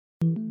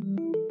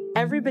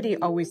Everybody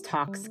always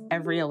talks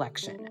every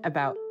election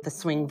about the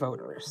swing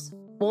voters.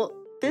 Well,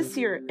 this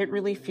year, it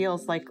really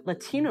feels like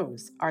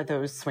Latinos are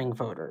those swing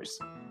voters.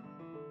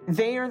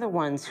 They are the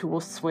ones who will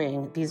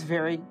swing these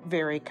very,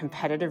 very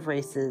competitive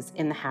races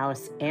in the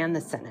House and the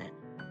Senate.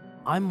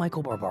 I'm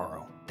Michael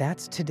Barbaro.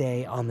 That's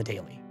Today on the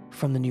Daily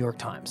from the New York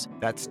Times.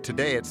 That's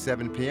today at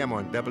 7 p.m.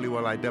 on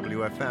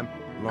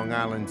WLIW-FM, Long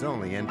Island's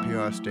only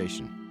NPR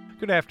station.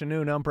 Good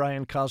afternoon. I'm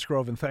Brian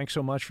Cosgrove, and thanks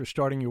so much for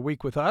starting your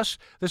week with us.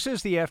 This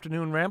is the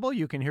Afternoon Ramble.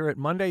 You can hear it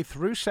Monday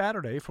through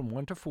Saturday from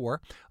 1 to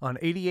 4 on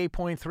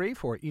 88.3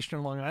 for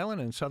Eastern Long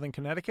Island and Southern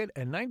Connecticut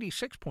and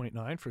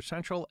 96.9 for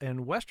Central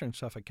and Western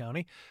Suffolk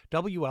County,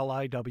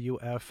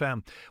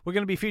 WLIW-FM. We're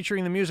going to be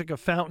featuring the music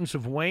of Fountains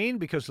of Wayne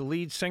because the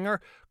lead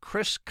singer,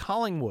 Chris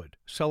Collingwood,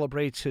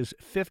 celebrates his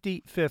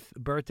 55th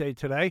birthday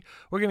today.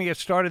 We're going to get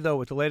started, though,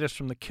 with the latest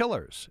from The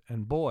Killers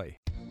and Boy.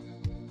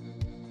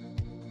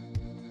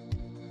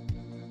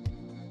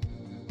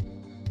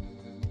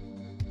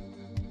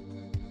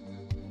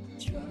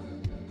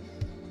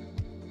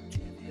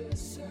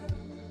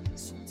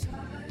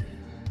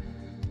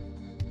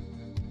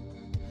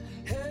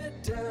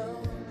 Down,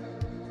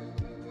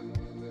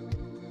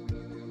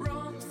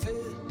 wrong fit,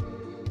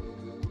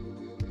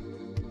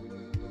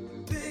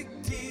 big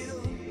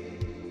deal,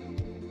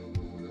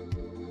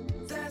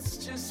 that's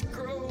just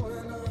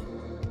growing up,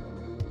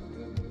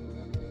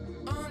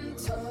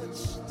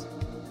 untouched,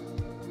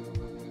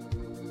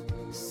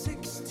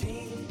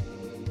 16,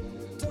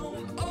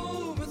 don't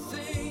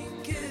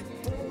overthink it,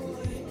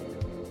 boy,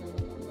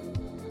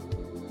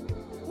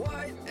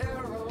 white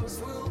arrows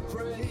will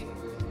break.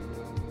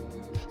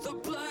 The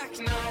Black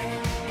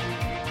Knight.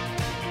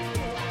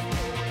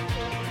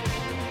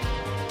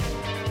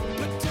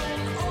 But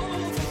don't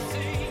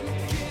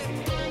overthink it,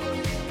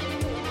 boy.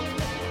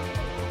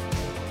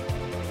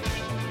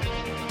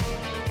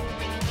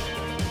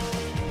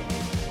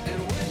 And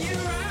when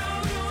you're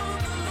out on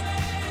the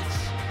ledge,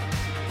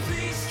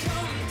 please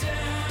come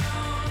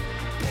down,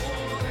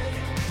 boy.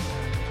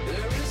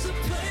 There is a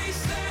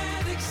place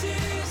that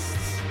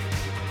exists.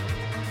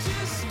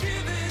 Just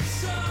give it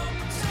some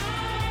time.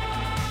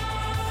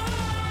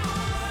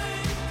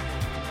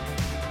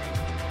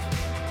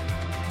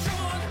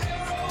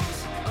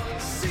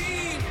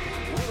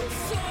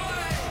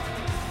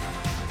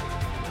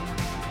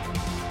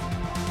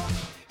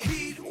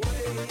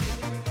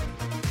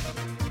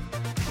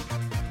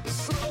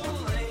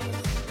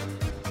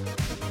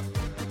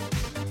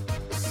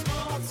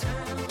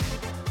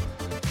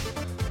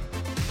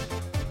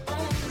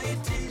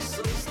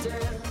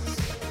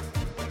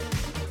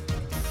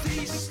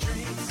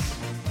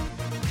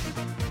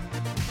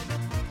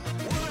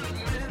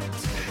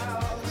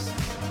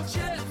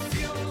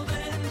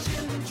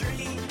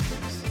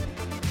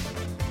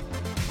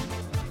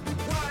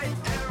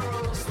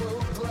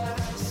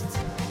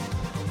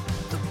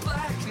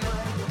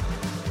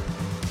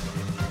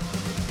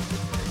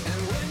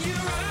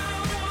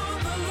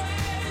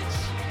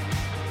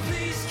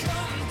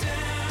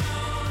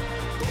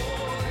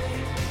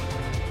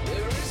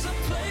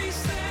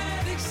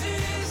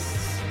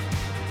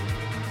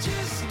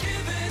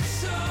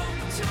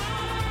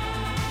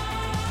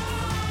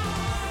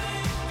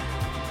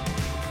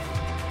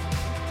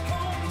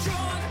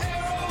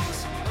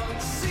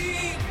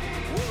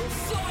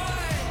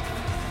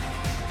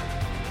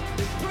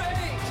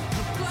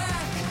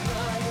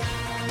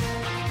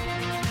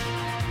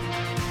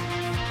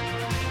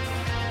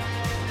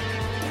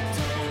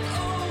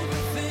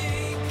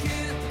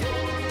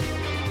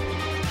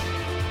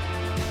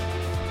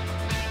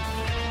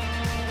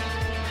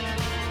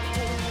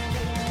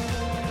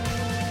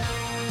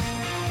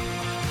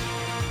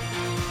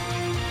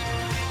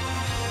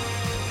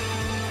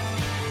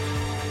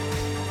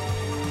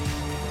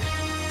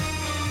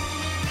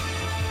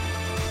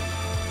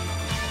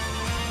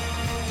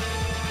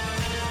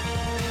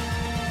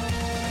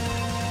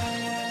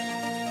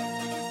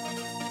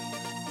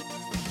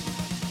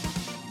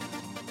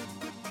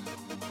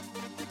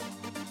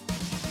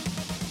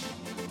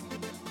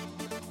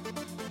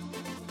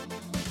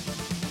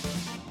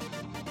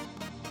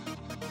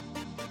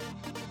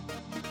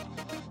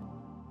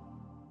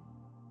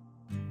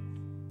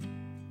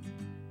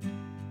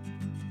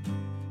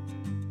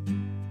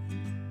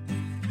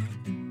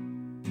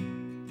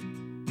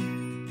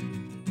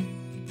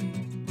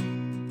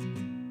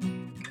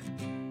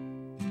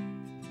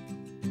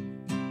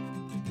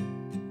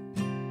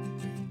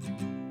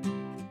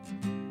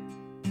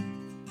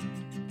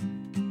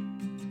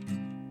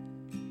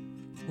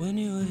 When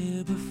you were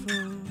here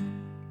before,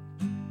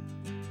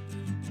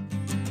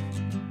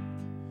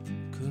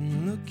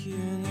 couldn't look you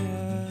in the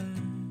eye.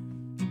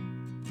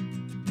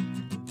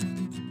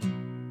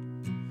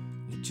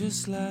 You're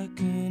just like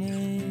an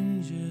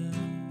angel.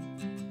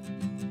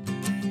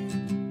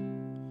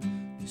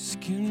 Your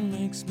skin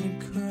makes me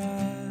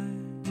cry.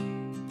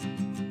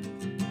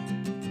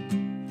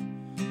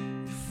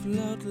 You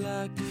float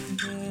like a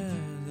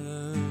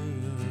feather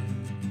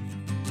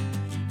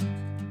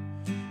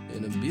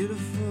in a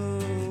beautiful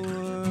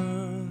world.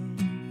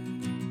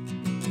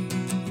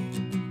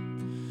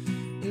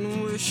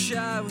 wish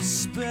I was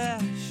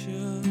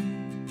special.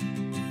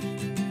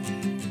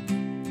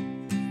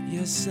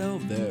 You're so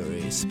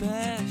very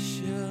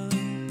special.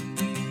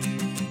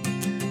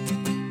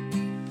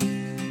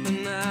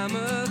 And I'm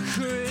a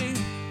creep.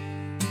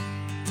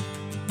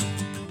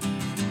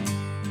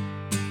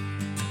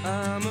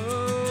 I'm a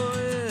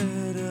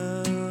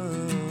widow.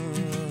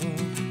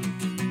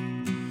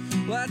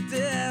 What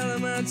the hell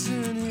am I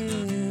doing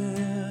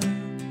here?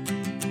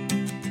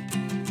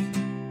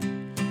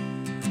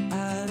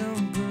 I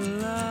don't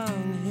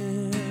belong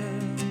here.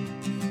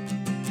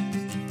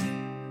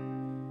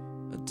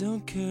 I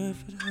don't care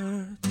if it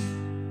hurts.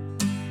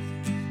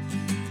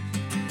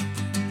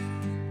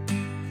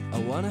 I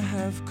wanna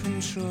have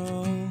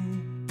control.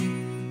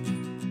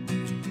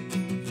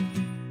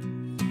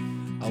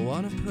 I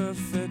want a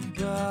perfect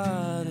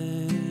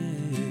body.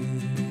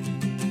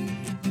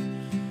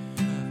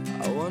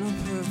 I want a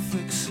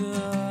perfect soul.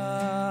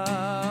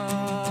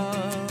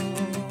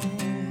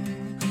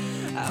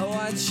 I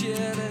want you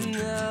to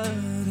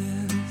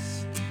notice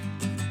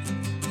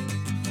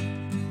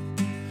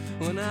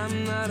when I'm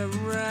not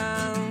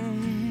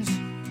around.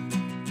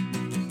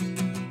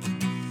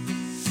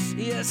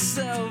 You're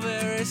so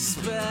very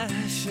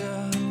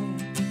special.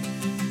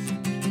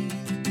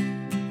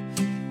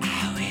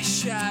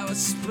 I was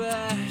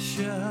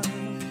special,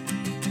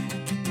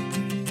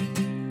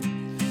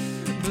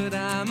 but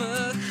I'm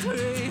a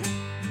creep.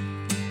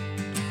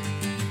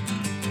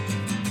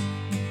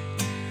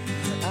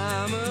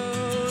 I'm a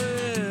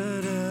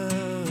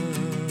widow.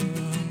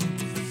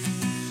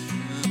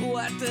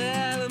 What the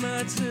hell am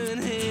I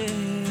doing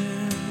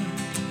here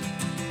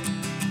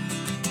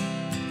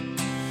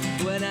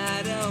when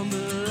I don't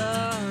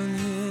belong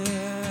here?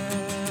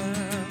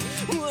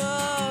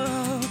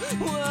 Whoa,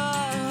 whoa.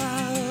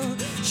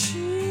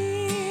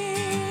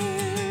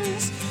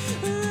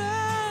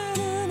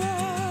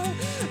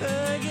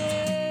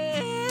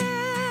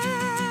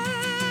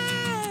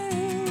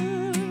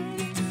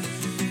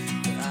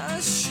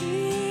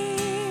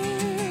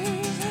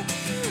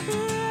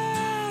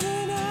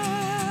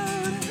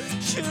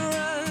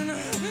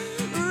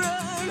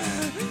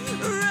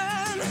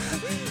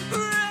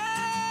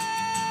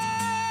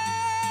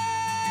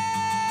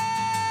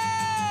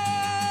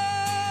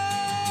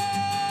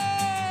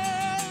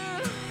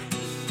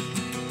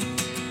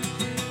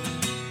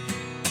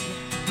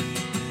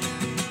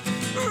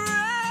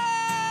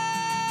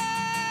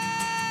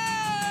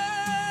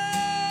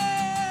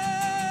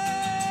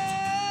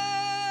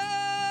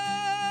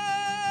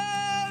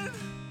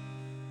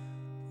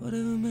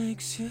 Whatever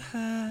makes you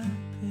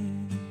happy,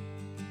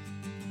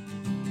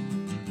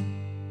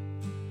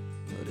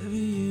 whatever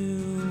you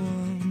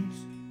want.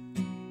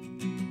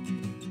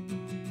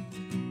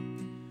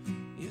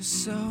 You're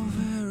so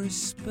very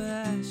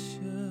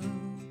special.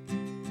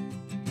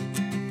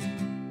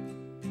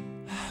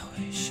 I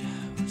wish I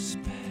was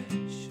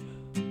special,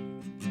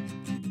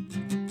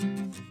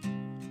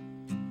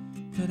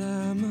 but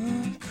I'm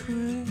a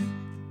creep.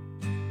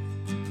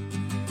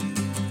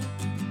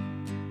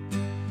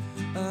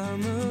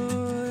 I'm a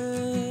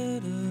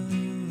widow.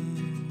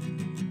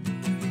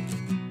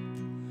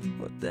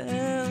 What the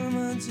hell am I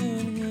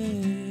doing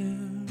here?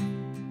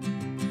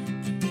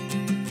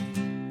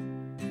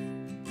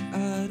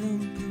 I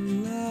don't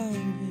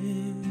belong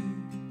here.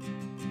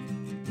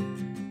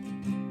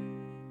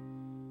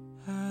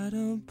 I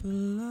don't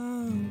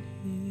belong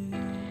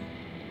here.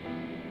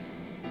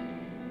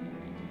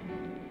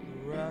 The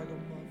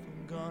ragamuffin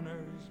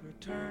gunner's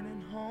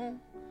returning home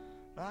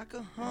like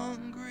a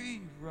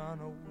hungry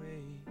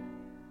runaway.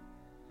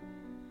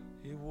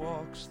 He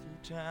walks through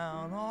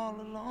town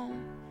all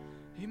alone.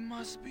 He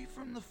must be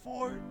from the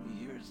fort,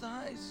 he hears the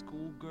high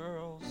school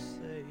girls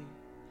say.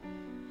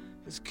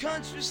 His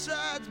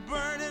countryside's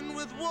burning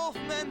with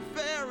wolfmen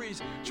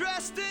fairies,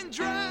 dressed in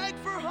drag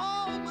for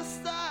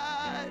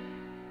homicide.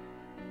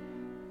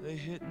 They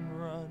hit and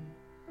run,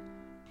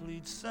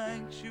 plead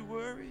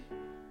sanctuary,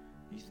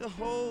 neath the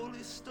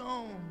holy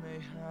stone they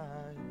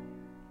hide.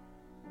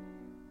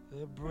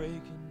 They're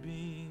breaking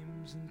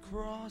beams and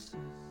crosses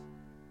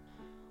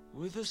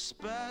with a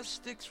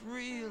spastic's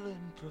real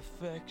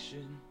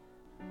imperfection.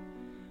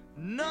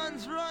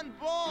 Nuns run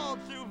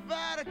bald through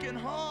Vatican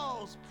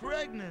halls,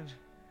 pregnant,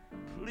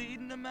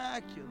 pleading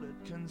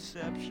immaculate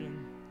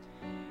conception.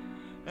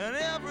 And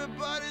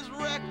everybody's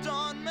wrecked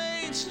on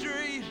Main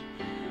Street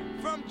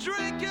from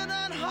drinking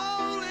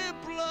unholy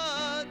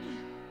blood.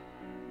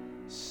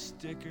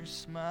 Sticker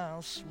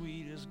smiles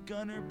sweet as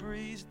Gunner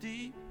breathes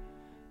deep,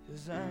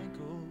 his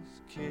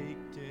ankles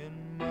caked in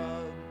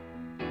mud.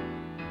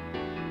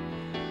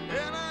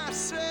 And I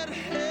said,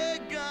 hey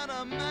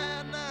Gunner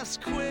man, that's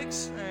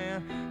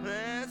quicksand,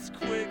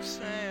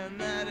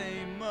 that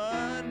ain't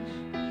mud.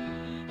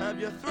 Have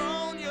you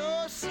thrown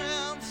your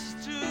sons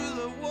to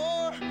the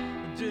war,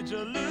 or did you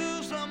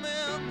lose them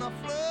in the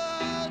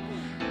flood?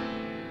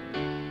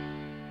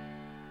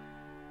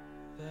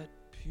 That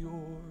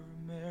pure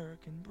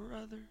American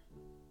brother,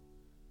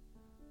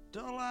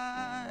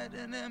 dull-eyed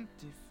and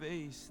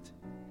empty-faced,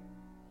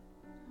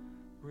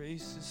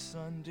 racist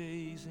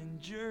Sundays in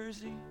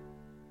Jersey,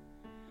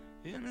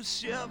 in a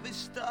Chevy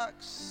stock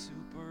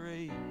Super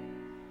 8.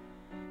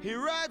 He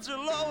rides her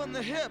low in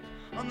the hip,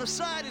 on the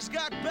side he's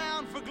got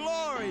Bound for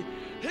Glory,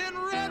 in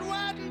red,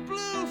 white, and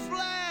blue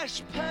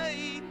flash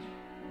paint.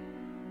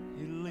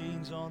 He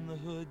leans on the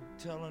hood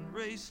telling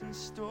racing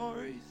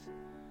stories,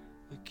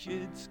 the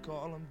kids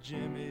call him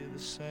Jimmy the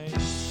Saint.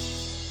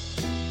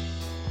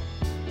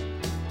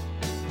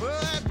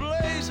 Well, that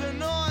blazing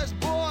noise,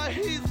 boy,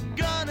 he's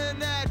gunning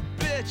that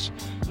bitch,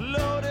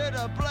 loaded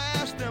a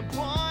blasting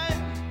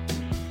point.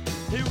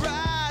 He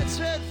rides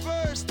head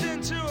first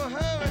into a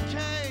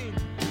hurricane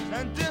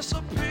and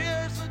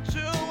disappears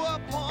into a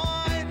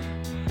point.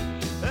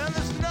 And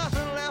there's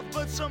nothing left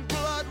but some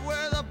blood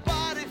where the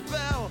body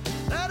fell.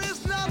 There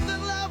is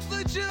nothing left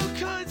that you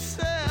could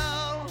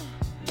sell.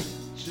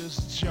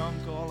 Just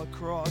junk all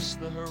across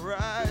the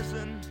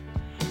horizon,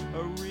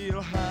 a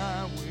real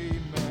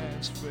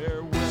highwayman's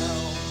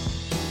farewell.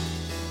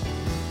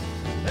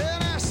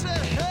 And I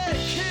said, hey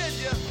kid,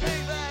 you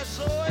think that's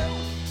oil?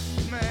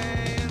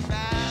 Man,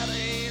 that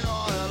ain't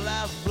oil,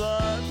 that's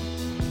blood.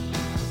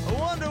 I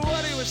wonder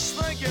what he was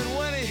thinking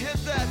when he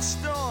hit that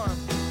storm.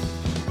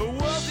 Or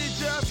was he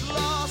just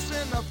lost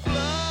in the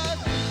flood?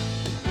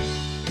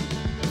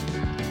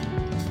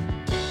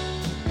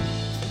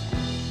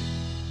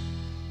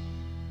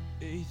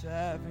 Eighth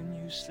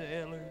Avenue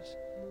sailors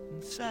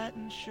in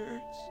satin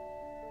shirts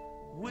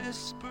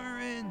whisper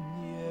in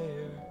the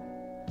air.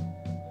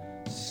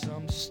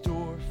 Some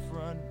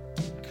storefront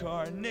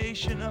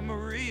incarnation of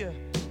Maria,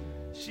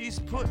 she's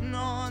putting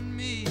on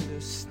me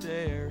the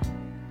stare.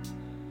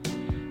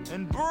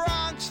 And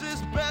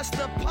Bronx's best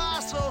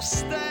apostle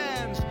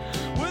stands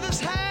with his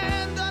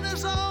hand on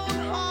his own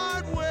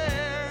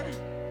hardware.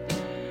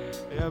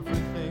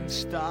 Everything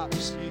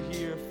stops, you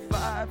hear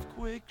 5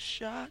 quick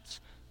shots,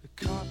 the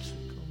cops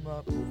come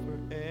up for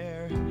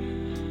air.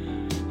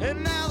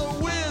 And now the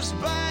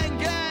whiz-bang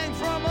gang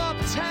from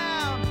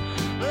uptown,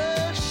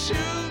 they're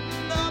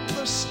shooting up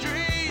the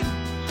street.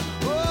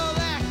 Oh,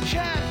 that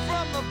cat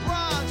from the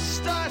Bronx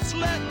starts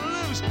letting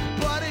loose,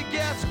 but he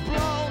gets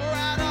blown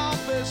right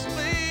off his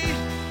feet.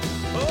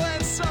 Oh,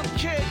 and some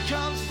kid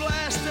comes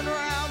blasting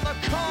around the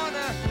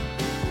corner,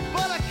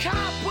 but a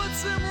cop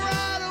puts him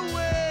right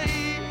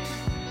away.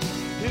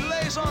 He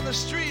lays on the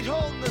street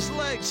holding his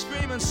leg,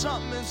 screaming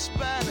something in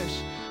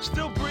Spanish,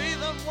 still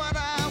breathing when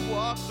I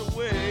walked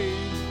away.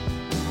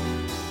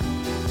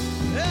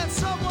 And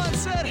someone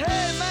said,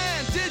 hey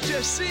man, did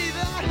you see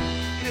that?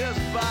 His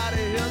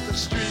body hit the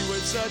street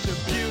with such a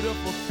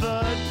beautiful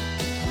thud.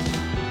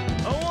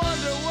 I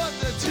wonder what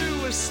the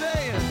two were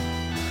saying.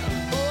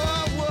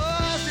 Or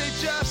was he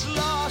just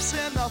lost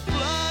in the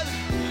flood?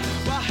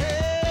 But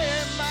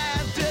hey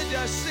man, did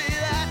you see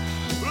that?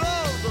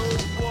 Blow,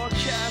 those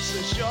forecasts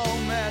are sure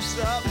messed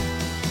up.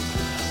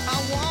 I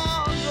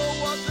wonder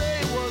what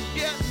they were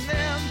getting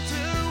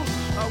into.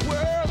 Or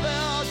were they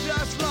all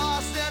just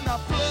lost in the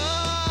flood?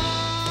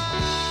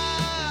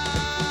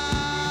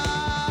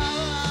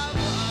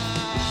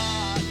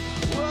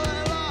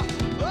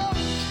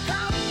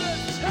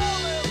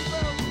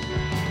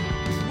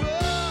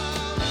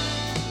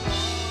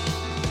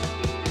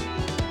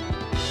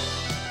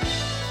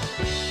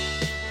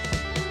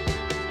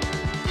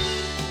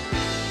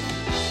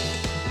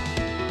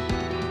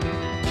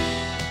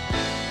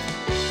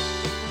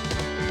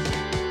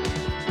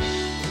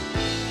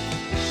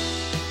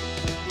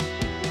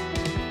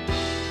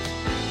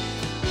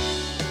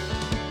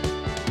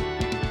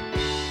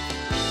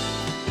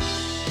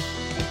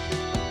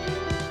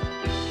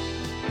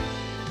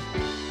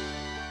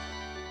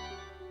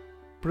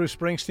 Bruce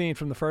Springsteen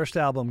from the first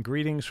album,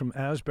 Greetings from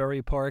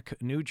Asbury Park,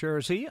 New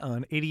Jersey,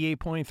 on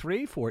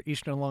 88.3 for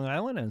Eastern Long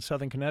Island and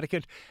Southern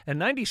Connecticut, and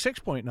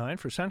 96.9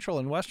 for Central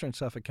and Western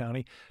Suffolk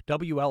County,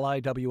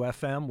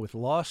 WLIW-FM with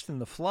Lost in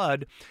the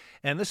Flood.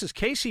 And this is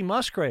Casey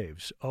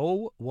Musgraves,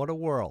 Oh, What a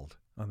World,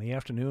 on the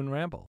Afternoon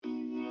Ramble.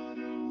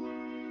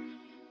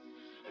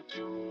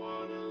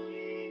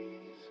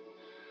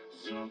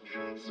 Some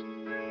kinds of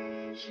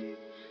magic,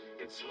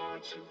 it's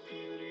hard to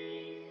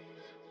believe.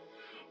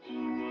 Oh,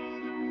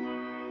 what a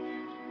world,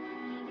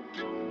 I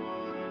don't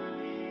wanna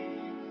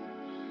leave.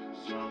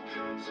 Some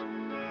kinds of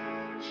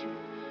magic,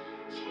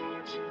 it's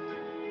hard to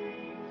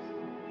believe.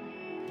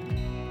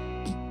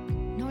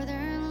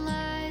 Northern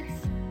lights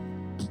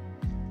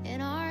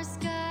in our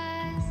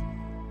skies,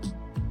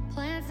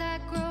 plants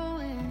that grow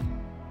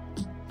in,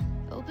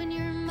 open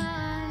your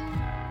mind,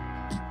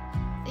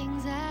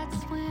 things that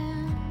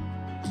swim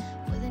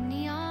with a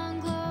neon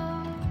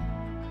glow,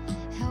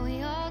 how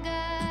we all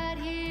got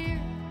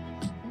here,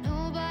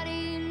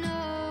 nobody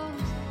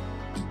knows.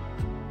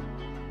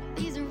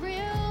 These are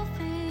real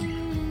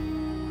things.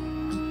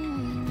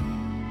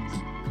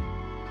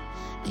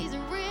 These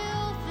are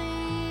real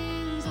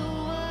things. Oh,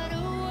 what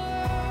a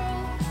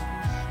world.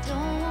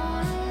 Don't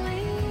wanna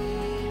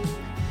leave.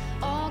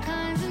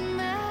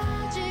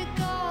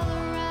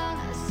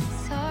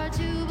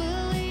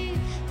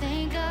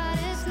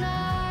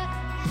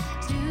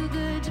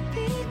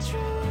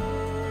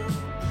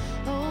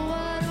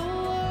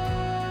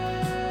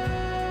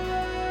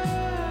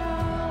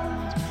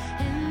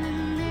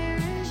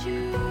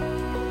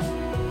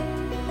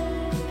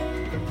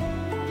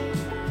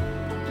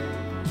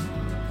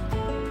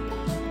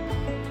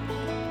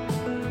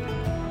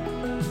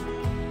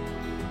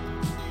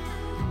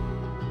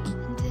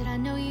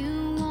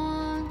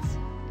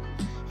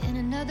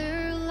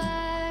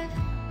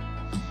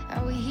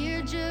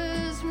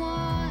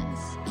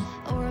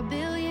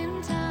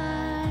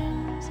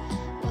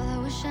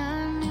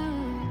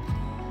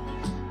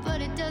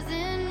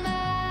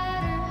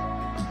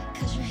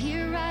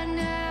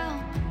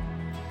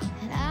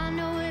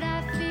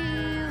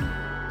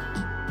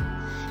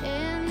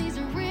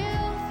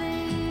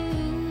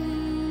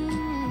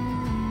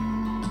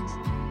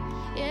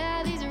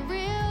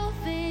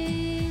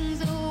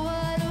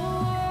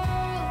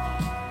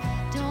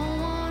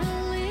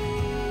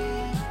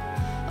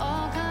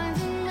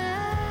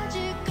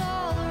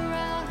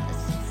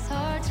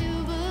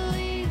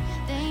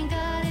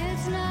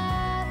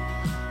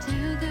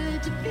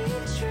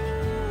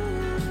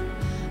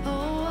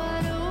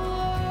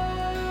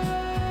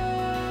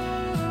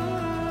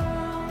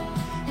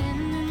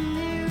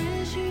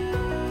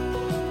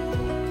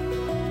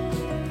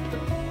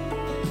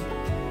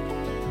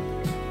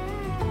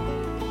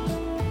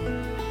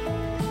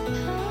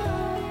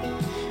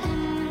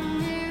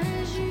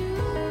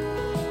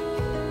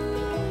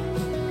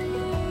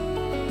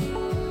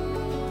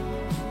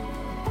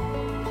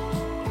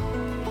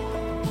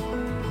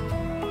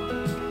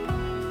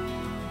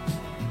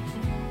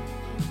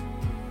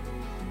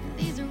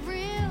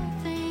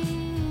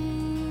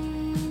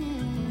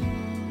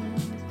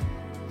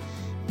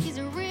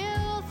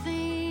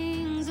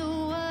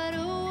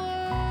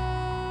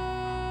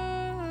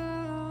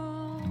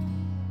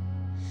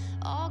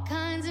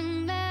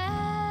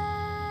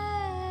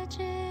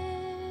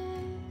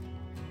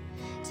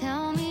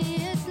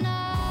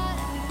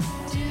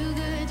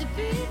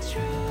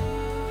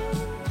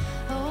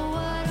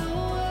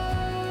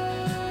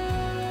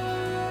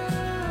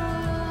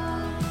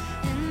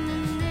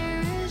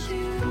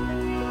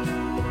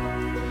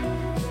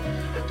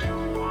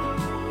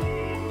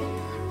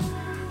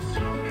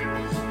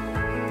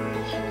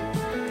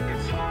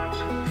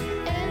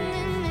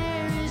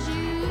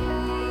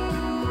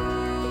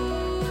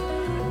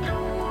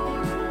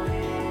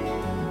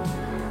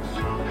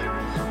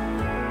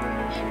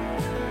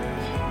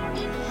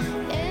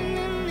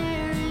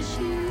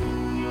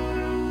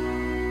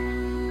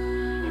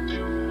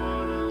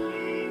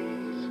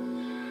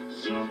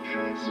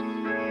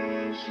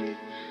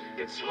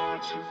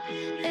 to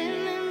believe.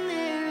 And then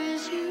there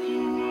is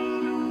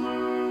you.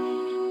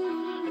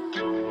 I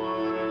don't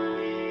wanna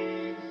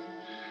leave.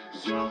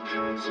 There's all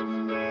kinds of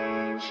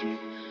magic.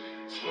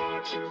 It's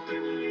hard to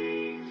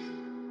believe.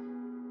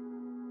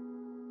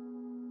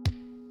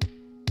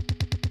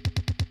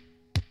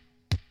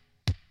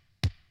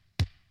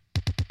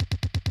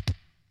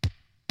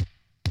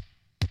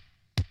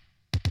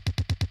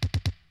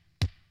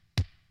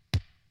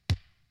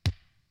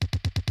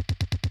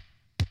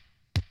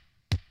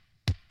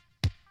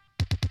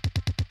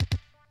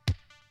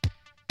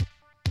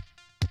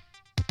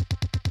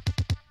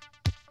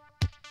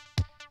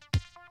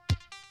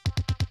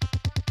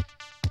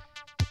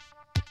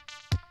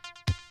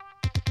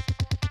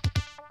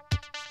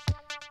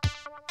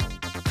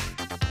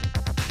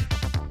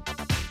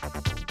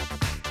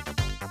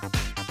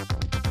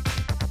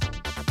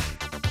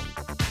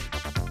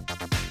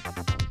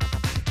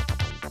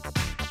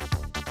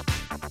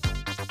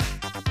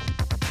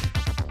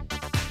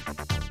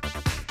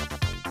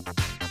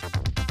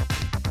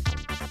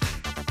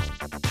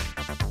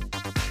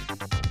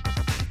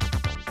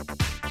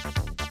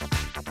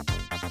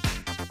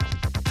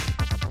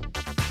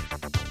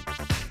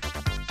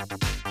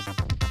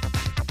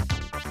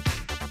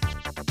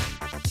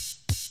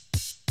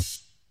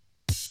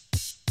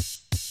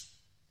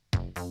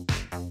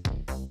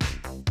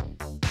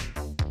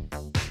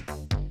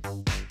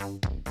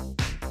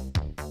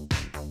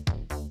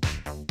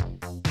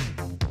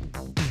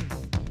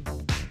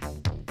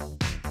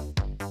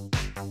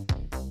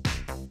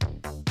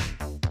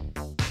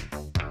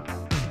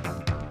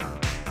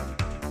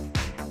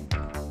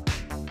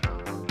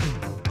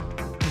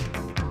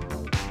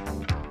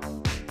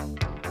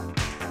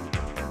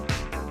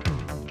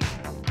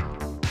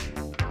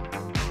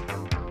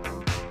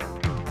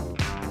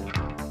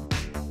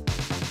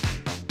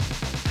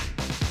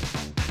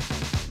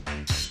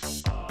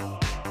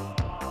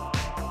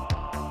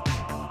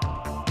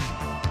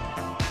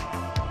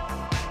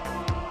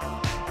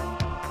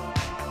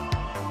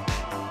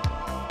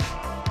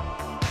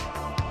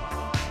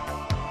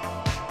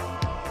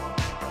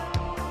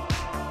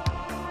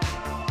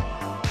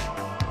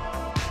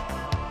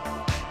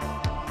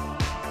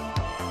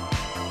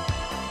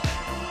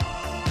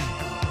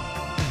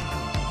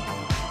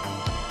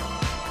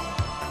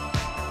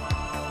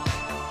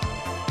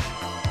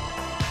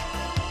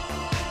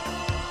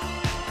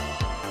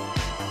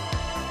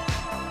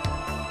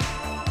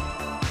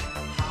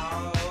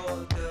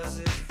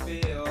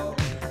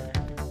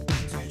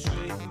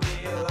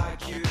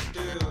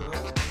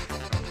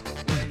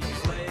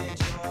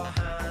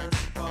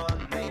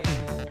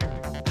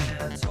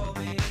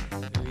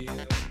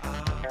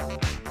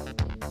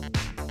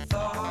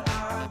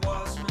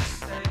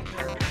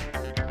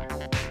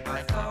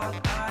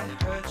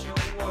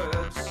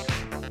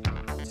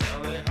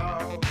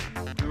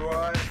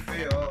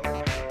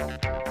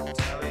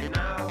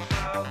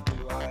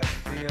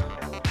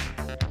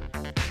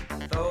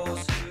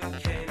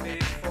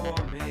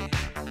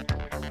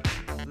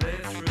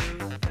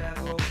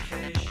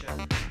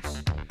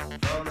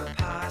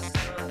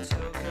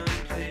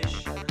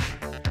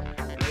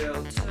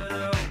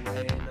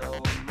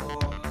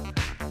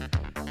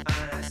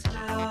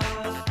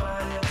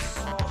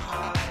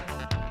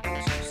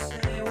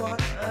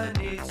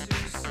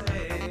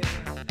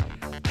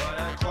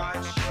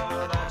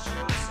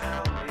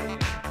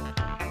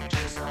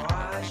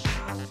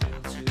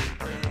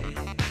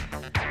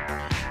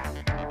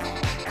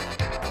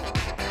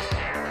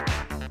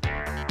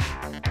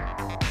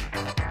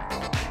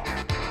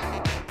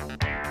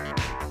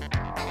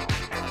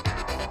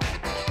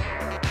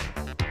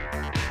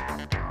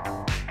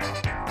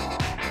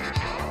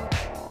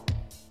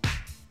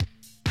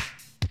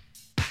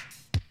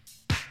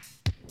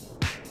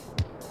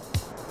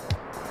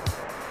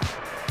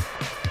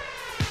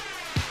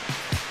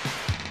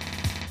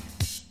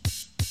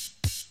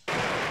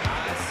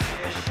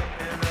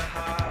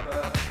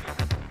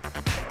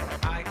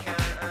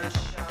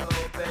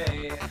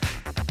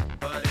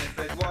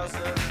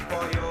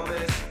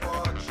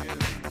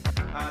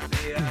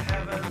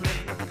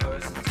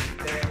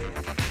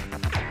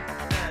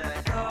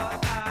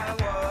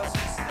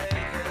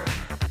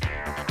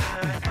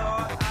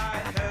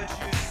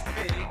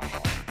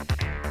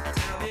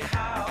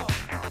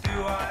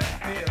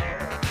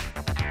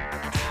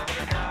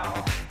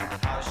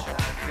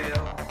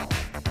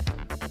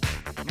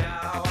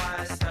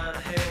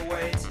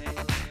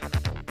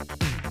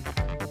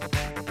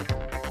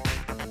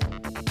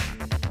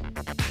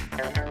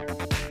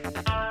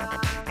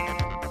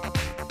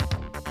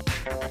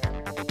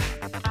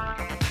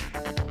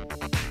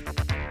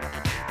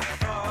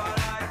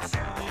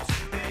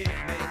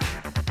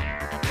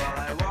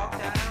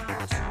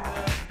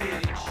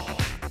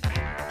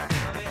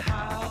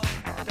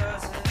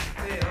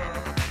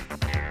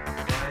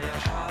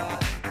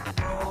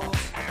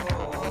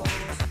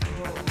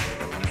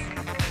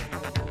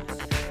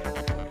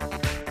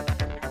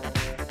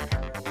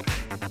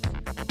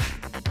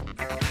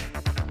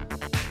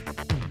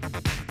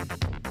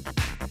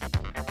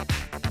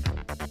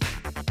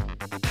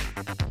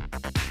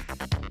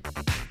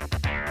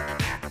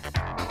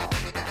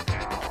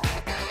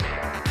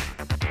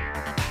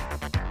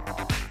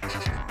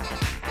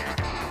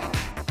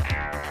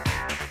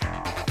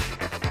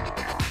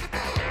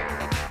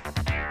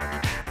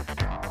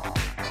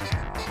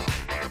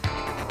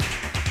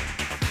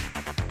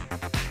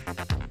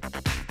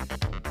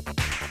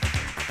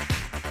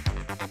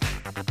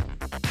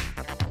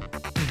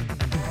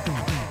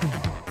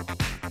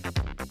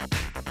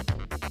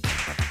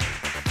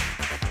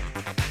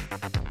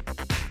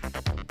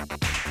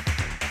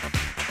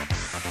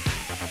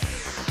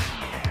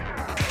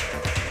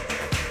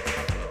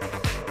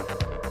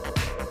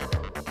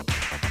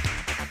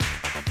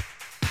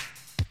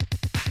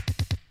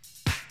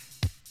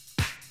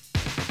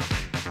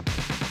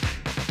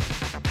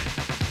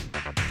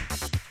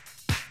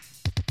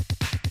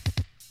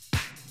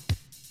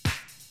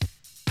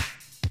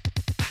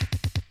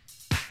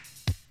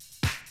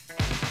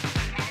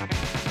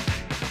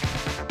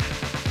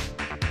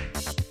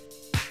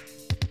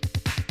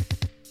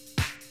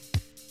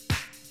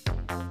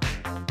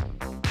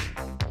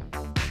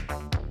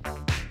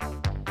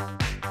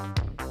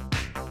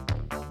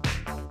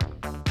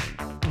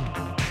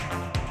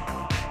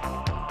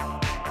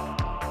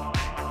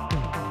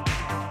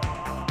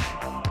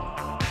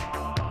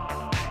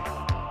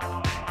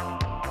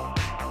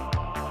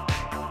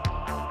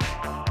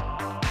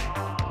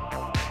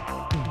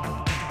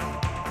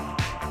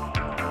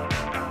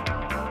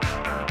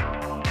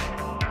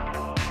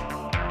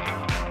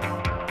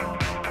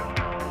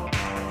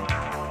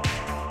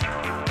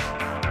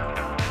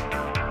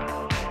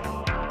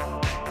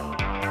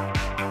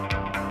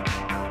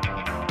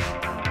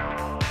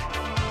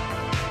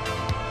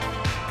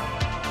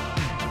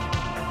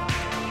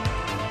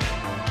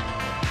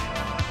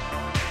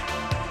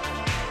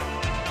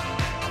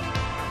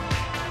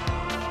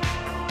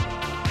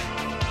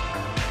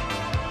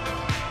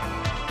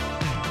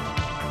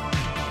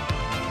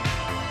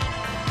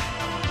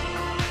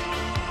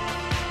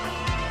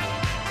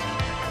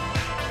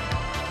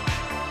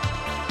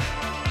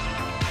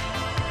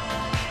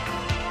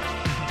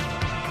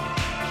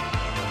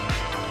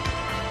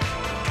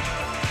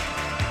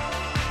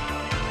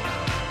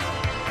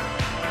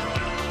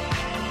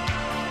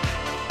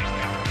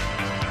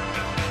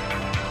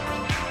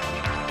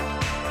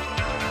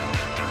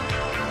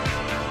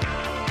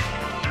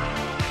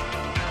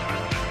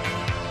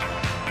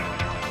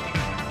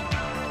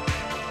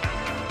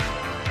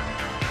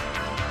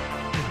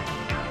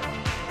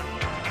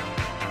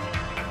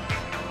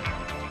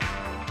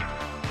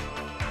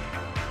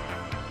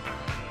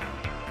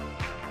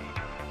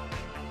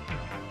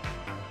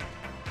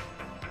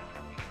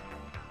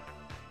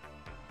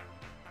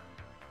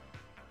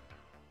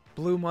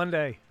 Blue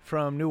Monday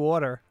from New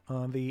Order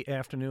on the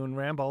Afternoon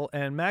Ramble.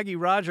 And Maggie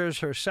Rogers,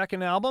 her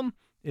second album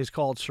is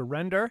called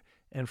Surrender,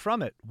 and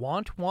from it,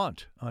 Want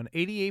Want on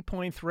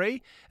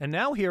 88.3. And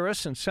now hear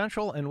us in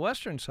Central and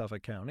Western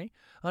Suffolk County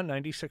on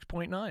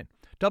 96.9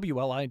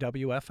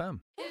 WLIW-FM.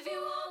 If you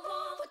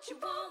want what you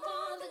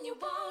want, then you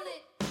want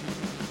it.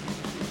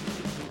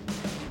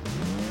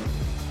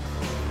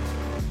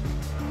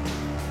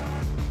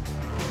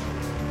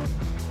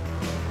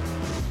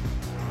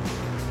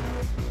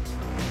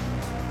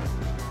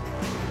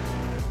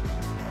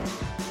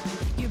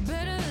 You're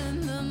better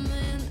than the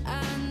man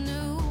I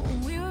knew.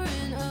 We were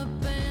in a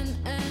band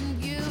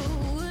and you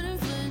wouldn't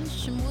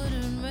flinch and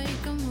wouldn't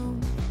make a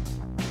move.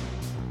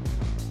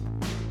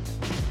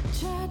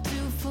 Try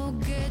to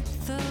forget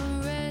the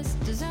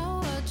rest. Is that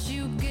what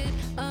you get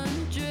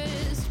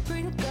undressed?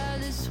 Pray to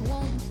God this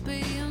won't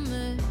be a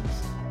mess.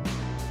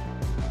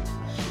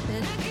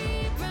 And I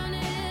keep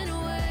running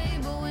away,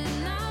 but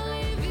when I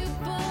leave you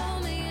pull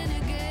me in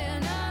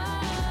again.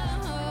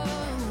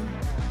 Oh,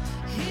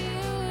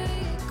 here we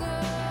go.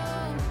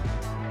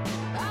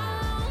 I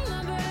hold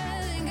my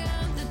breath and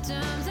count the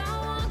times I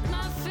walk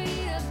my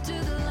feet up to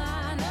the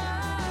line.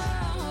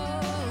 Oh,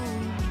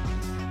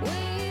 we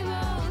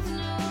both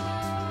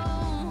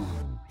know.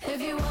 If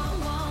you want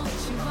what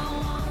you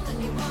want, then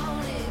you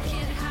want it.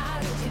 Can't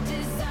hide what you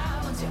desire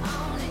once you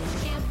own it.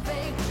 Can't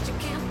fake what you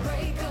can't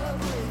break up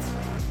with.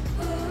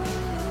 Ooh,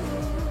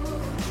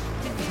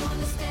 if you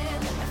understand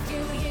that a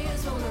few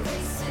years won't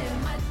erase it,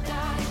 might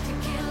die if you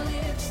can't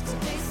live just to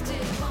taste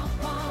it. Want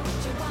what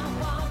you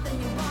want, then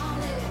you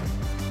want it.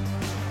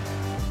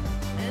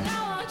 And I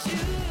want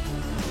you.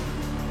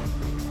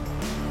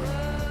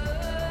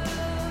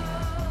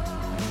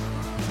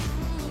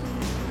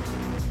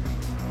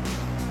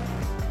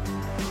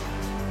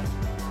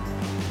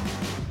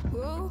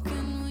 Oh,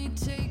 can we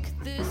take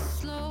this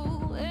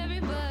slow?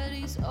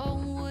 Everybody's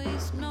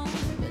always known,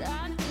 but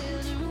I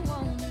didn't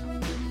want it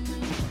with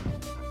me.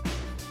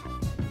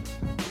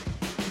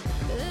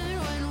 Then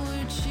when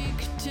we're cheek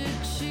to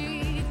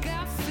cheek,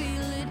 I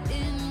feel it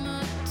in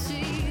my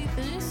teeth,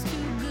 and it's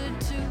too good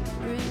to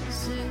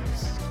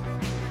resist.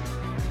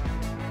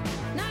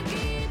 And I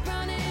keep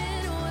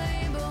running away,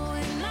 but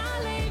when I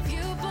leave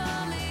you,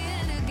 pull me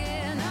in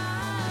again. Oh,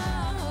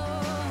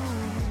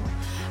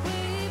 we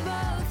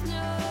both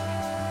know.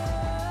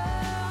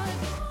 If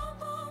you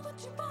want what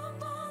you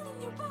want, then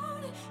you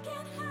want it.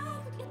 Can't hide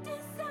what you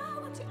desire,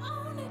 what you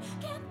own it.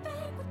 Can't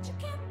fake what you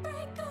can't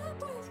break up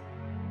with.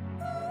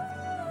 Ooh,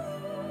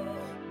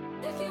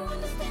 if you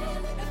understand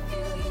that a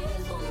few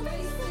years won't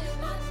erase it,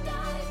 might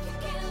die if you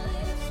can't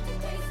live just to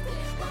taste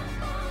it. Want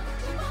what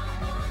you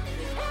want, then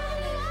you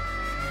want it.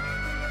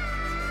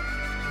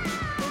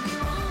 If you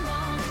want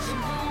what you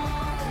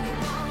want, then you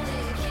want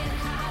it. Can't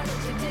hide what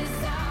you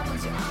desire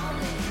once you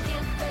own it.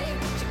 Can't fake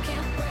what you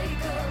can't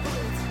break up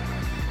with.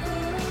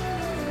 Ooh,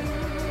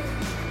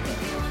 if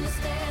you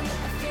understand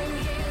that a few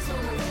years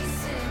won't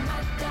erase it,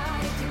 might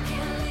die if you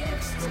can't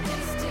live just to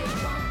taste it.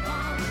 Want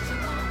what you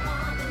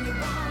want, then you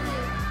want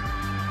it.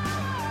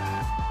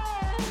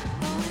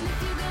 Oh, and if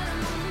you got a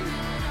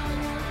moment, I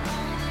won't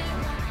own it.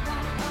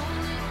 Want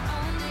own it,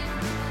 own it.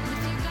 And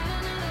if you got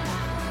another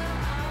hour,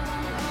 I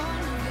won't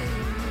own it.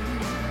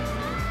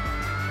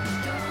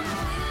 Don't wanna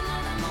wait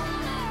another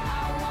moment,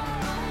 I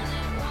won't own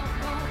it. Want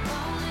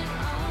own it,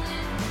 own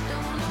it.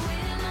 Don't wanna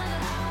wait another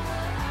hour,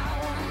 I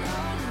won't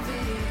own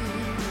it.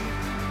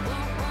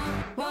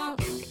 Want.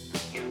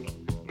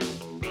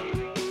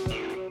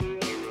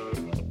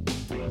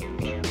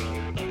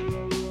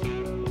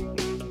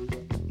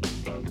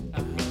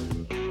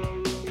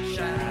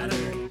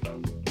 Shattered.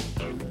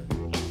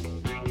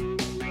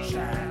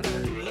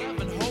 Love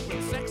and hope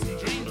and sex and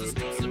dreams are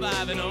still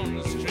surviving on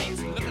the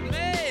streets. Look at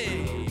me.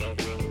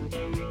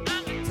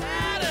 I'm in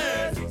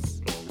tatters.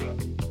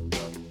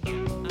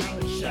 I'm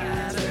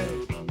shattered.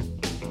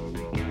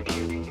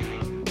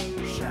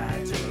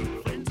 Shattered.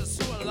 Friends are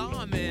so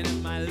alarming and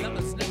my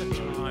lover's never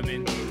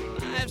charming.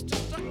 Life's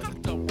just a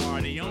cocktail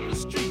party on the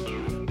street.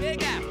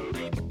 Big apple,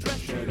 people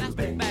dressed in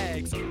plastic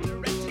bags,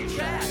 directed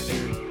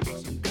traffic,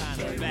 some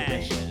kind of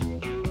fashion.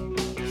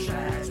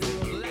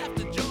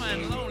 Laughter, joy,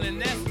 and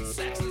loneliness, and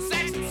sex, and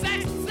sex, and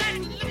sex, and sex.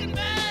 Look at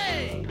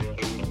me.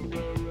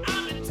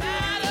 I'm in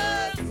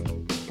tatters.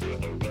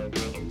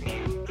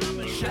 I'm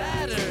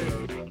shattered.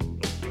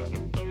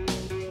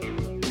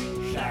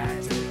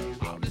 Shattered.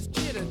 All this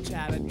chitter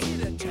chatter,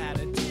 chitter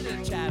chatter, chitter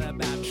chatter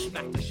about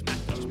schmatter,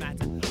 schmatter,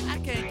 schmatter. I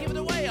can't give it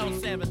away on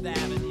 7th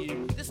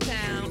Avenue. This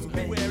town's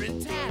wearing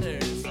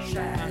tatters.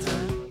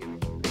 Shattered.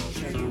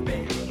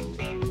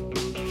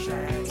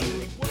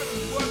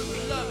 Work,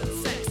 love, and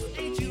sex.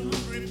 Ain't you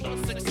hungry for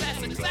success?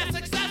 Success,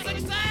 success,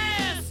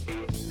 success!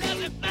 Does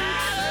it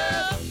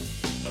matter?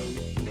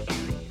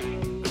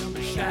 I'm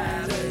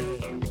shattered.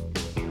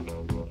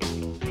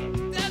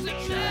 Does it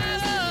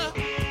matter?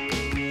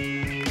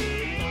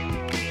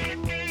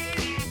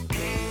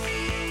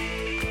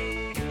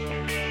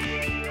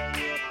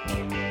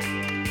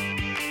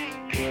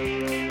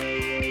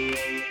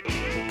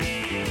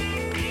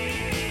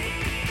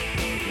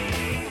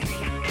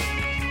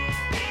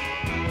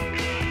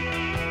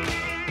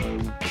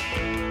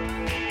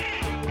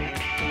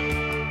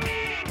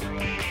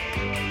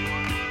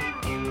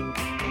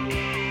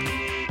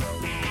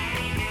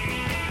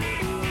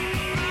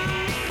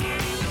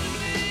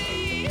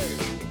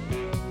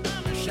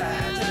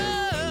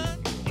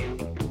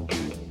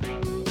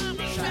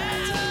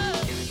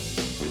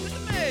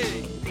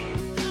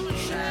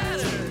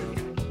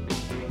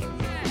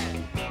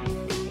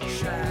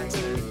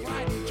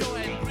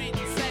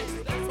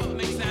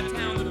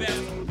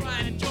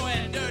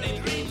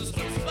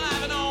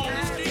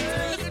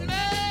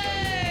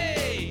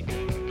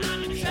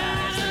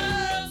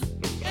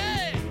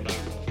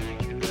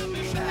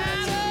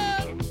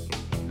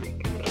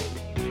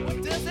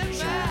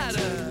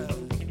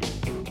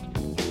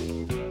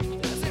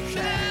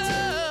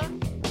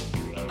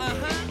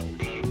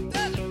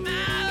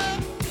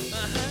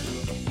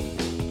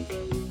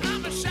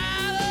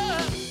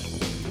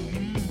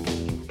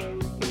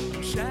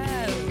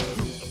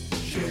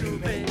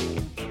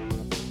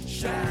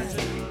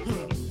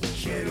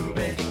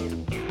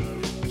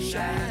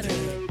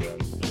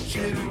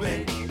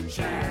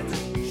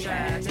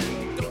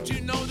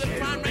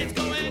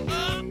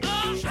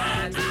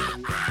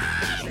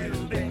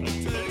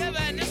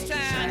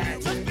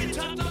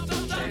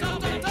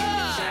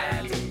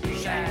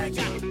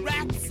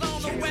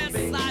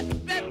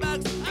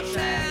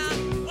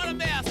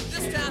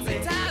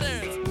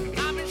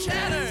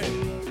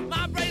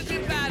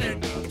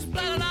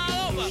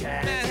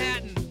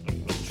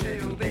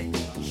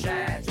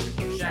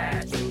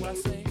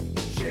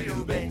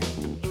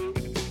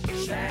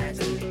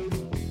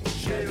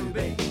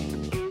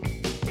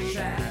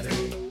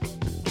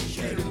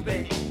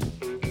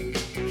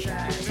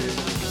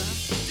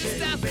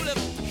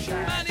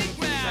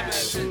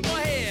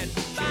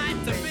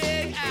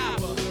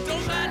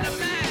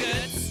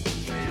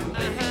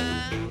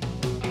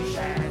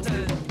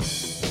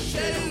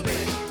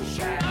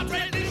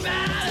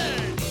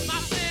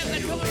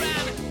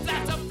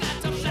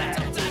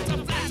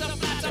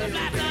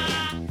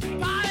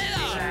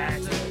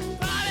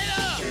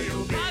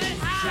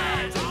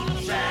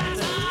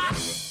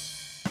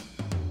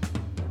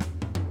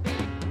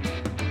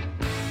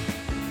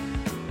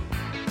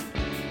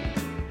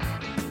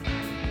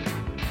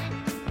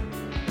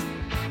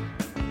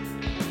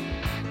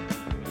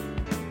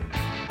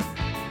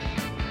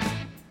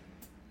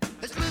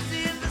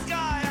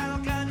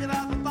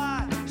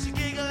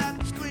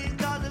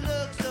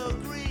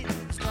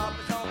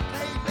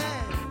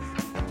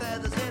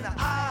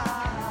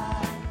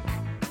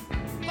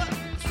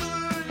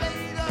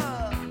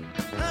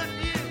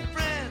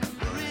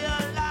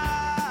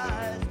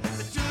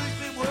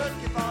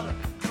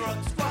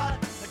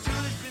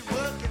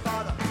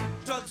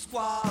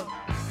 squad.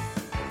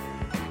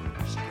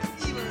 She can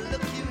even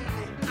look you in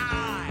the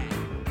eye.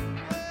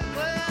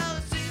 Well,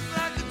 it seems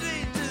like a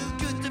dream too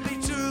good to be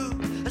true.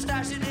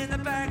 Stashing in the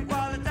bank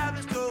while the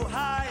diamonds go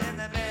high in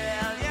the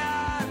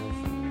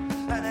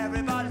millions, and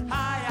everybody's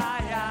high,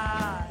 high,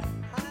 high.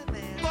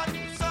 But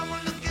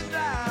someone looking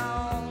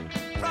down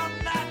from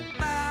that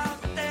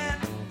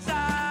mountain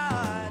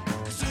side.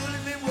 'Cause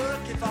Julie's been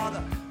working for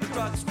the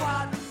drug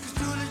squad. 'Cause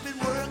Julie's been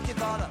working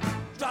for the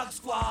drug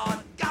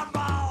squad. Come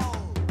on!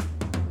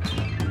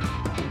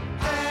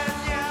 10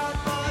 years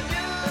for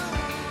you,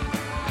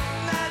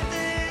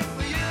 19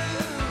 for you.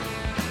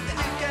 Then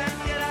you can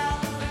get out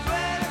with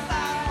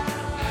 25.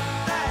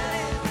 That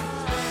is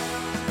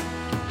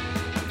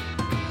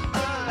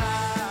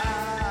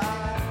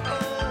alive,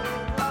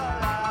 oh,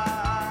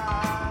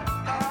 alive,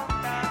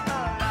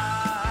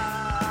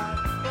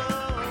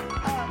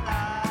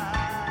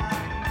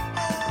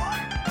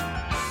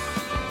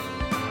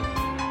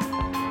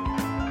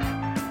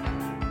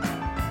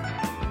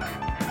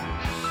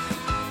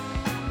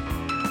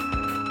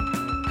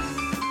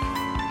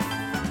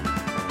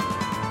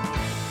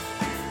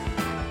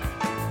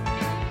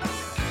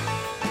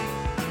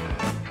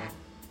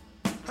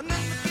 And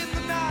then in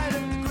the night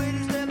of the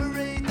greatest ever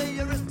raid, they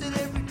arrested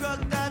every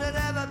drug that had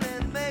ever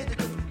been made. They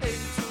took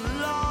 82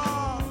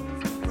 laws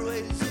for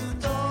 82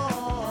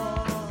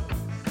 doors.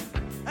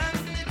 And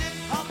they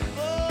didn't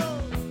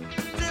humble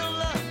till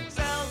the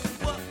cells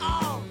were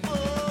all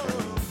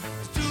full.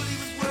 'Cause Julie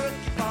was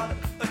working for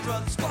the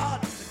drug squad.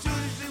 And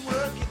Julie's been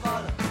working for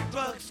the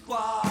drug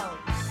squad.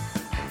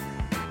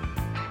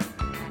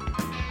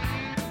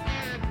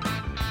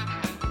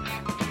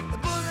 The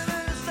bullet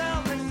in the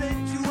cell, they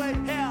sent you way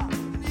here.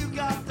 And you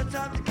got the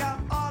time to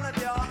count all of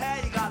your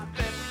hair. You got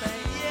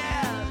 15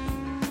 years,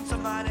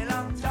 some mighty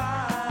long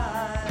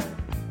time.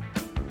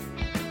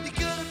 You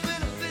could have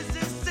been a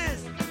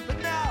physicist, but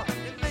now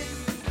it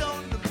makes you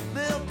on the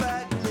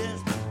mailbag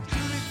list.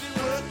 Julie's been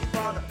working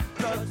for the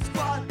drug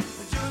squad. And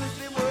Julie's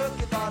been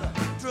working for the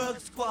drug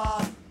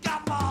squad.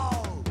 Come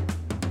on!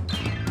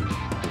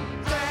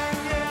 10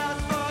 years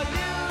for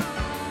you,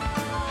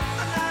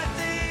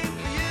 19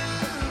 for you.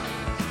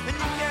 And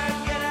you can't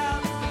get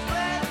out with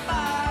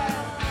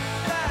 25.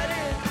 That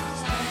is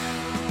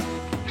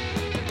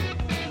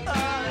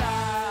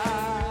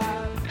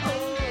alive,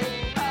 oh,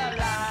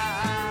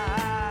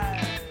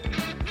 alive.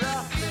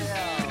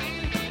 Roughdale,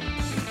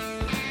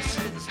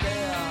 sit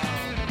still.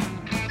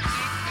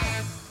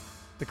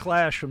 The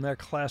Clash from their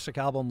classic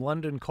album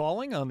London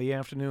Calling on the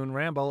Afternoon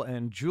Ramble,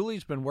 and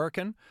Julie's been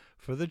working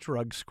for the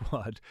Drug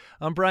Squad.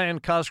 I'm Brian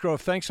Cosgrove.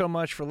 Thanks so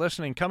much for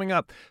listening. Coming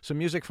up, some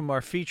music from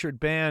our featured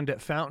band,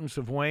 Fountains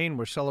of Wayne.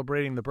 We're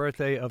celebrating the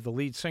birthday of the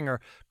lead singer,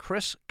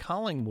 Chris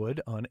Collingwood,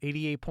 on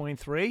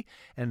 88.3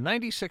 and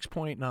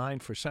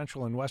 96.9 for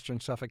Central and Western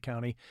Suffolk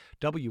County,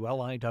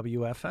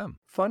 WLIW-FM.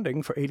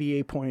 Funding for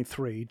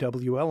 88.3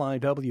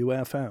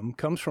 WLIW-FM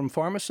comes from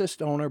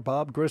pharmacist owner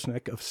Bob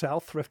Grisnick of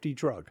South Thrifty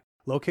Drug,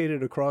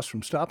 located across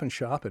from Stop and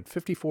Shop at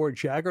 54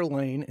 Jagger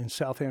Lane in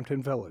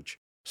Southampton Village.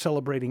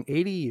 Celebrating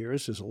 80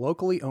 years as a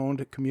locally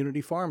owned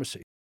community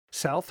pharmacy,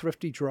 South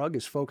Thrifty Drug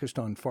is focused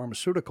on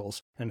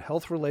pharmaceuticals and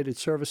health-related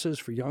services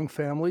for young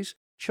families,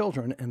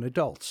 children, and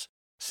adults.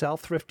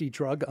 South Thrifty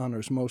Drug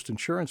honors most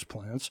insurance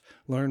plans.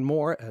 Learn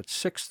more at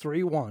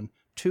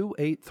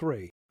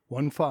 631-283-1506.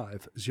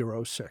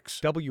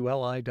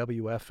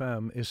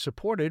 WLIW-FM is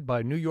supported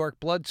by New York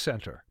Blood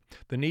Center.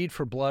 The need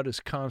for blood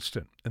is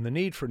constant, and the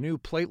need for new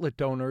platelet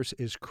donors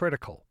is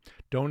critical.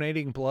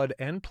 Donating blood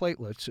and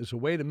platelets is a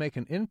way to make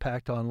an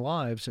impact on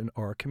lives in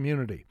our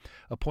community.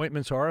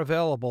 Appointments are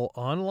available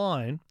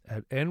online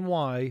at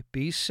nybc.org.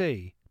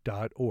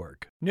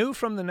 New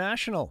from the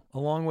National,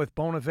 along with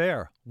Bon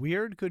Iver,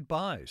 Weird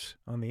Goodbyes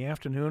on the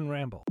Afternoon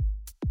Ramble.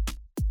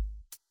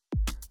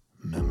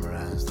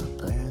 Memorize the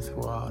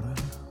bathwater,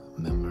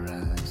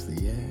 memorize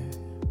the air.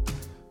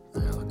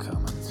 There'll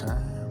come a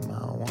time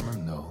I wanna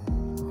know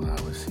I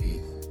was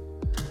here.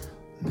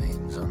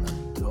 Names on the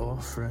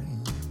door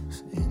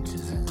frames,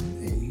 inches and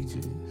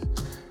ages,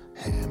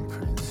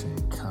 handprints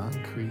in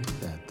concrete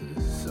at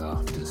the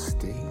softest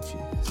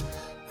stages.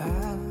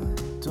 I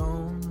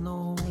don't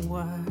know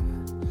why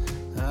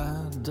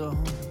I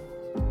don't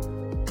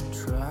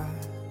try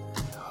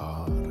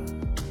harder.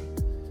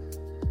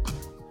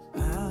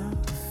 I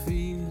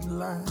feel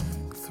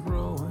like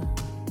throwing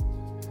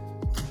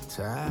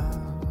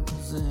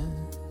towels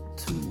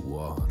into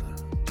water.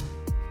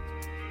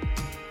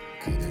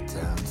 Get it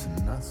down to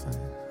nothing,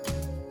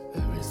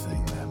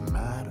 everything that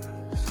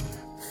matters.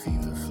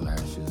 Fever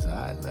flashes,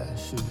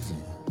 eyelashes,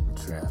 and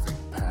traffic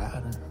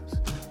patterns.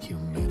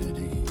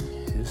 Humidity,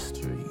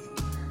 history,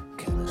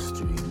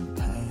 chemistry, and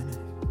panic.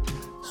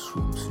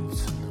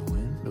 Swimsuits in the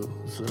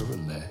windows of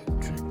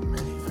electric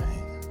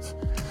minivans.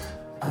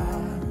 I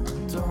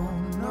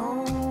don't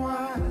know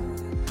why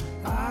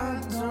I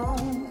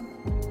don't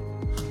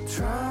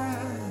try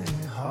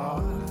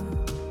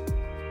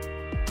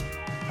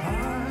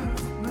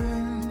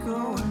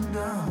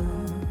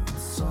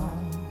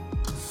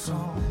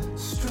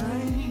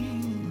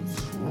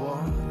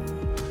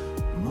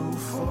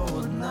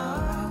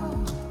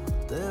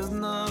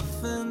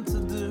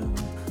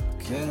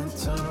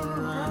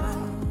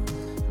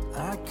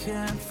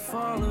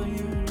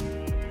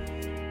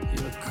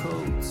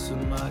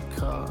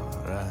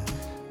I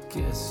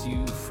guess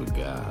you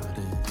forgot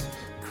it.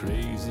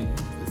 Crazy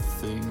the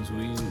things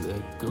we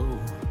let go.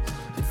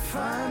 It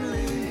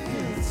finally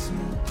hits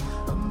me,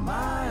 a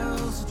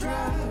mile's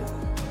drive.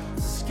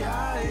 The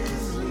sky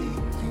is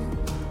leaking,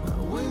 my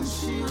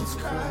windshield's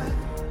cracked.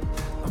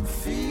 I'm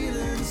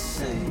feeling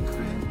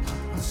sacred,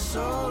 my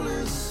soul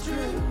is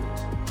stripped.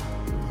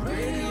 The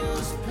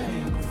radio's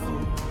painful,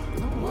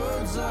 the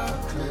words are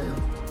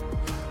clipped.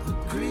 The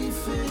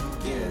grief it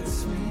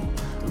gets me,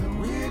 the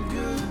weird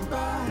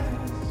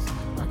goodbyes.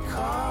 My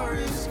car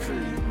is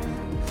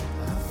creeping,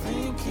 I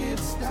think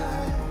it's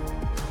died.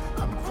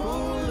 I'm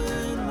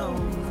pulling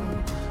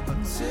over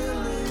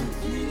until it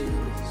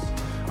heals.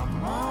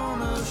 I'm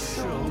on a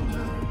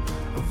shoulder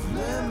of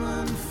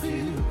lemon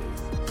fields.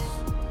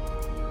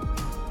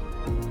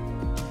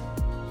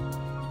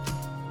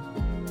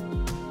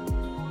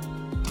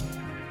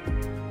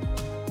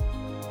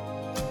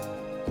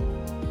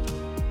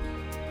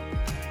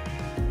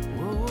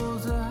 What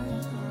was I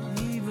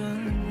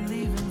even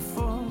leaving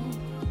for?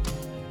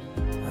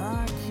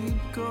 I keep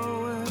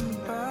going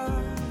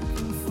back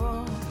and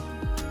forth.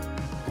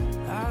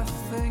 I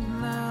think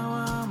now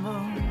I'm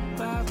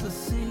about to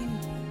see.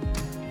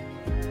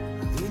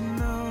 Didn't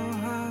know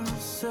how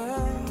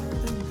sad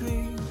it'd be.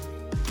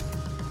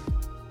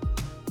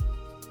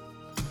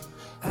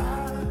 I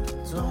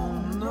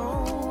don't know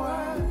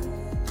why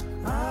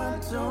I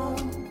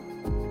don't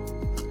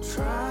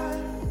try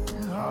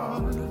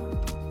harder.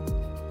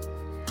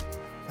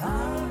 I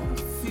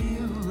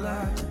feel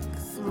like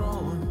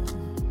throwing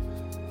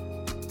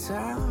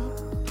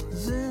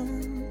towels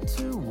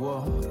into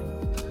water.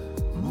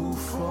 Move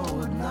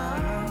forward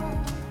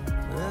now,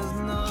 there's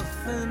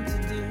nothing to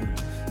do.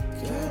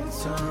 Can't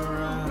turn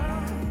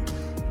around,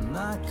 and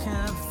I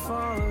can't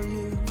follow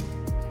you.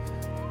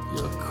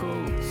 Your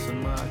coat's in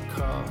my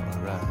car,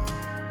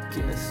 I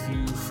guess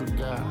you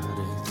forgot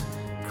it.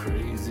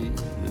 Crazy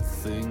the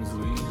things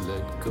we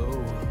let go.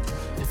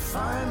 It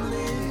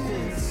finally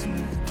hits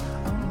me,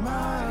 a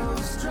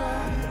mile's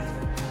drive.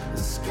 The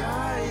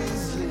sky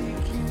is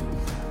leaking,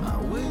 my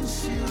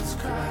windshield's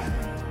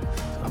cracked.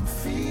 I'm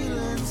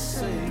feeling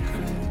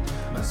sacred,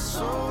 my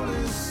soul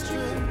is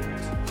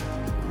stripped.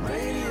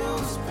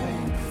 Radio's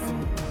painful,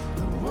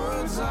 the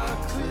words are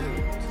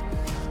clipped.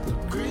 The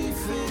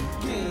grief it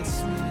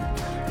gets me,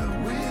 the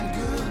weird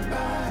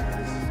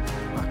goodbyes.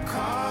 My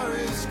car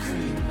is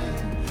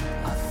creeping,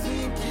 I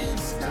think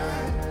it's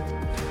died.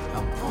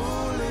 I'm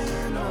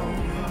pulling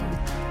over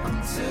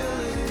until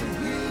it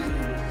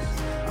heals.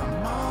 I'm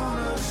on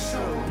a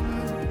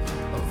shoulder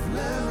of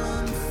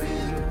lemon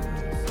fields.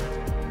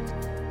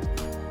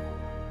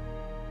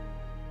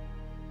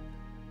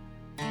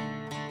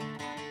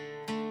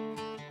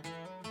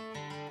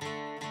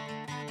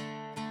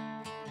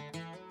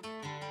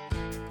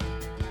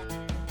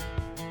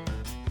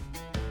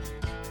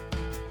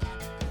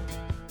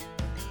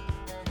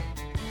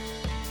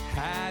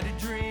 Had a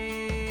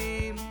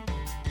dream,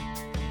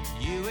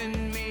 you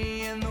and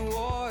me in the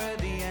war of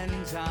the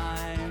end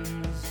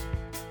times.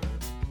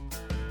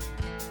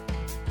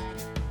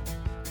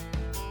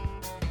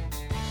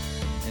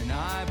 And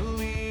I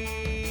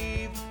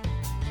believe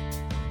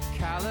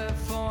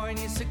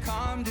California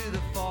succumbed to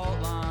the fault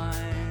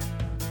line.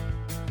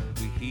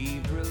 We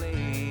heaved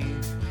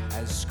relief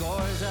as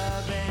scores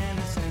of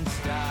innocents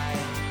died,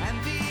 and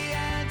the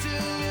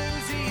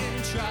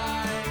Andalusian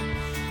tribes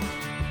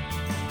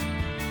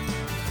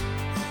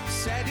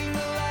setting the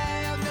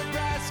lay of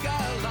Nebraska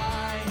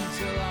alight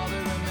till all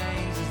that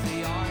remains is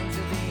the arms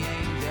of the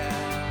angel.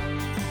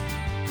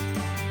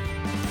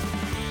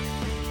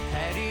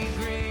 Hetty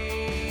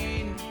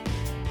Green,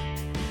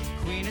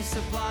 Queen of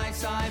Supply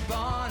Side,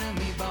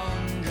 Bonamy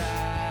Bone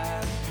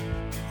Drive.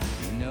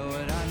 You know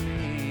what I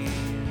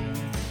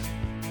mean.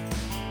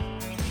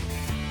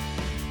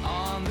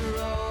 On the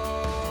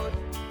road,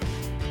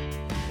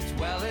 it's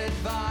well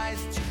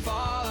advised that you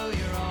follow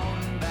your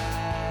own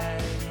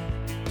bag.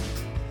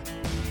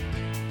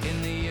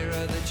 In the year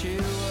of the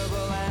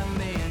chewable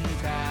Ambian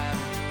crab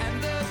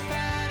and the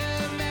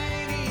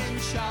Panamanian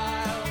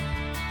child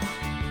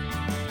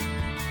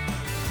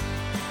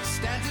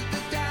stands at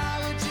the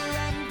Dowager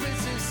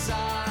Empress's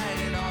side,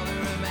 and all that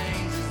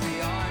remains is the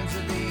arms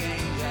of the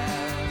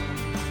angel.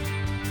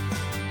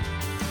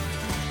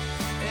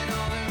 And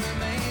all that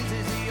remains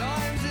is the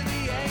arms of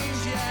the angels.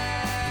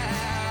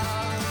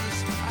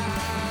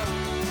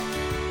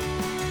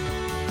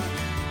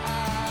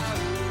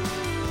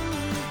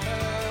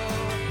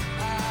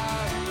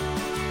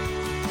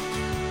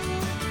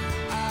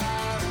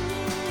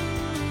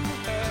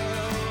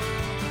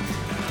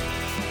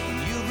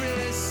 You've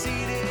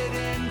receded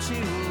into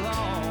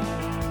alone,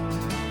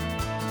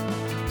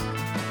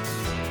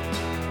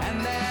 and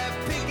they're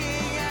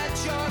picking at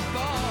your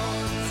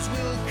bones.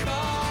 Will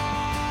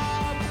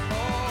come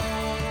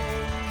home.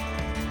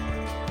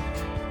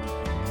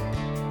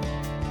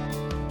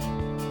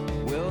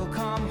 Will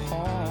come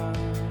home.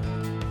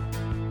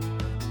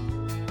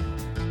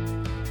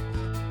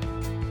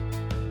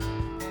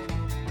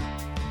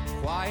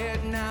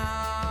 Quiet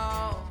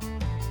now.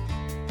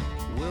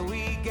 Will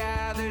we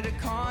gather to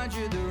con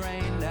conjured the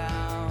rain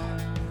down.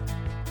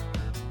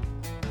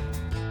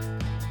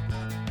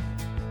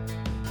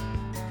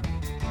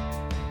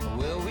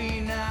 Will we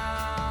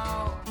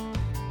now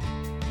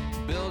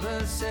build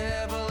a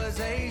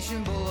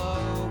civilization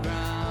below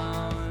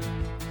ground?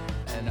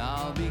 And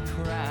I'll be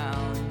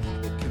crowned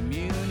the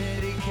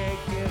community cake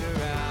get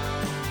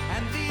around.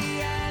 And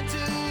the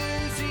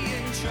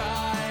Andalusian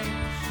tribes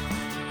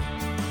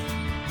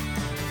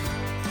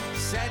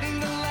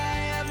setting the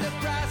lay of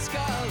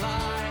Nebraska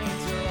line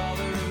till all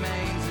that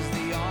remains is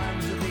the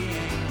arms of the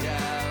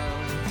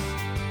angels.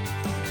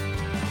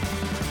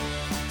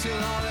 Till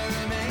all that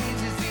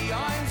remains is the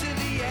arms of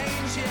the angels.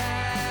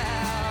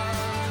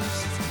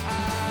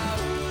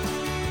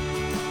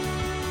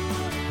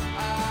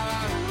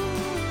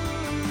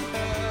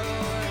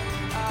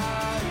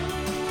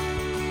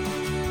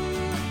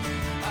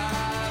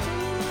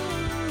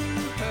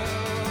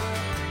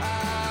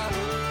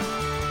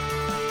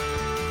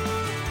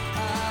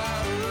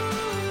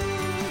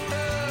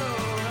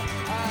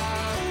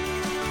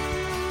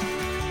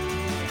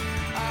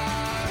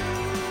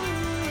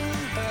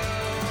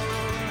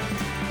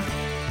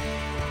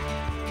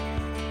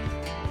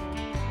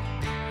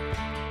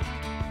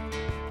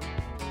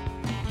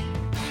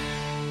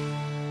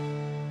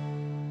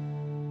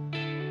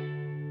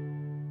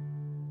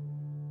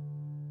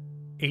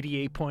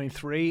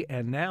 .3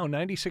 and now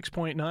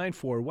 96.9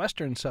 for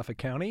Western Suffolk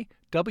County,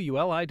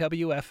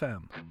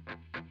 WLIW-FM.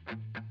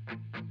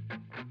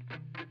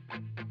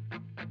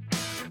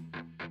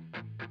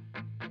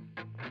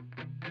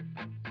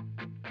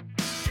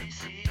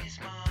 Stacy's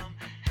mom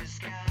has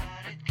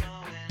got it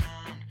going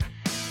on.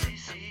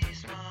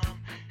 Stacy's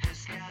mom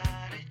has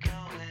got it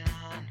going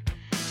on.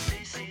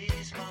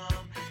 Stacy's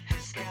mom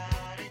has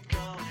got it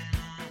going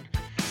on.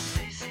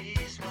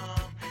 Stacy's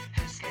mom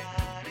has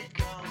got it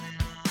going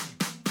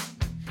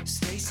on.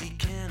 Stacy,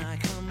 can I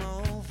come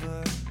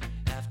over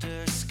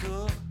after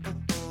school?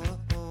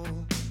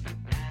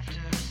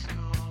 After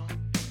school,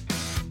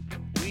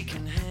 we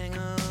can hang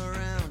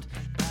around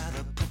by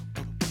the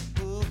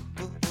pool.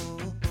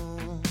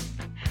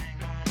 Hang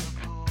by the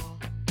pool.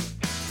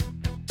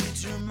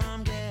 Did your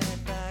mom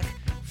get back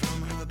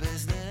from her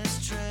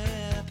business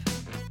trip?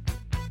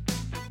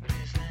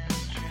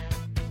 Business trip.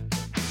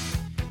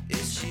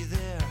 Is she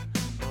there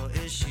or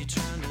is she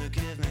trying to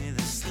give me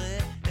the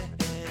slip?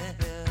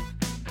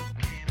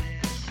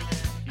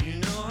 You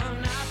know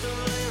I'm not the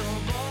little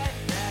boy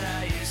that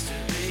I used to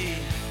be.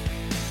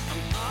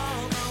 I'm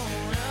all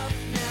grown up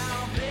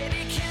now,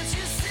 baby, can't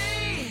you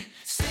see?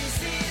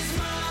 Stacy's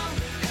mom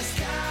has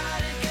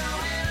got it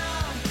going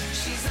on.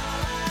 She's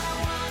all I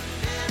want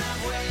and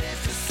I've waited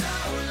for so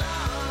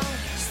long.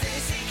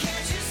 Stacy,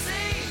 can't you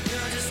see?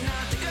 You're just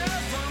not the girl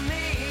for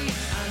me.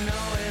 I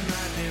know it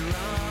might be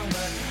wrong,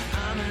 but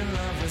I'm in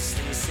love with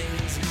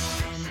Stacy's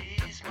mom.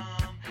 Stacy's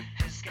mom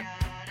has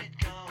got it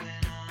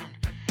going on.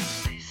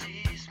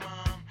 Stacy's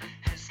mom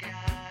has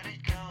got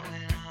it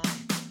going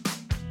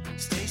on.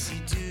 Stacy,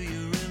 do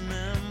you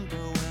remember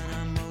when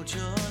I mowed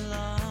your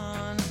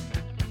lawn?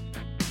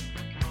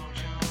 Mowed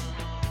your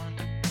lawn.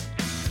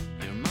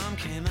 Your mom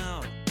came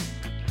out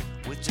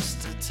with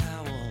just a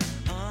towel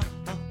on.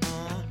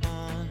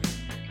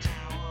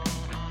 Towel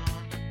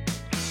on.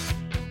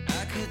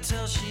 I could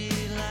tell she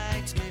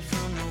liked me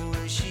from the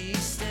way she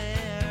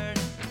stared.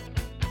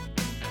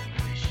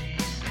 Way she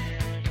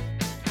stared.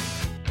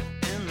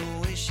 And the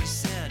way she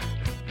said,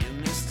 you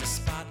missed a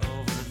spot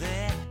over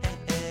there.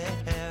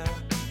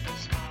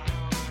 Spot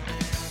over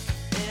there.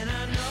 And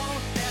I know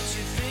that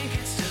you think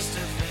it's just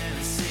a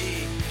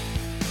fantasy,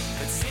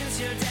 but since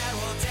your dad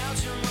walked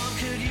out, your mom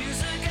could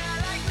use a guy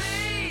like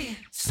me.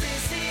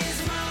 Stacy's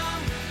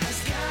mom has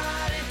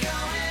got it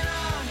going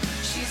on.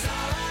 She's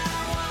all I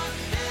want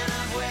and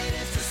I've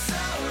waited for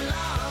so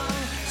long.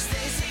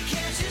 Stacy,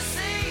 can't you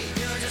see?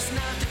 You're just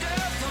not the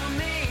girl for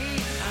me.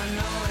 I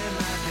know it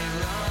might be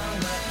wrong,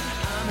 but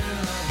I'm in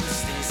love with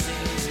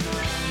Stacy's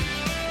mom.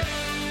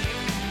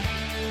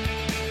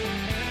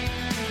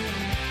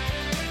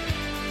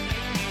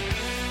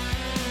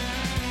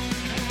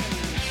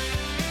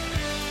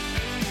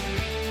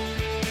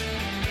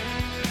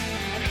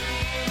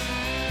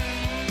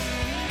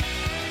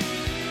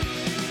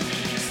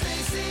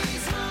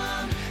 Stacy's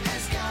mom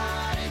has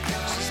got it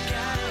going. She's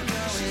got it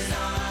going. She's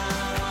all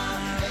I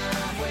want and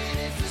I've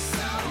waited for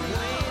so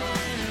long.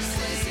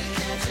 Stacy,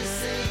 can't you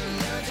see?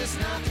 You're just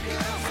not the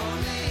girl for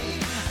me.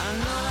 I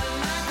know it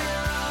might be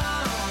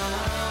wrong.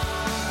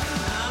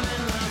 I'm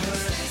in love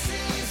with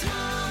Stacy's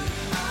mom.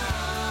 I'm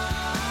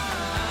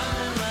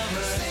in love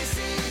with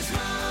Stacy's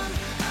mom.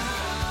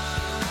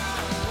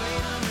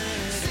 Wait a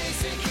minute.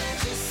 Stacy,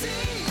 can't you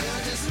see?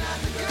 You're just not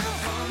the girl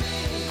for me.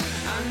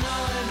 I know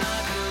it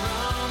might be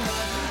wrong,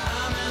 but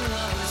I'm in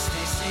love with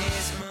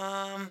Stacy's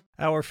mom.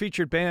 Our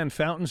featured band,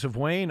 Fountains of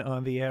Wayne,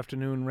 on the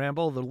Afternoon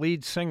Ramble. The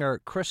lead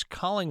singer, Chris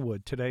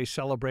Collingwood, today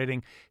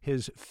celebrating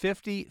his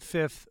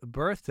 55th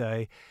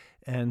birthday.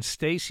 and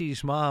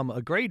Stacy's Mom,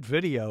 a great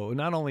video.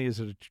 Not only is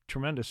it a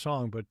tremendous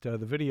song, but the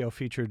video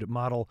featured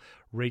model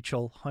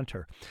Rachel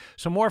Hunter.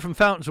 Some more from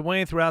Fountains of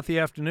Wayne throughout the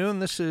afternoon.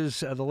 This is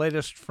the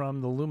latest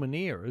from the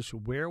Lumineers,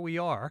 Where We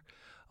Are,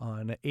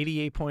 on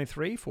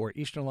 88.3 for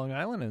Eastern Long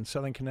Island and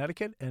Southern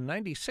Connecticut, and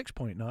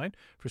 96.9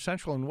 for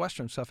Central and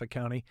Western Suffolk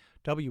County,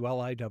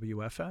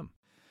 WLIW-FM.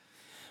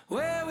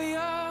 Where we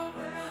are,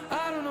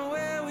 I don't know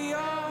where we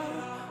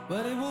are,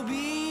 but it will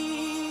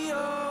be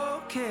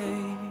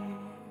okay.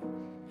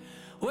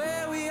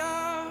 Where we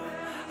are,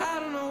 I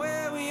don't know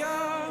where we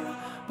are,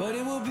 but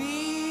it will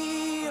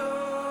be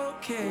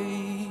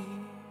okay.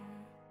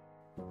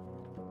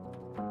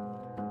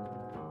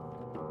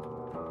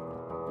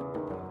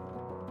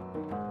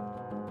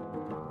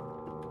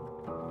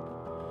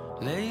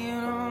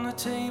 Laying on the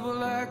table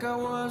like I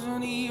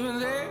wasn't even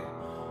there,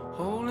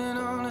 holding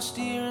on the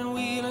steering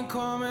wheel and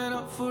coming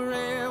up for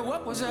air.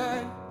 What was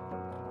I?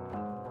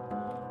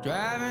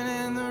 Driving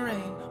in the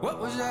rain. What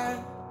was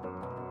I?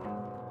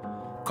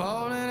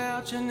 Calling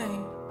out your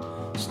name,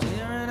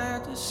 staring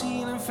at the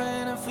ceiling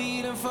fan and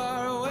feeling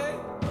far away,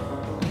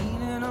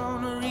 leaning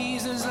on the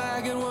reasons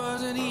like it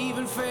wasn't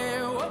even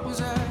fair. What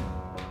was I?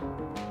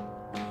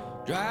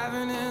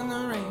 Driving in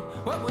the rain.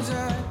 What was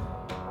I?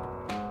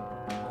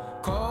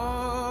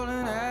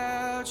 Calling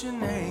out your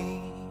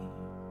name.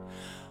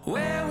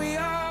 Where we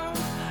are,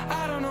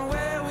 I don't know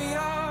where we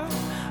are,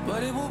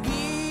 but it will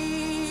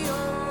be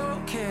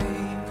okay.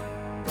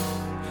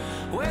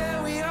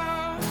 Where we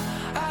are,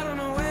 I don't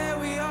know where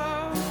we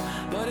are,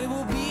 but it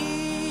will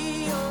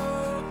be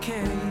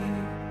okay.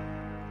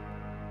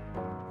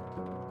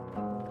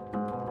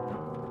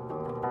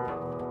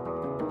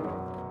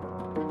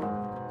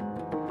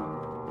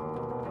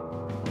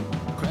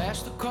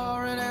 Crashed the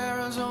car in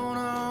Arizona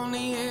on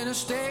the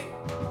interstate.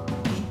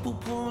 People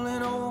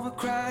pulling over,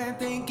 crying,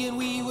 thinking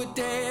we were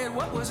dead.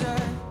 What was I?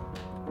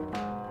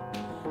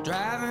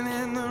 Driving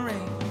in the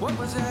rain. What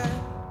was I?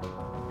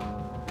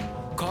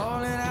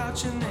 Calling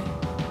out your name.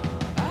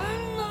 I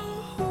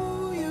know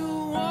who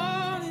you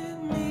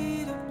wanted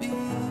me to be.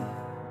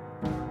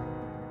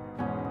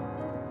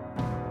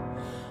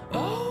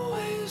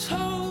 Always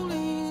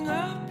holding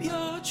up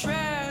your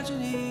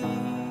tragedy.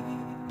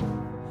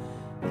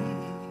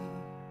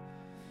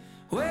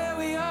 Where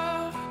we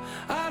are,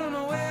 I don't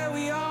know where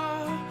we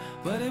are,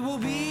 but it will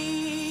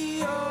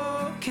be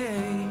okay.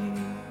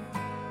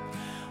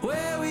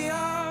 Where we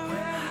are,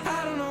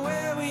 I don't know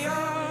where we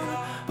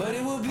are, but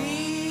it will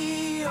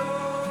be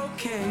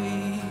okay.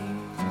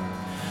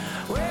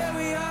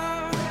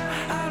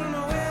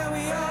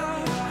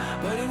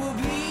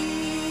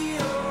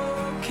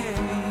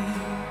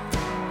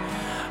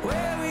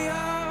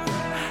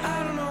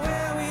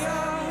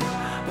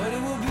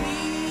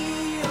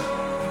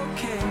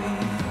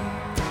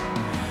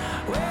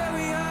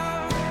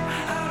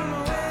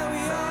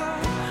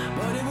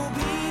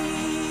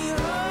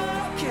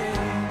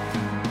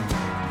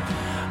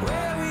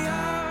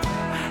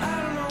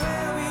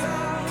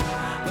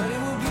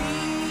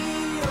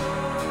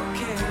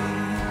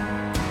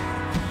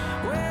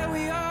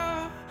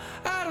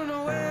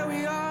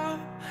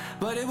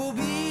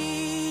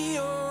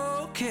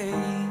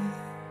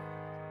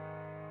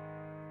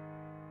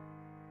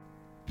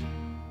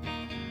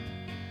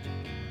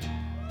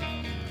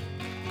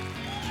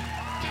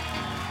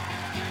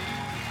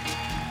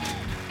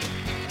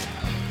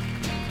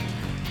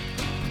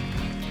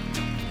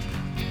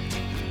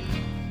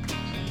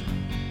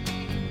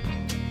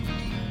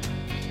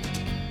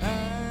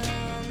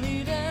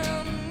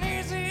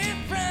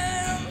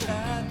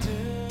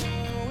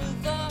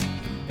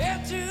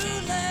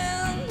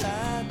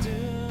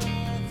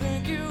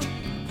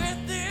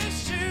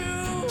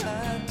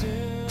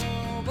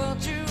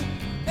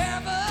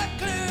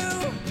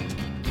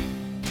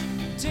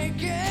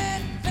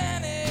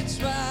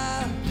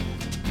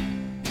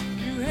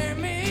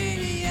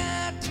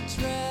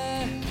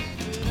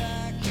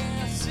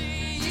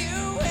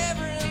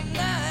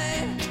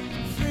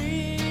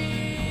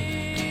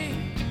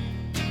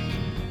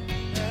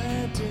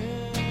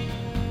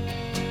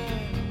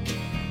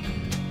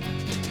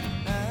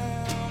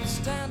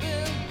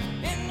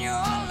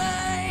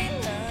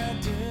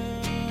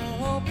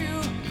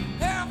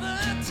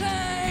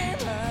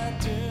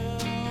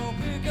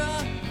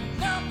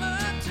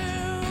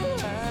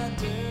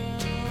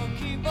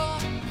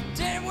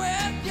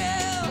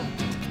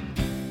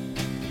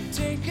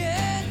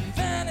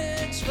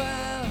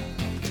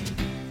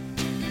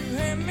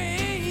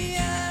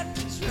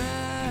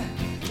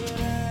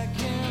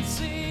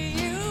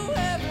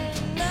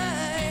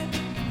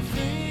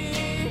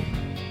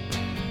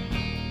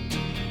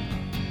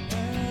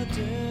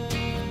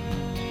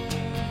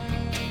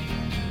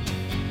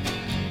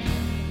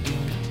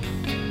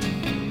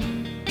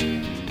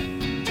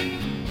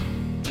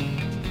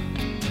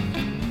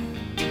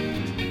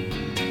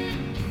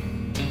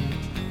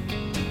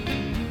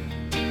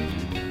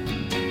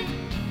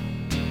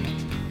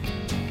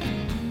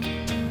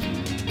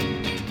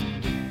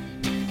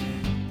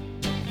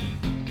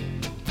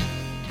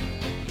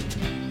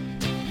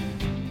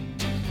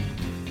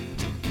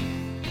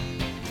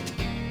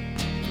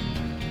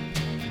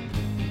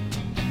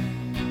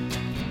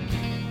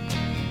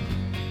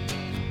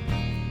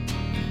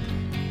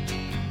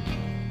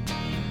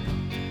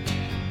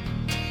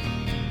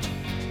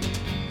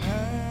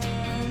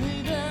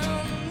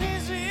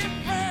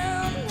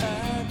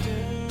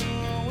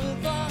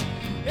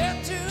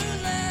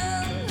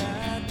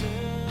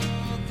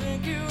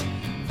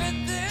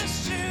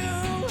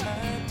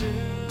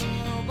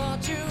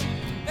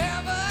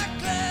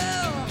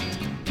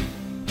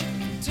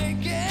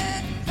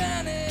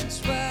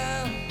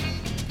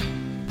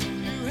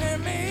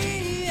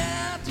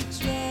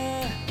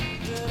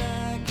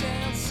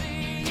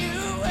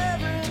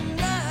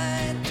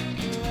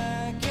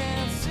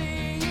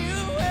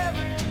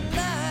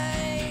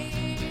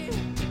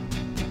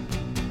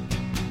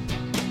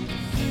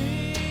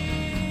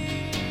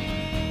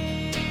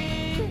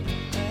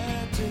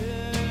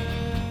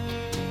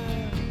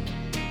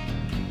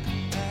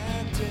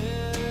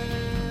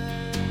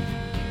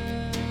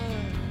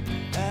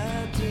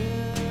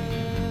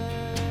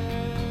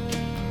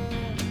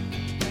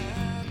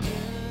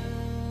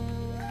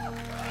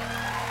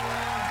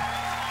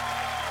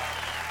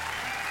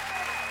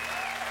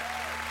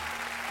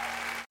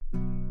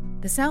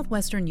 The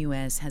southwestern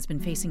U.S. has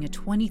been facing a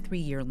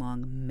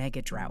 23-year-long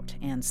mega drought,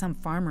 and some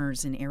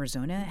farmers in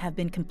Arizona have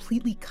been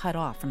completely cut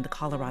off from the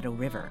Colorado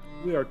River.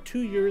 We are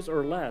 2 years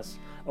or less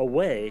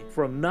away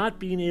from not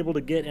being able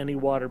to get any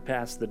water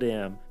past the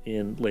dam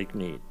in Lake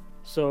Mead.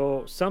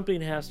 So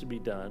something has to be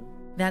done.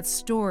 That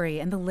story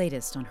and the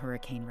latest on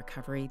hurricane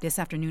recovery this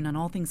afternoon on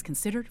All Things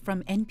Considered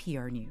from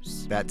NPR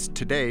News. That's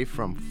today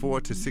from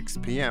 4 to 6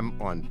 p.m.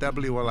 on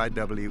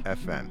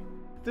WLIW-FM.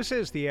 This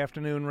is the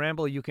Afternoon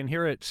Ramble. You can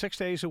hear it 6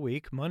 days a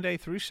week, Monday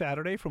through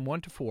Saturday from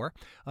 1 to 4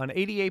 on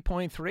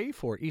 88.3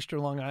 for Eastern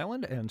Long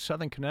Island and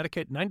Southern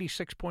Connecticut,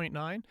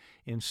 96.9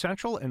 in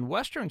Central and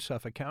Western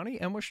Suffolk County,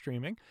 and we're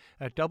streaming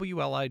at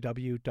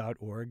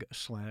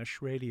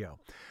WLIW.org/radio.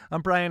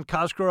 I'm Brian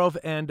Cosgrove,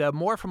 and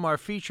more from our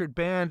featured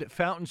band,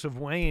 Fountains of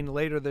Wayne,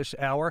 later this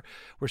hour.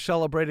 We're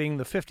celebrating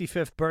the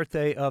 55th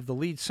birthday of the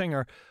lead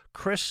singer,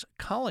 Chris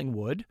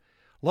Collingwood.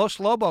 Los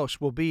Lobos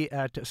will be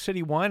at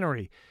City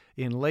Winery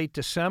in late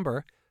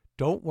December.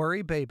 Don't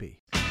worry, baby.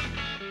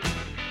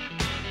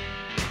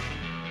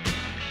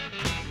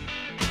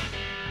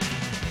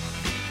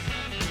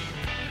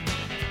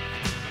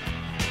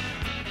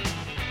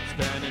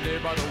 Standing there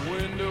by the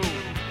window,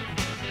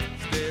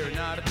 staring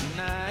out at the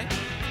night.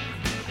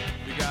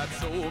 You got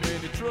so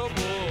many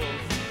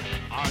troubles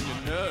on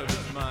your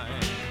nervous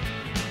mind.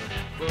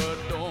 But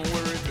don't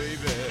worry,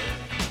 baby,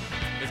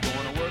 it's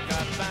gonna work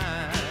out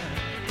fine.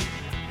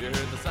 You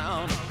heard the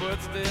sound of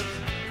footsteps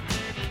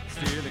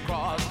stealing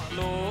across the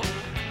floor.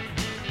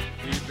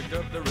 He picked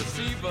up the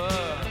receiver,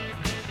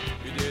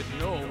 you didn't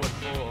know what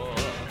for.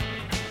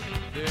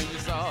 Then you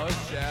saw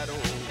his shadow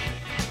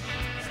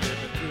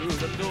slipping through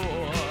the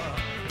door.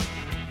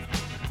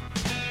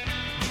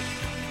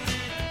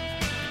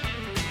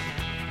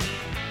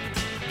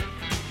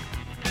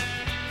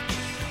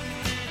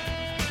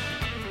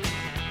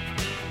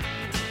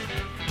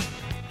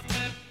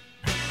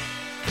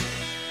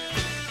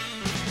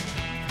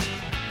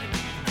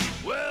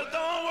 Well,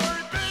 don't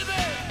worry,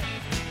 baby,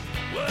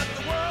 what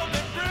the world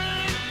may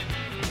bring.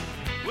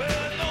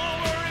 Well, don't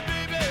worry,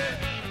 baby,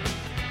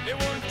 it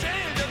won't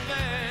change a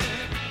thing.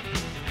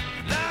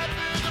 Life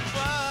is a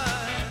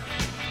fight,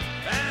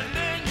 and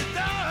then you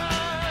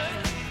die.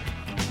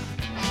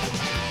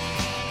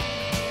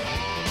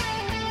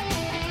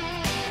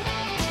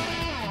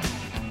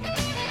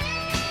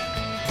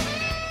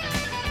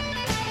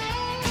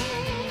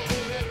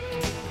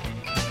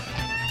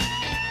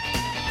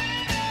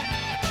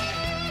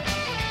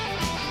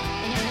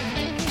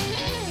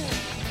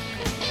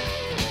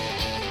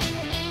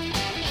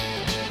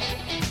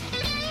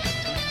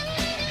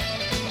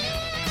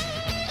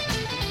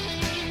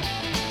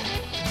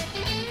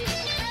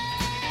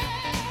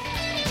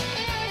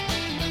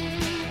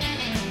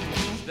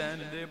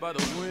 Standing there by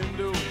the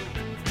window,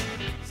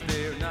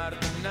 staring out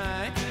at the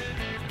night.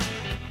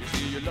 You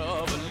see your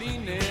lover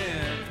leaning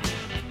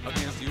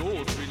against the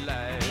old street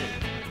light.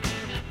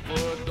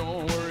 But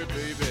don't worry,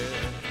 baby,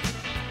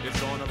 it's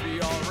gonna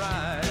be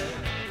alright.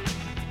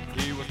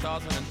 He was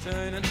tossing and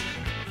turning,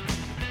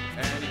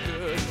 and he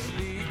couldn't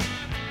sleep.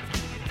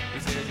 He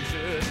said you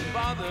shouldn't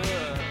bother,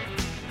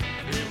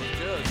 it was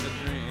just a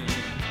dream.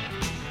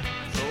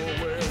 So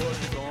where was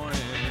he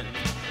going?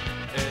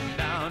 Heading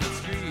down the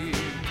street.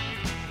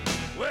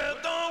 Well,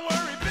 don't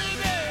worry,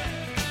 baby,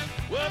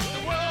 what the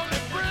world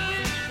may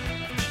bring.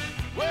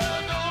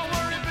 Well, don't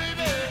worry,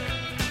 baby,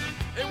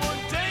 it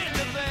won't change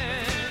a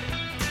thing.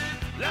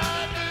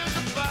 Life is a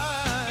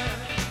fight,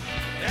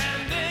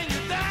 and then you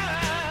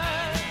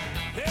die.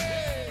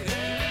 Hey,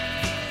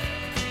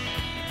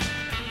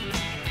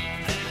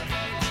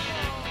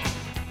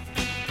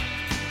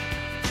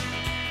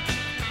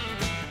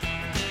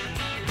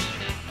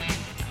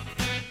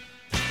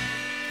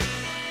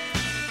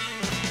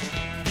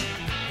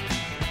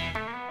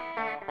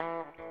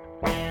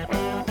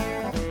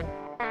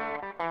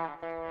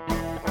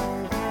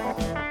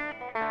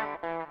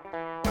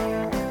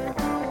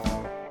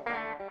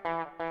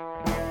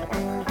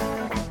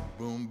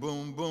 Boom,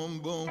 boom, boom,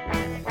 boom.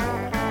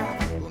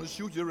 Gonna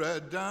shoot you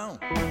right down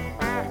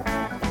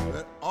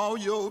at all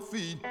your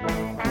feet.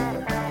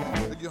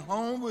 Take you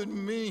home with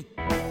me.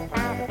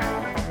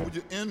 Put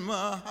you in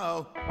my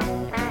house.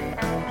 Boom,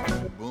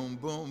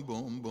 boom,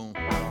 boom, boom.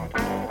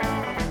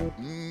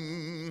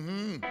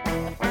 Mm-hmm.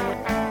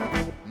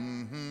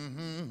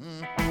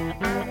 Mm-hmm.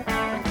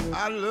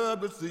 I love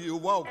to see you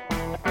walk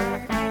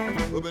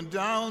up and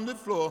down the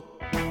floor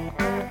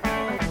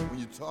when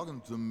you're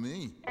talking to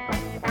me.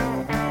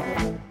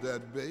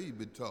 That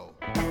baby talk,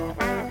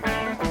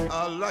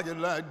 I like it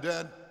like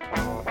that.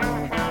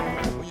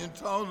 When you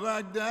talk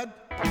like that,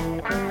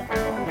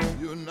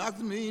 you knock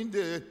me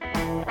dead.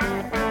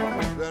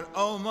 Right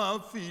on my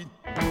feet.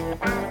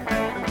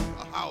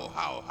 How,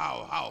 how,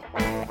 how, how.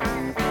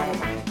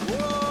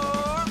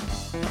 Whoa.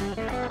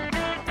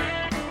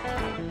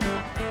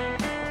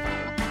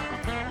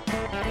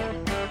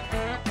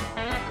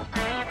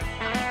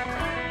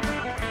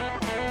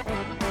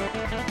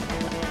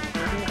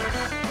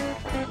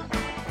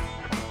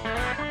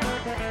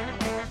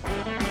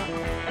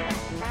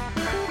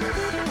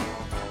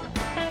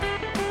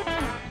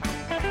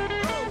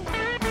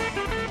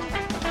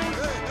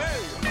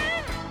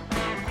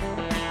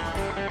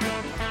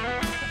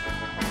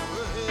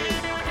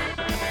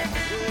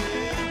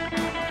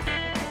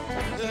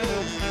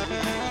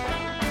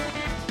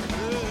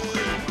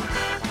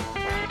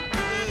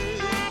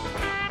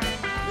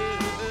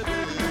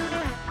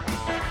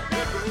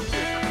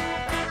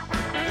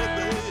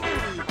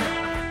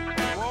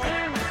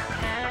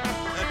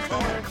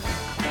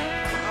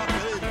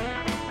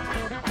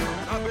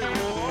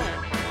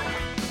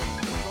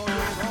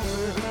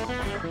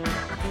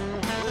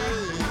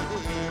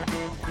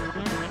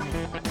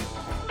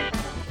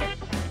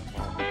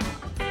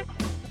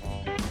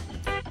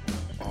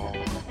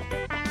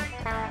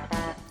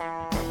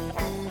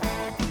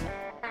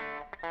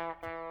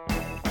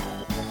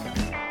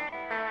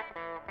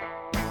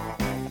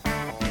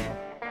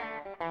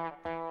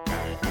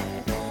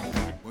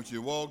 she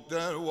walk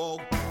that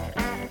walk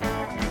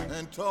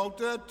and talk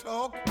that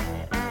talk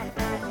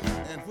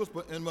and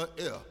whisper in my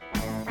ear,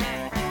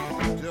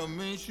 tell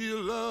me she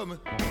love me.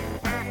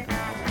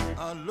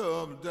 I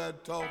love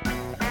that talk,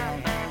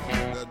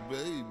 that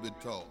baby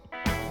talk.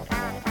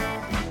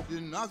 She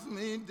knocks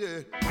me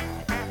dead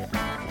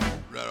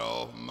right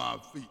off my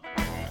feet.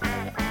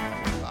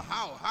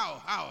 How?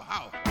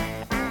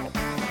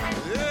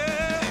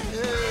 Yeah,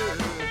 yeah.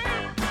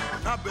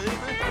 Now, baby.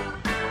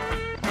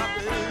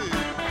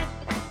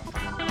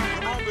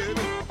 Come on,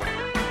 baby.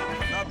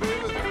 Now,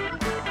 baby.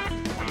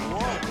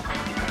 Walk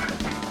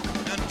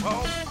and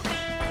talk.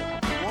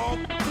 Walk,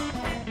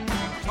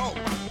 talk.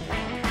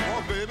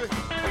 Walk, baby.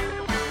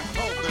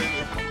 Talk,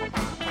 baby.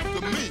 To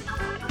me.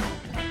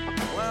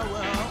 Well.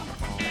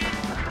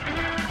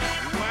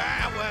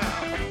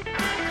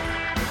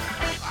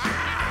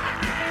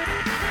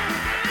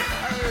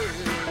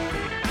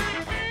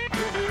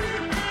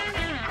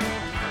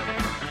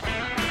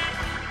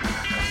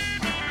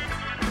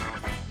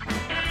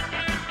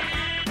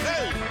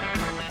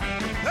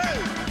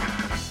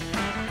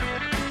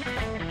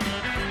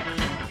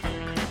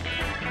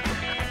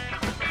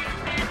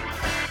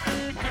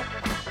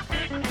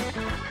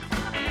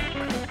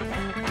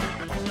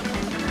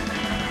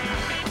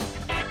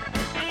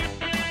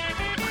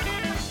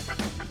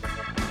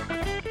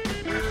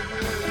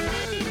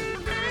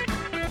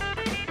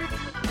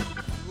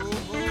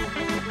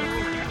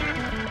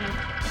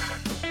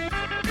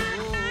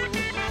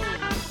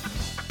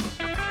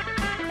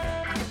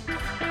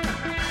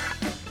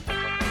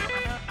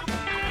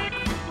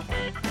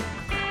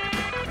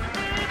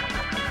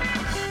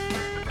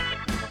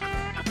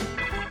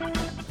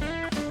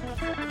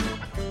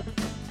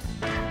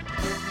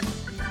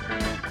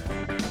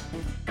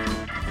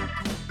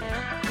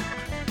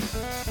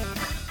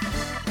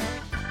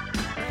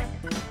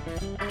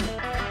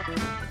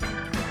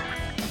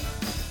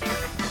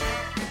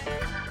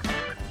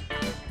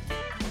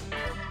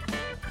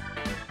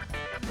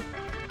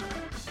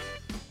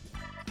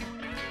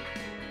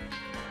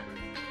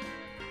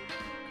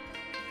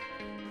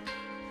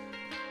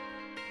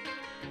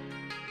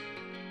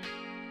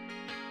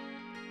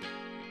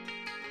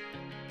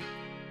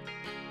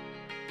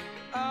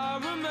 I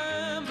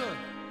remember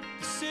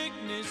the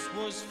sickness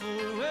was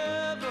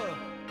forever.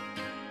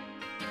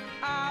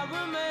 I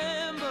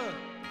remember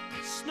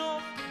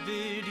snuff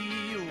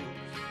videos,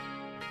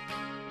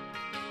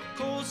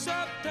 cold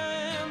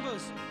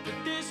Septembers, the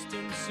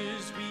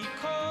distances we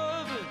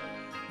covered,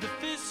 the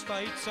fist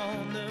fights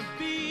on the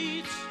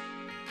beach,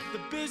 the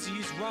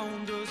busies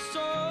round us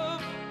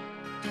up.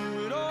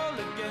 Do it all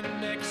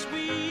again next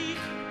week.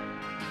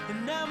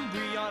 An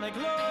embryonic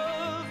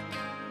love.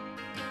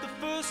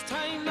 First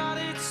time that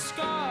it's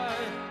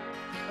scarred,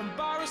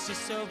 embarrass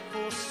yourself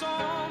for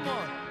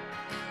someone,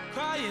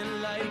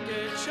 crying like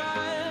a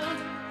child,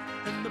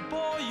 and the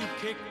boy you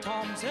kicked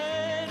Tom's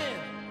head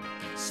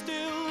in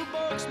still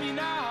bugs me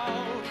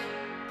now.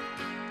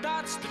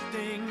 That's the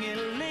thing, it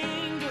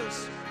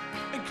lingers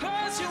and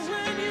claws you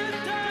when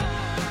you're down.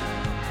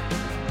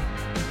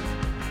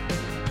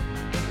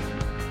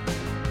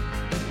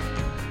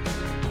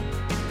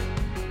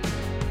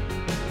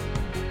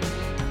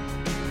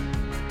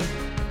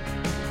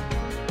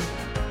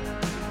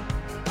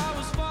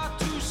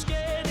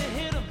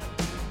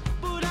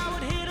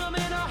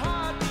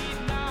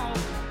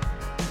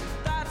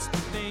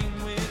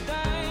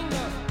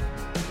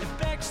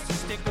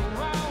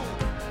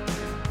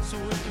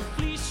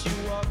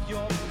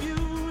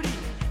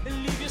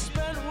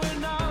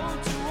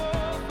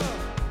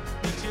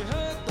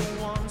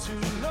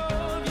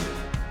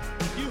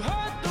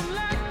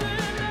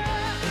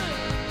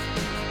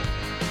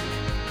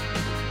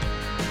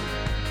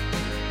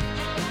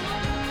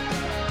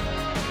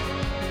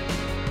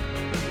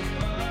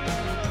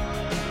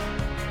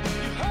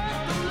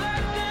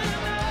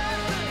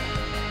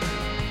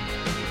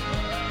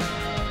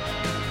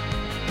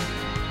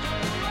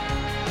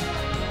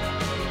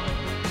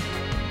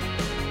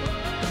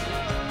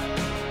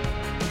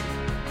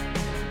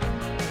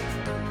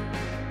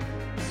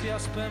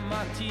 Spent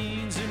my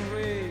teens in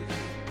rage,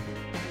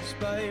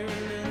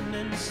 spiraling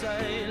in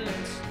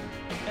silence,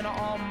 and I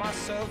armed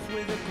myself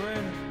with a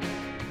grin,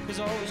 'cause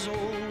I was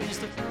always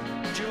the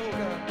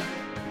joker,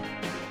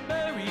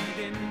 buried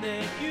in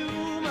the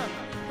humor,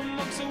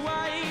 amongst the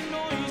white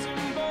noise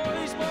and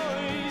boys,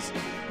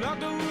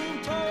 locker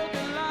room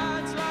talking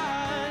lines,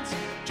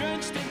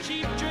 drenched in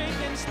cheap drink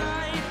and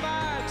slide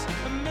bags,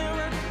 a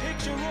mirrored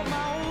picture of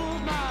my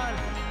old man.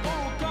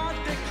 Oh God,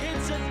 the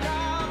kid's a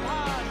damn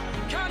hard.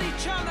 Can't he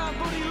chana,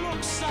 but he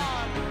looks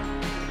sad.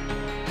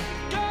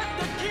 God,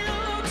 the kid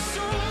looks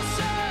so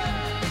sad.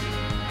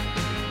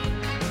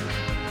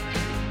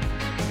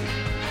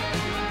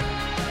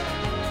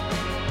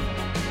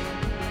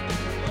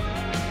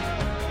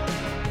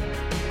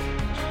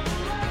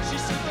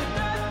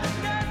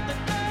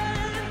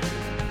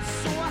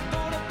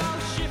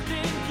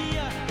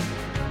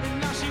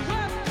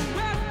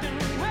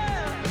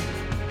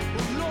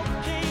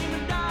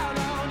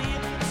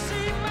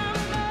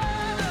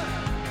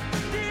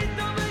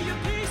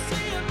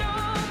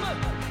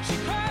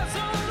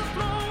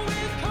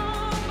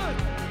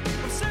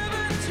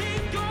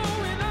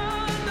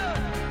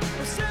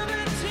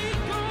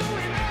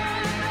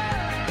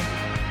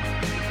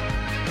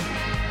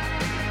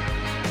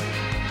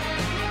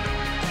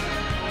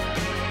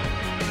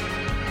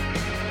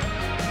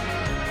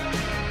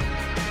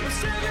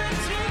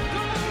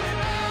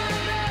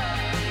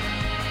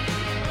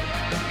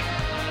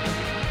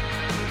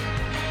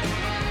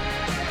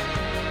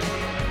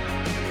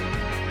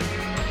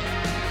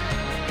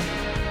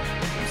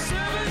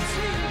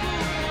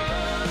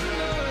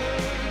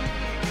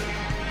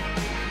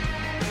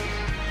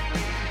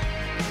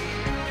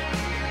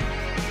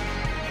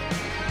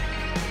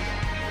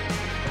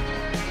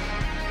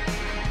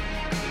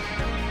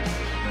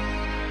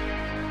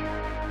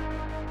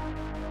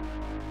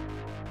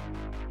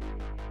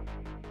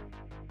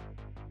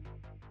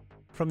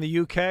 From the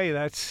UK,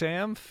 that's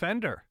Sam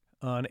Fender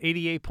on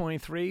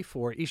 88.3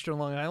 for Eastern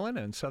Long Island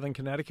and Southern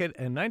Connecticut,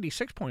 and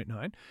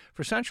 96.9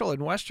 for Central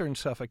and Western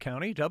Suffolk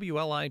County,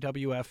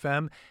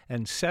 WLIW-FM,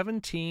 and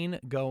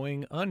 17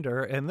 going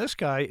under. And this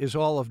guy is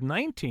all of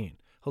 19.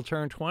 He'll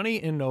turn 20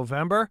 in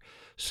November.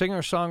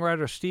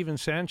 Singer-songwriter Steven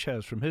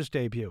Sanchez from his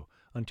debut,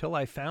 Until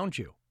I Found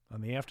You, on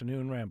the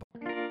Afternoon Ramble.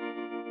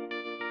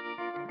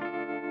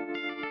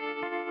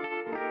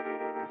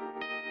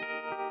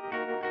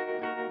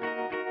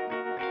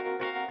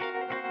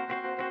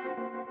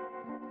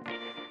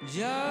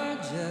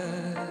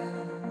 Georgia,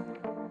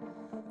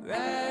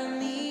 write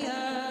me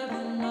up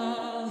and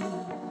all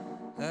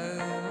I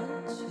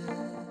want you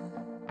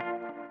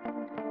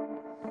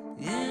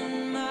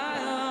in my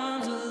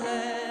arms, or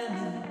let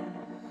me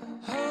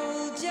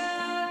hold you.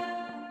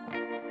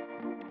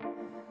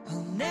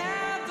 I'll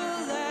never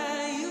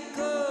let you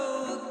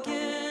go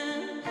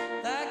again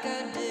like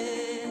I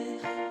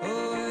did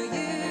or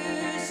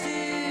used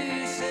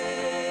to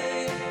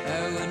say. I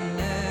would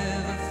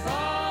never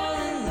fall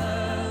in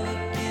love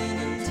again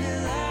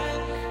until I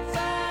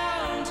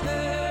found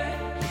her.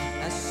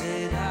 I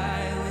said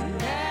I would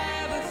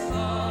never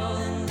fall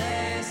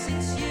unless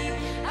it's you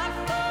I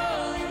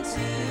fall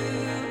into.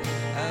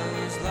 I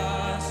was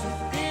lost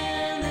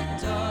within the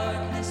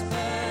darkness,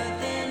 but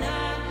then I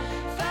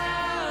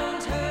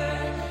found her.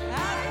 I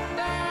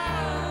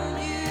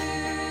found you.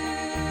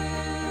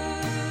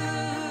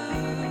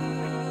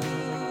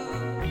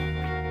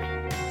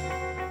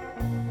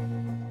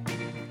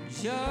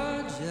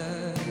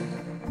 Georgia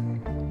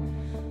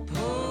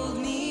pulled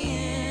me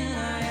in,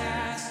 I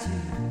asked to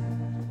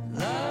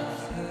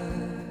love her.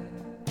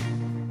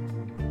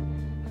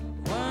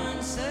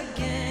 Once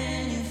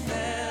again you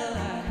fell, I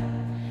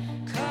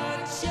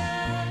caught you.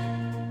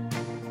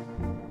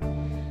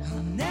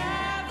 I'll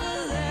never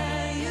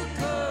let you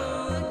go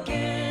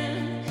again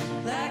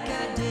like I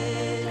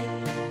did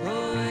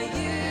or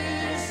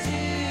used to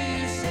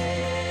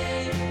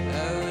say. I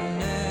would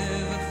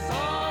never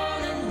fall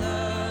in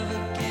love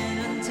again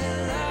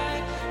until I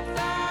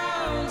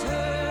found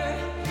her.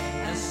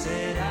 I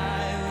said I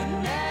would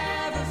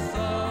never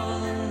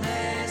fall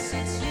unless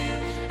it's you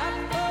I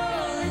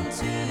fall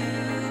into.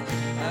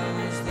 I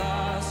was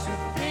lost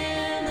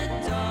within the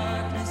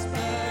darkness,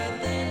 but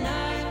then I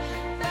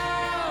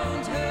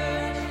found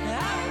her. I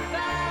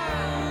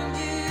found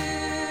you.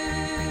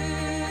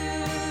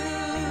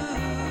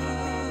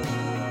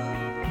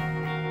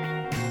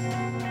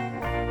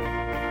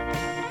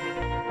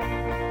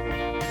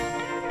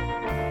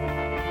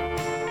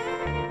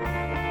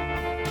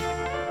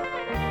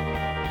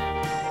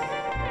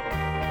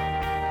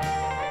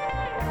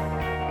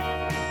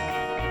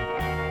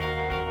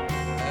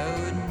 I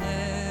would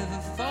never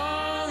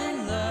fall in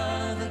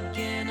love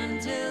again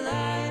until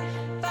I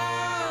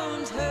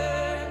found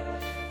her.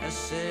 I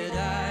said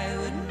I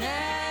would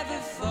never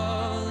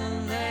fall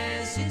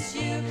unless it's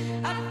you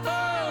I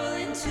fall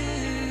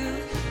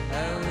into.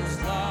 I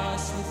was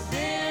lost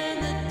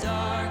within the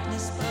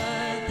darkness,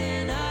 but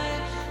then I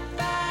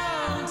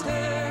found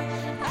her.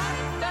 I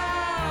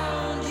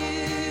found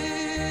you.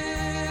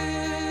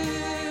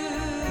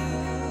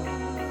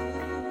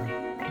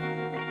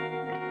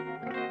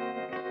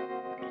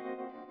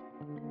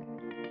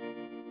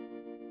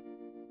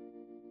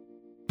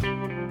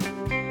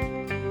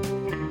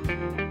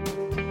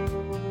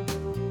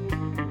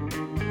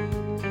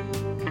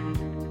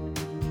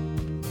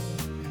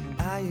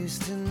 I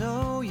used to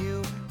know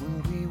you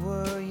when we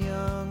were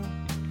young.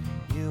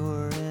 You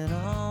were in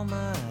all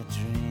my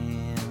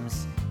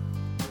dreams.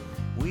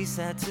 We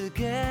sat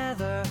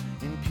together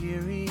in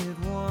period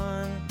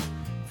 1,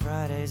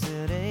 Fridays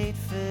at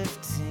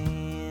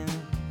 8:15.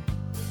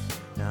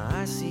 Now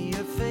I see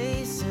your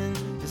face in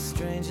the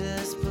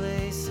strangest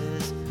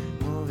places,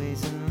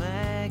 movies and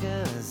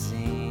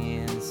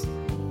magazines.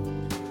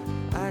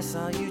 I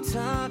saw you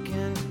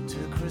talking to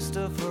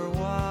Christopher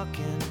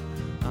Walken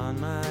on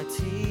my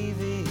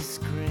TV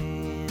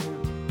screen.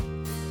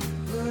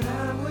 But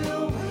I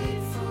will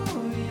wait for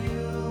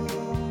you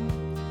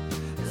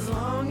as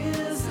long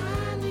as I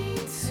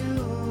need to.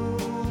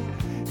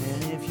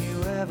 And if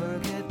you ever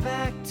get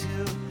back to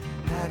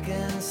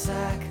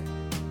Hackensack,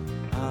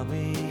 I'll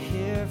be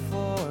here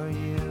for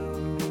you.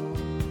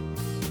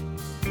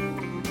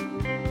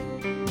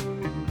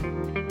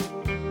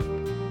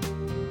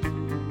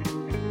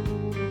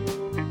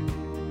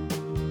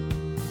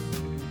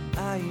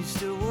 I used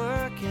to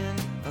work in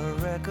a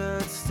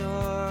record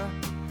store.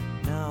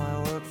 Now I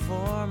work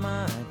for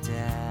my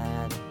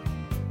dad,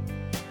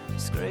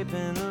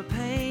 scraping the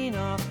paint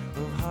off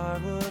of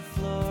hardwood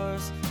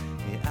floors.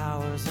 The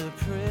hours are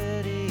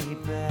pretty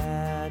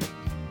bad.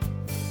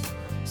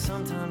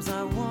 Sometimes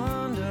I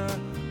wonder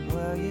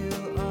where you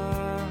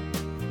are,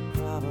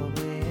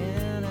 probably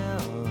in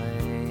LA.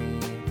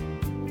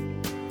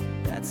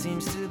 That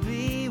seems to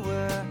be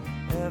where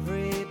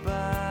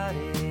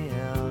everybody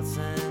else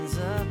ends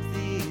up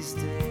these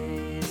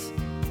days.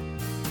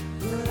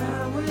 But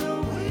I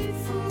will wait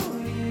for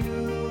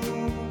you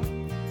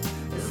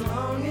as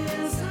long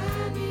as I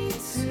need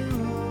to.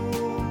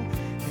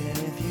 And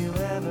if you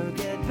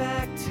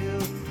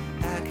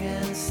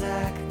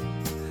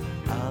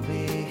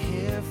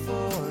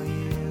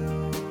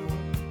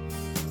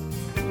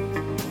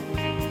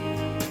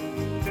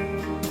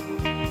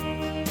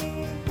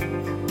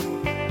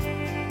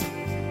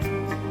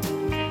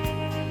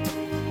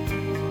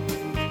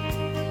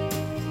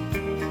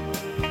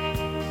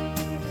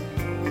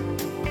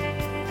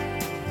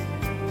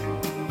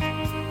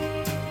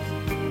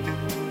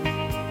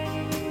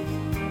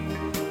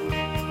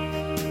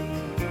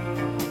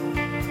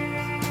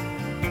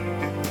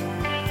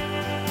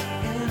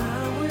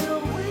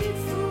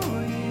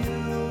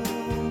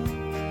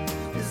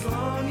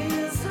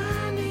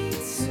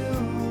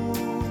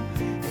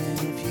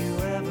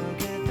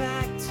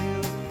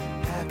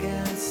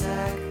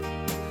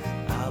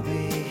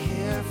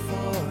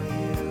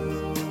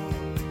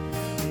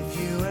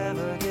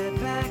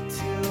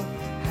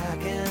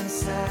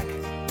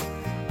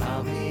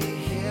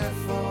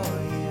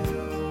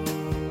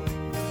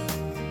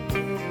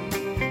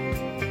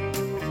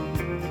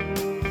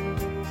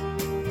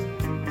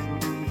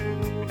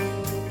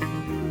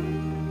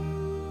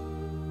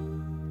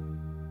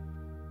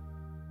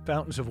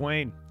Fountains of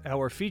Wayne,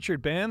 our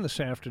featured band this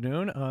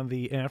afternoon on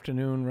the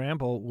Afternoon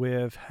Ramble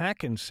with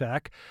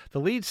Hackensack. The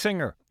lead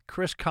singer,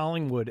 Chris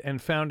Collingwood, and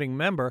founding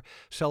member,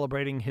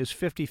 celebrating his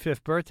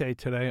 55th birthday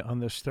today on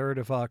this 3rd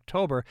of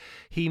October.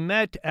 He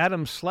met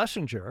Adam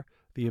Schlesinger,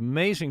 the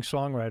amazing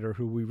songwriter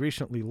who we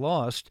recently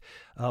lost,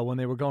 when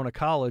they were going to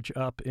college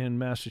up in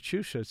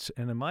Massachusetts.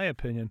 And in my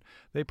opinion,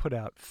 they put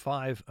out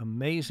 5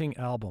 amazing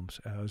albums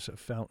as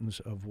Fountains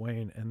of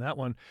Wayne, and that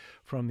one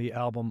from the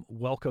album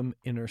Welcome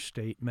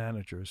Interstate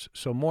Managers.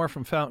 So more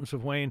from Fountains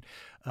of Wayne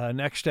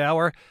next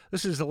hour.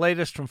 This is the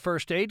latest from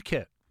First Aid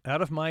Kit,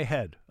 Out of My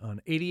Head, on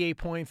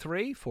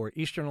 88.3 for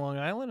Eastern Long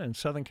Island and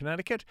Southern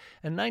Connecticut,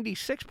 and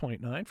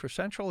 96.9 for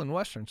Central and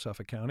Western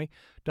Suffolk County,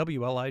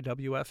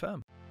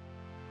 WLIW-FM.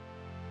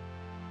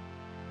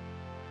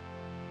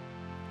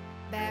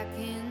 Back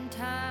in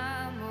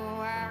time,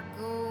 oh, I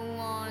go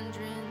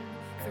wandering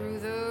through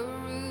the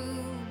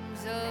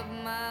rooms of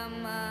my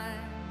mind.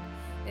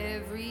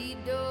 Every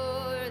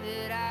door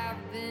that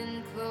I've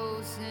been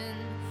closing,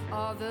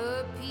 all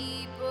the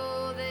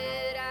people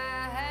that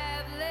I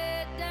have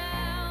let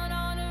down.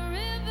 On a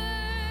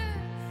river,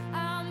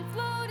 I'm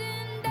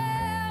floating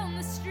down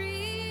the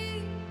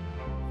street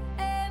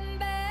and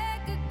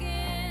back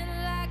again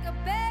like a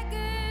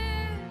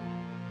beggar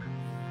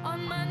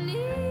on my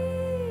knees.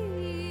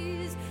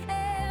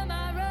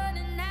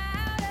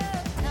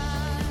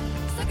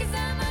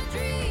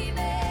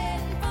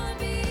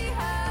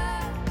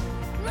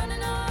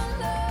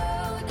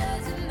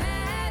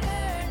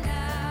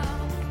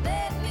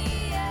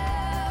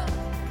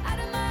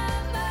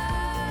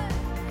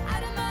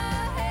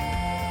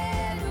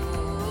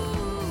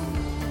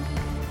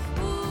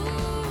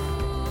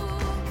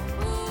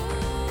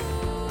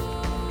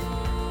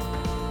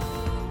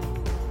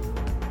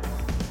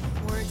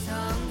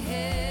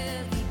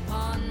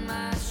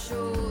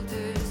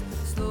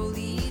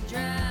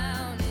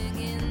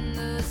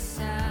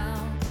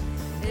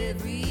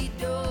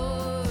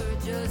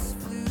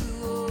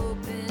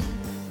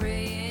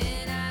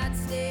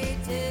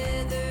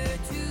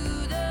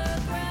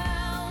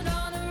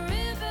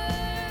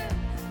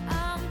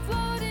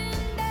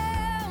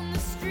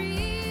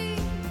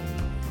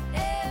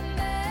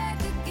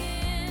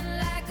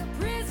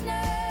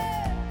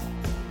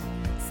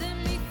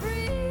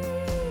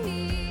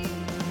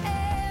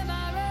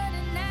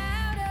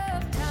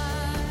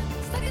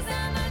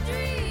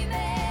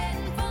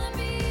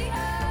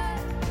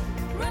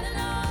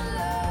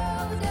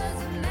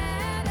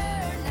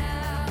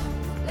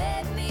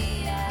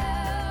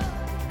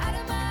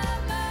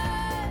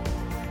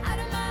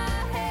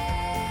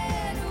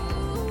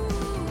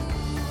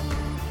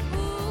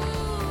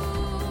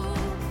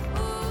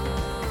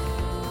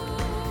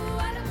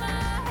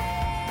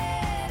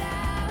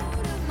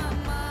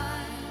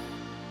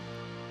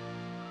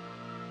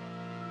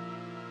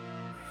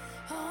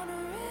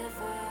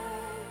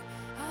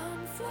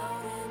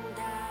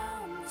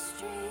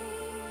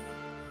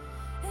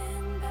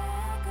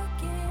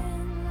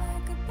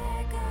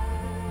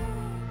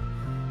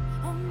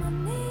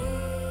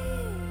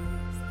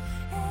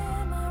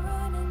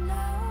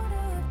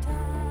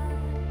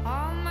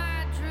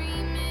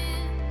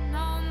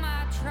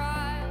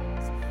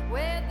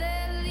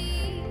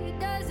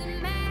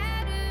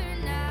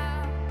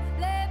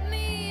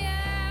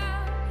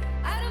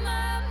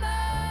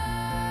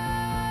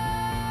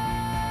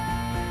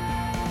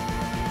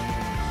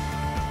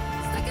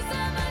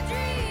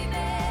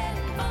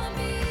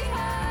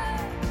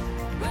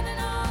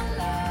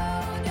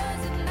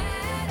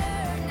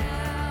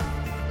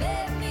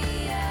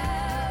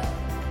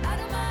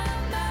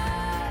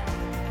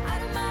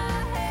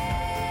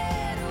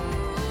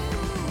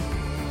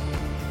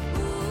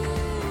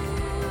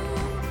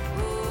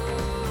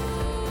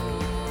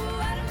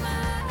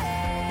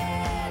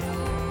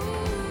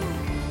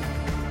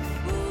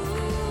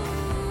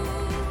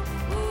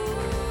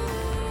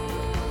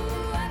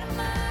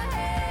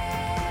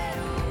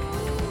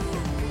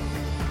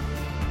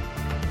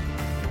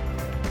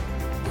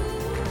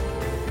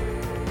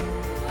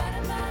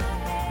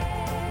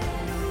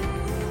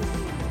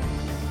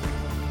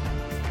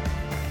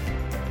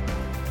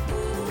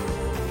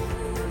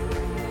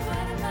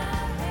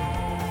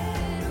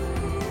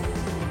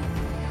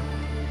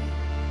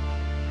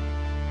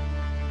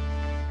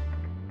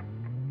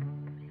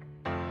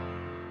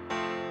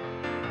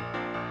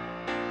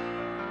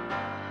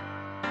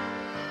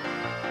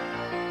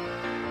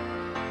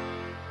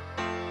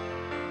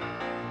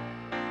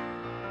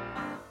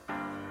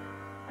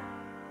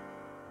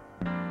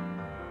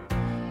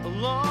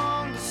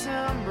 Long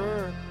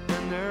December,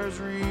 and there's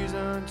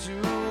reason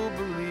to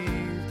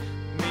believe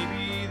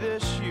maybe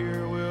this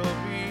year will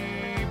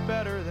be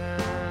better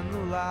than the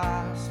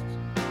last.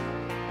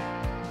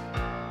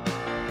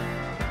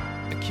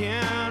 I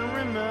can't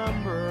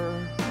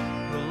remember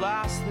the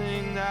last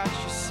thing that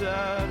you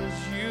said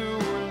as you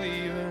were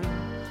leaving.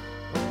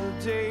 Oh,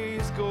 the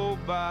days go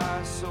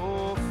by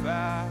so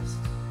fast,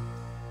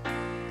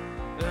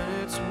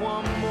 and it's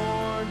one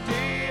more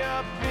day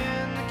up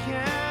in the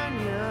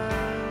canyon.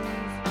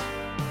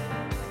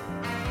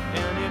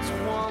 And it's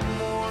one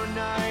more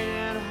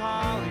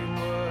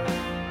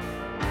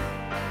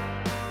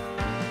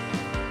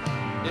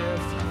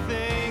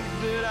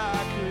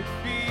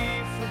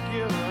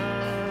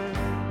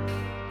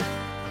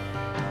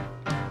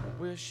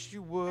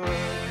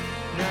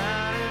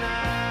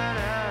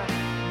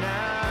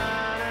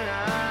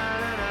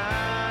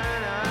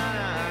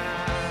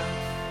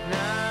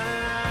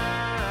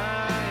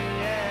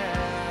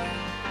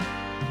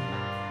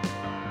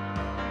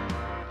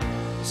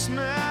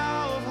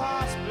smell of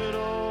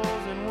hospitals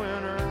in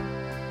winter,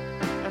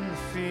 and the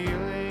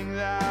feeling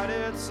that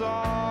it's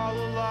all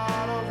a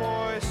lot of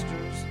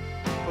oysters,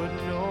 but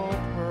no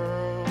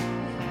pearls.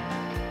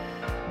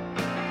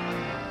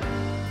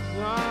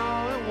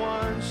 All at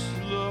once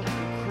you look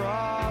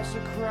across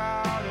a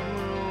crowded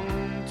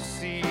room to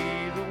see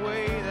the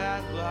way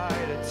that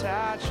light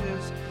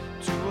attaches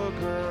to a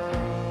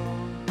girl.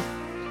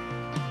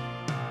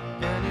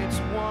 And it's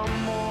one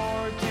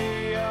more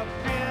day up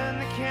in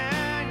the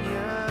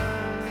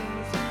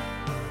canyons,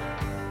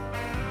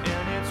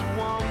 and it's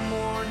one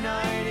more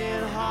night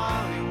in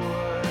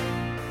Hollywood.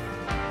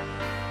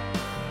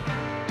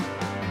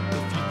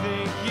 If you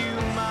think you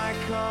might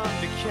come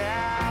to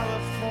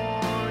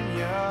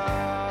California,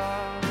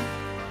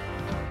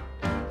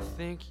 I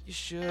think you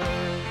should.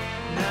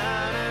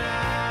 Na, na, na,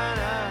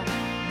 na,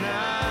 na, na,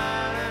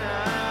 na, na,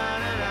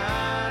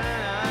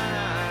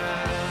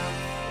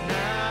 na, na,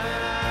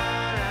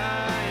 na,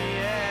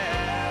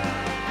 yeah.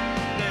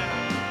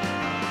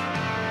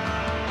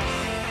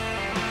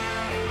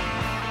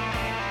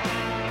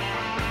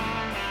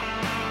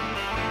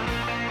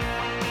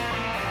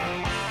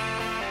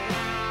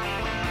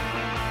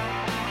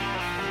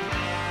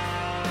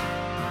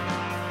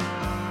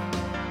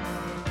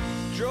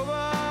 Drove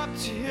up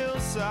to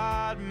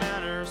Hillside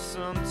Manor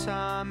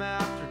sometime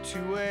after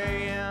 2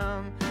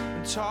 a.m.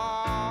 and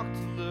talked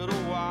a little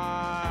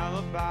while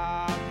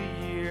about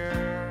the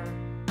year.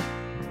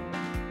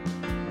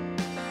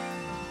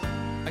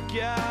 I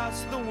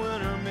guess the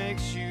winter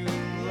makes you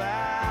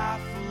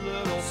laugh a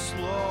little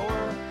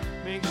slower,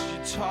 makes you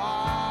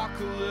talk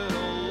a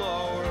little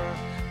lower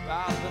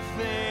about the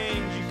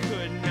things you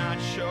could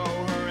not show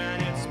her.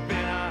 And it's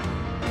been a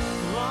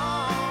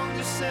long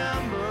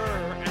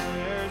December, and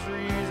there's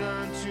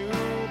reason to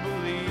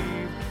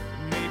believe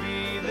that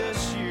maybe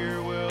this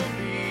year will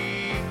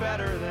be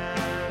better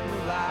than the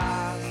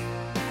last.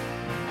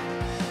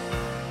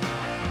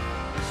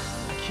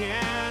 I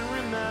can't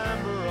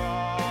remember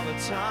all the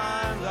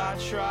times I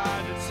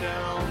tried to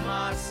tell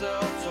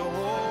myself to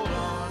hold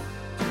on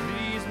to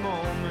these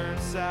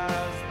moments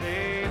as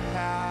they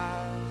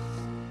pass.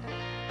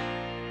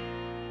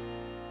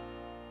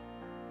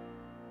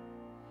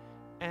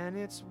 And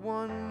it's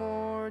one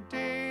more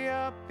day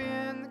up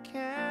in the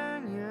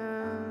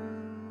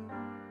canyon,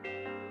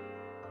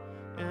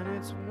 and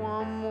it's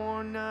one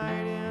more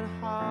night in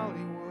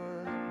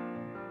Hollywood.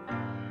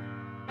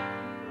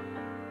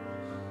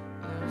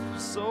 It's been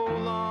so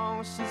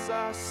long since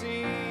I've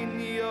seen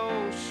the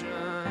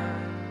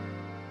ocean,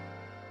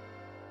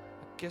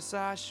 I guess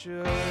I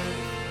should. Na,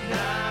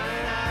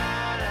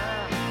 na, na, na,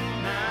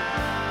 na, na,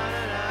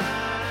 na,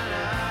 na,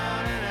 na,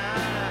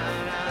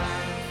 na,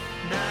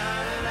 na,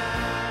 na,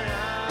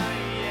 na,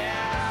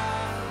 yeah.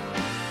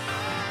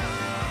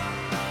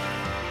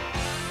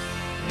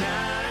 Na,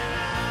 na,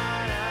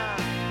 na,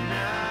 na, na,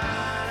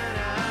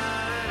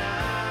 na,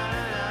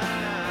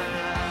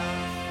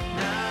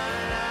 na,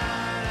 na,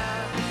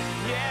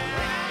 yeah,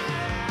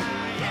 yeah,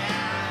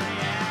 yeah.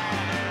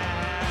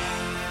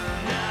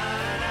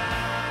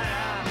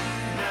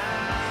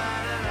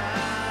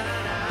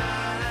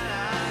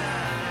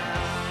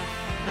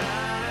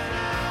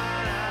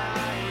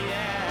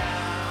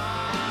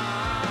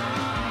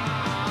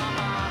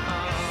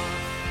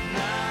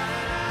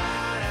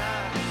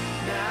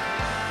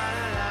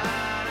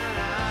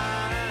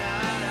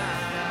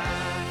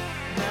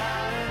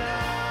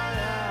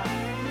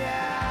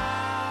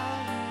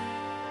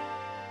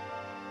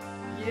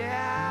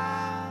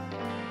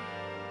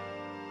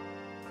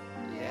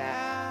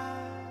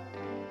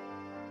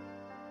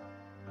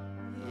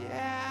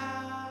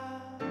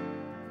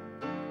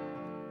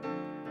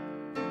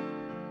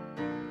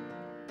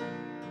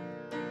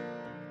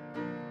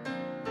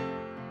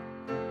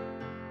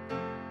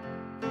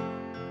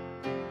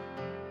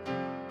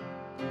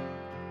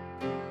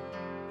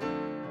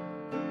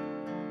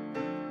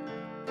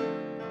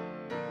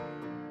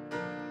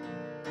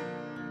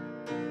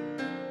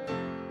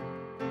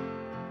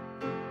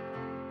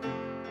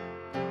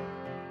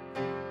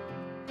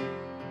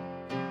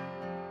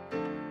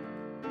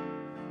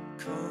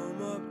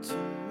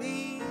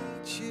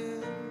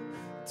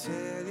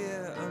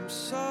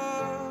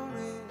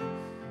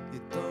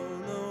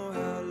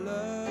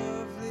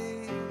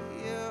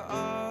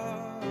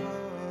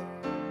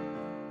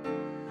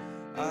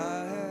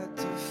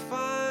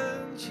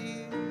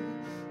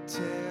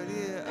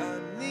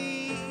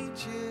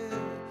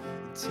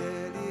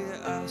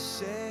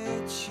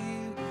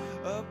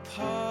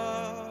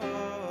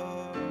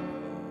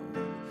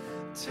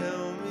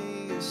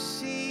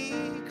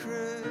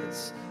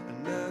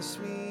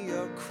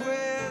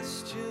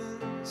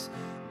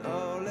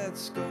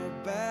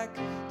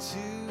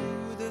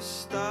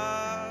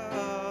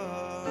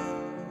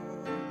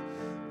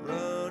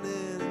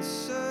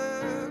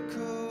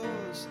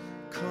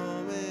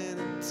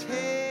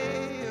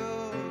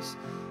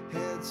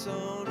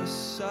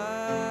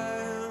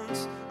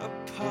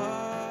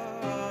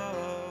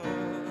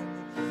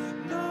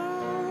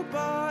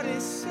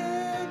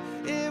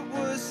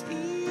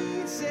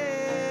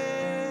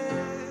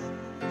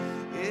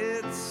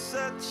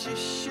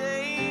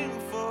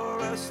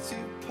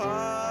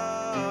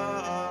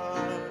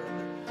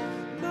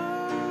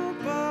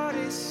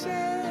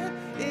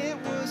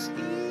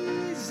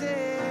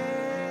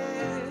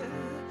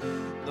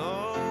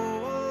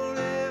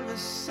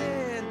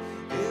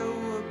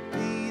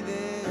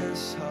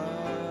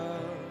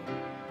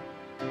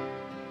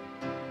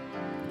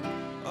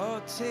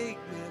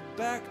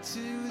 back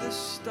to the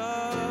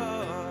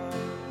start.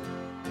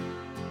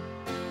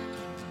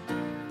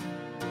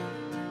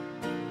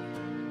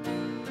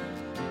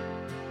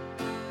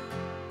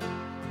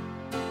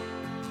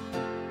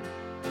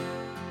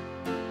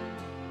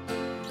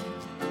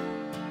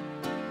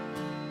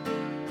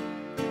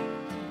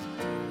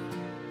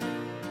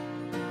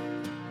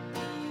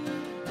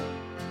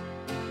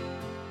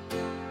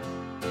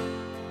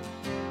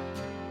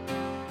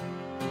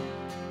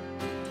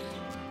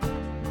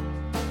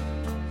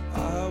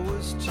 I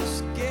was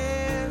just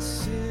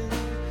guessing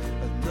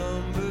at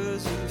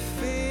numbers and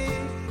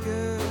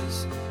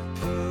figures,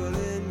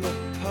 pulling your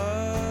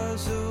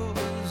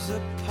puzzles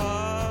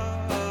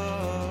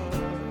apart.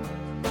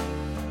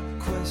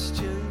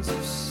 Questions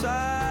of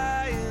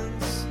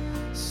science,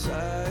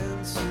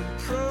 science and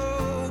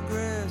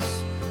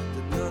progress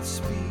did not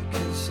speak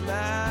as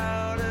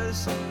loud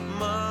as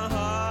my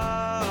heart.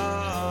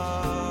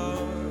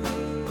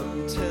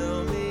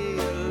 Tell me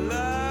you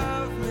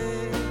love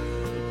me,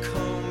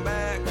 come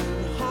back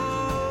and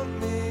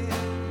haunt me.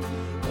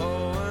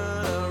 Oh,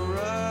 when I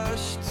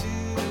rush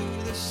to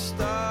the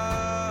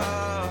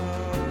start,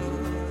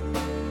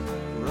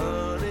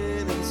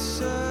 running in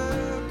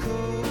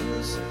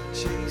circles,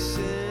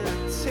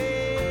 chasing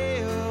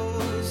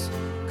tails,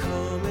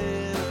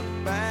 coming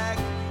back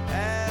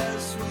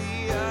as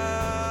we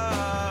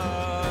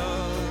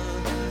are.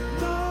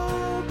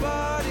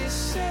 Nobody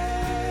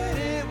said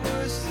it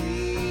was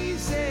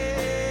easy.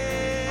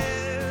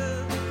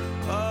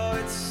 Oh,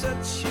 it's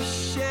such a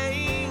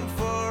shame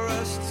for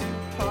us to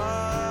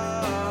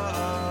part.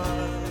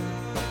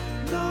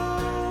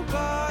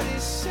 Nobody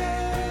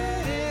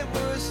said it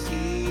was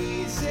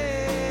easy.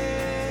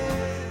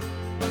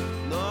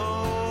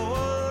 No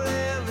one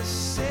ever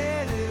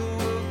said it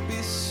would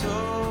be so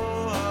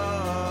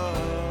hard.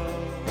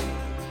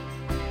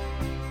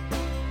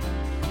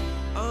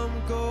 I'm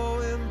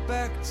going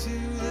back to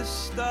the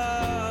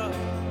start.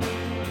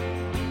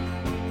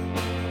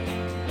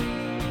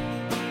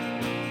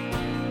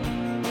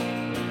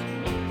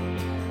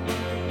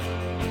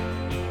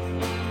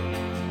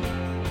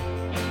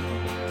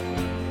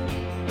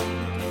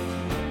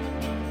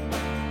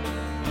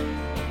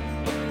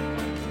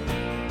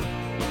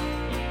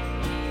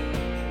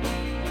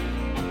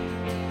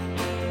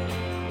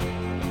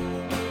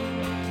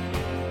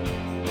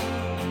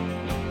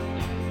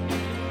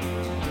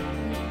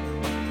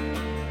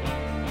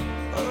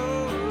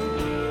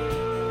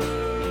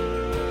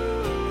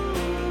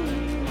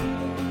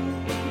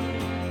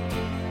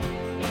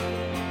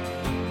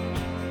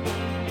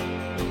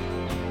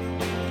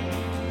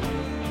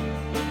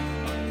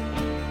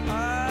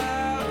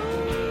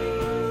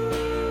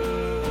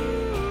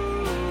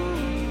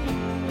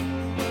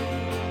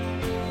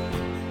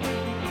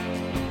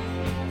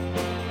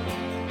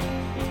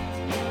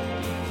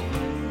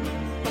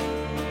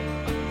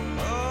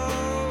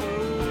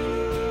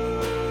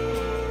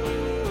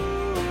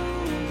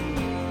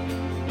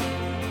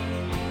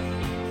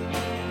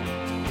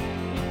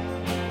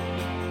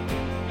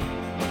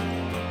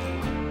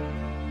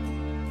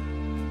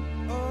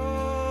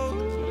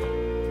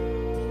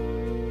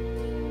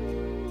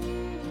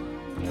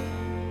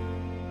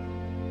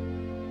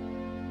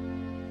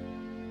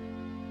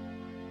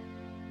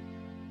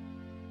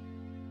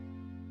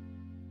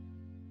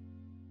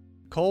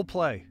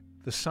 Coldplay,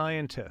 The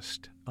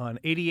Scientist, on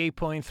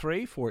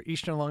 88.3 for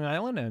Eastern Long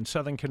Island and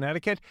Southern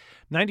Connecticut,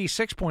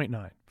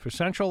 96.9 for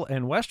Central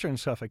and Western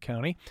Suffolk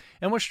County,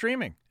 and we're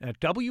streaming at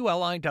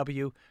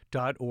wliw.org/radio.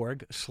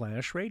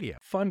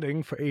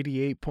 Funding for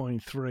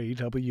 88.3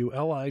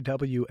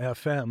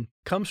 WLIW-FM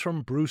comes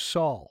from Bruce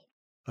Saul,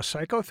 a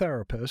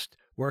psychotherapist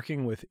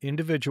working with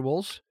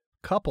individuals,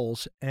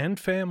 couples, and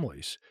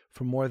families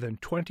for more than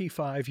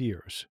 25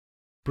 years.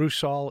 Bruce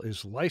Saul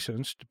is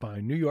licensed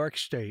by New York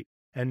State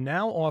and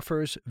now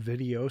offers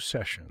video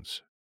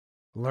sessions.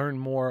 Learn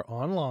more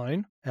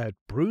online at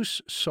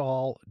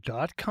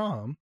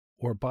brucesaul.com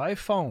or by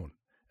phone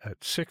at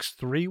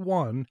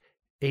 631-871-9933.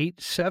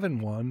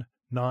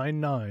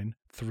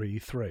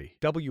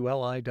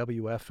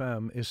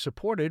 WLIW-FM is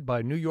supported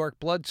by New York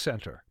Blood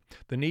Center.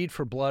 The need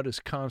for blood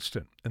is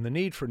constant, and the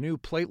need for new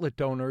platelet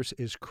donors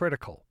is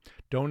critical.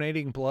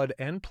 Donating blood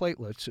and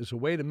platelets is a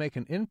way to make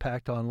an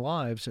impact on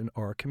lives in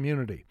our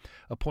community.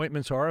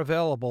 Appointments are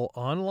available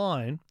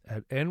online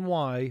at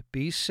nybc.org.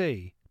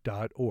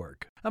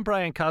 I'm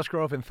Brian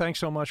Cosgrove, and thanks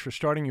so much for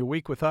starting your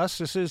week with us.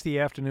 This is the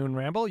Afternoon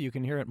Ramble. You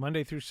can hear it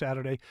Monday through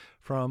Saturday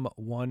from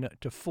 1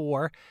 to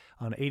 4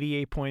 on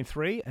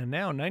 88.3 and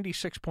now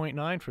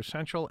 96.9 for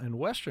Central and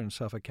Western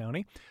Suffolk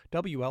County,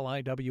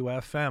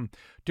 WLIW-FM.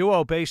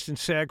 Duo based in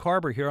Sag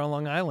Harbor here on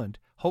Long Island.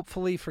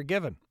 Hopefully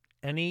Forgiven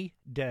any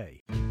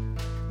day.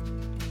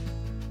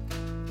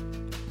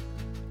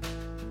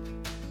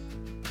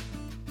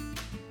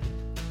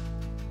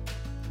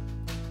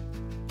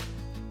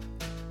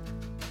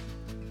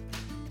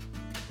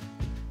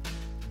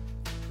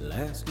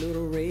 Last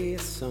little ray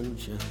of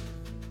sunshine,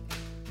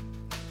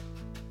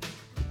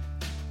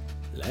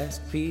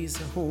 last piece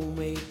of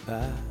homemade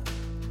pie,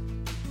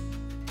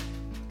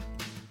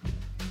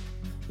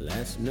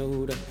 last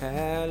note of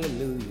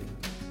hallelujah.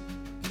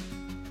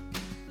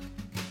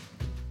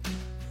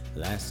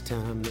 Last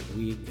time that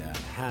we got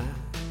high,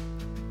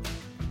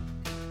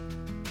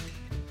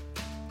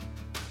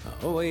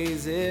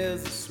 always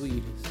is the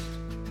sweetest,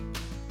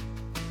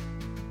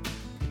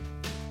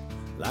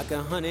 like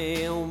a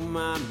honey on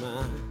my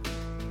mind.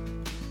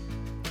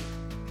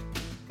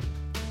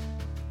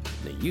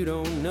 Now you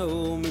don't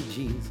know me,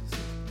 Jesus.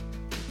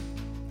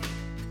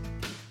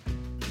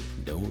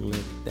 Don't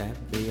let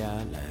that be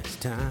our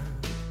last time.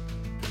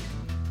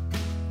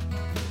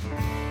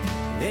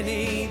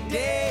 Any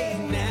day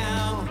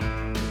now,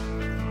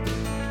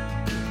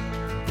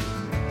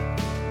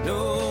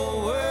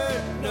 no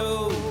word,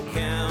 no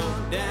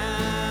countdown.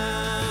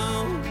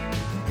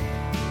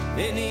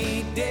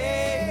 Any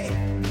day,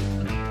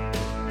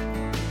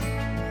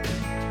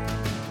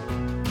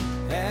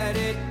 had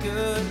it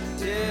good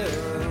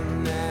till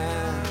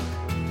now.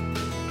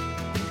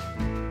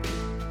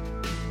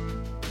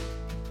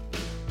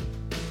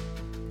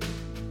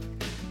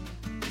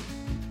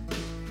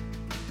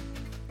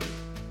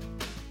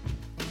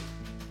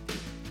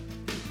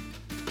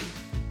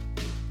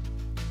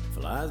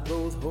 Flies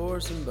both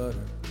horse and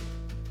butter,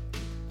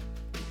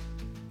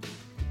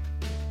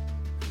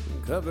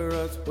 and cover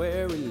us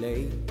where we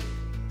lay,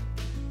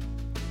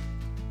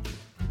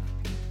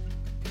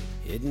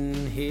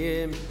 hidden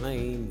here in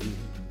plain view.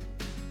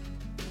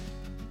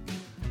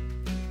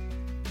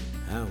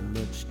 How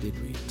much did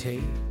we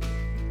take?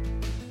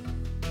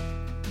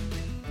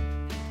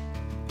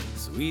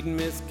 Sweet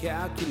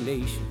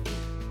miscalculation,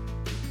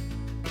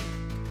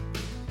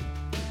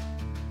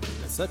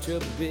 such a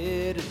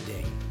bitter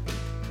day.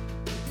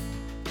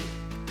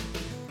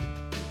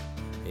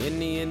 In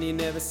the end, you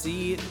never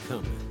see it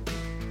coming,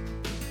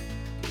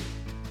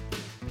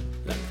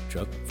 like a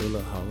truck full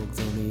of hogs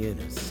on the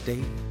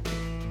interstate.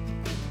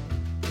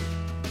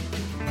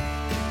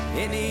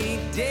 Any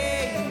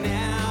day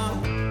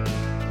now,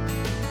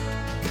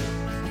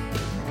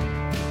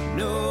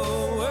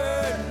 no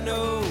word,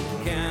 no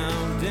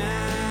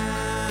countdown.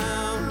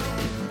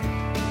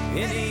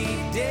 Any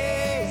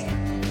day,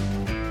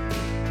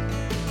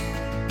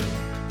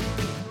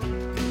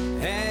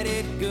 had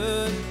it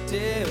good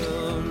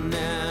till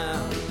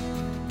now.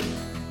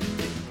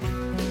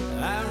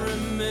 I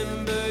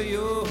remember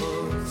your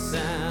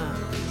sound.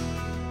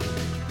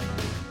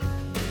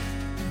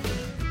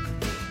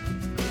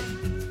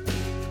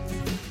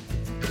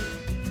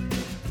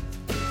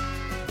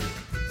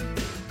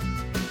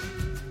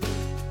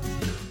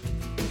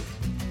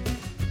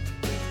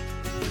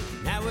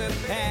 Now we're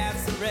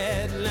past the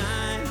red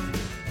line,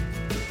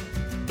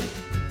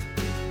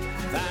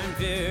 find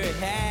very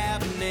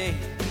happening.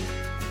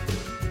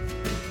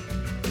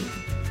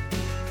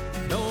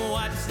 Don't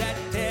watch that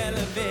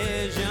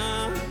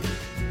television.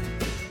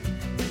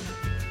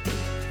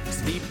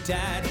 Sleep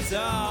tight, it's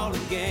all a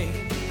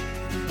game.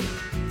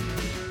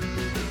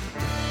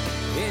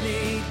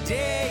 Any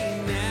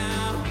day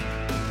now,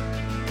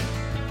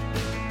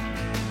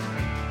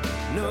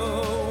 no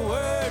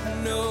word,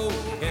 no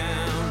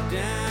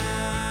countdown.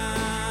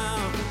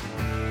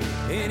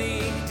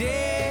 Any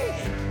day,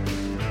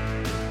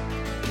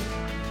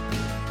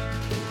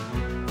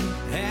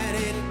 had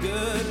it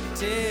good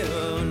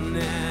till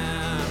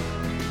now.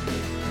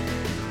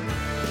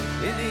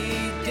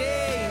 Any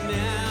day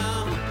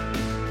now,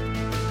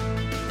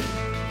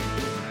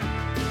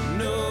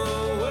 no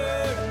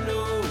word,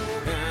 no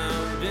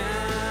countdown.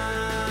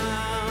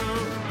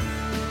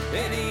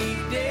 Any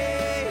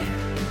day,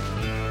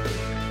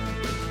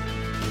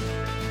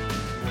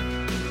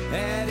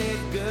 had it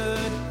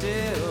good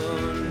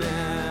till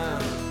now.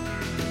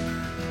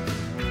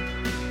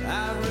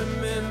 I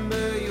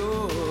remember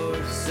your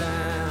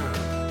sound.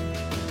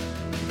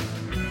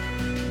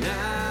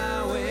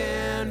 Now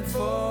and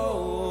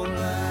for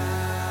loud.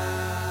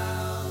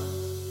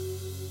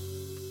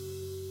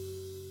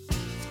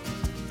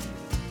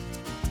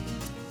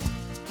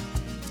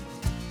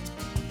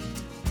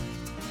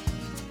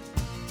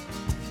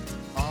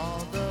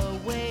 All the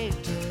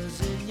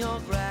waiters in your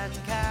grand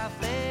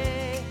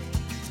cafe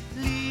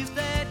leave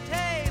their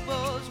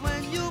tables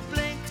when you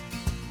blink.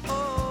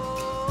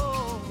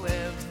 Oh,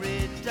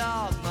 every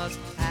dog must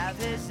have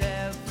his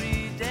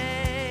every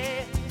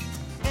day.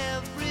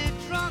 Every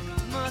drunk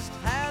must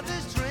have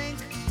his drink.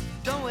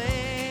 Don't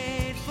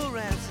wait for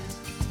answers,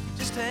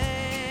 just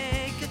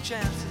take your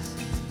chances.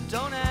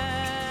 Don't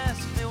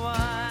ask me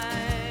why.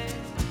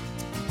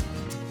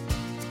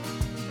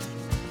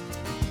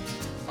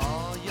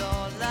 All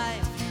your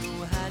life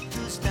you had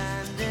to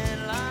stand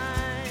in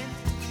line.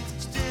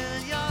 Still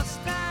you're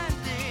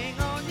standing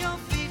on your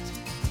feet.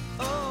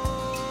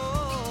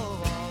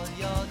 Oh, all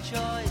your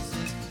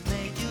choices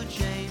made you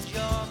change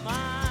your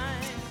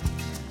mind.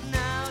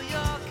 Now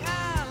your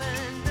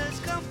calendar's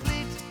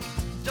complete.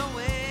 Don't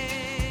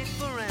wait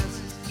for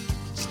answers,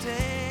 just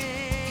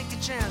take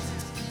your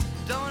chances.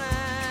 Don't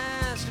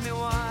ask me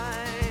why.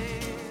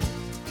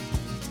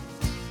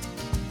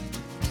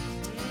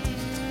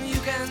 You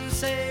can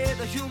say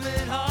the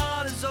human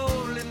heart is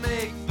only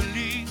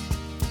make-believe.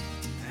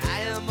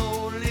 I am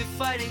only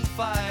fighting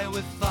fire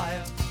with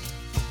fire.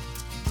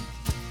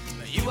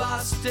 You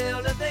are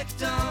still the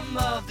victim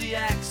of the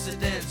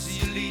accidents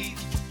you leave,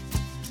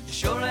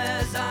 sure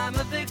as I'm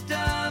a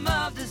victim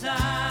of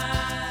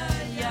desire.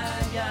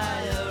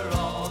 You're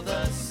all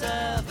the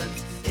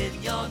servants in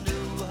your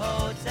new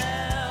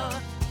hotel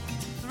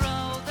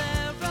throw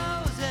their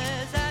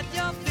roses at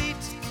your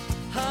feet.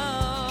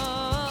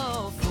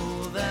 Oh,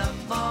 fool them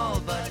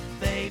all, but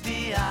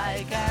baby,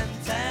 I can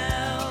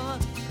tell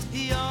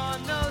you're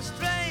no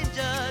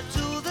stranger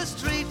to the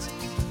street.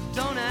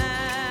 Don't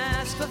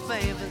ask for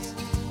favors,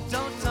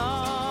 don't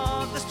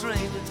talk to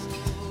strangers,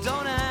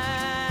 don't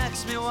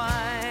ask me why.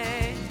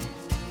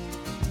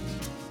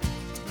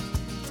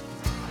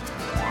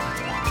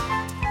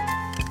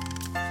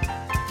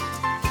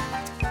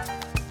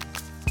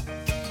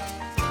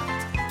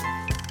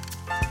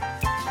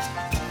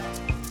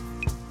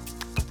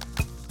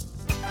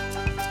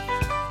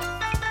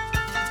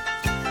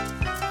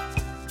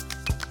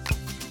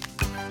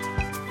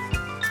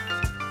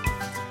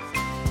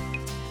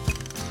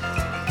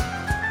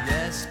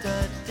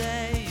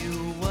 Yesterday you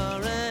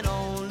were an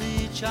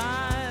only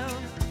child,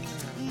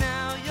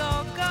 now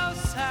your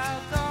ghosts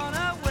have gone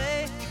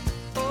away.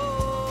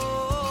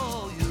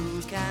 Oh,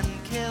 you can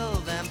kill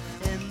them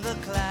in the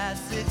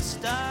classic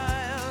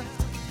style.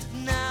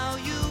 Now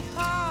you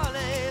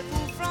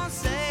parlez-vous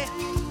français,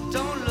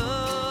 don't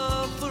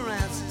look for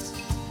answers,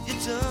 you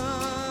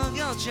took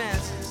your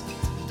chances,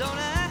 don't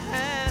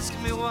ask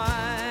me why.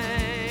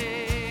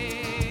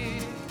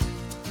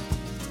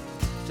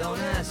 Don't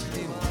ask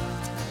me why.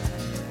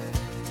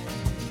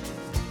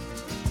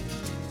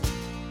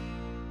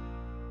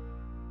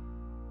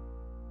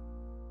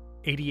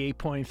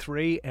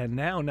 88.3 and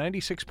now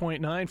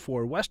 96.9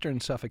 for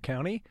Western Suffolk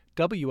County,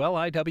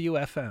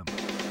 WLIW-FM.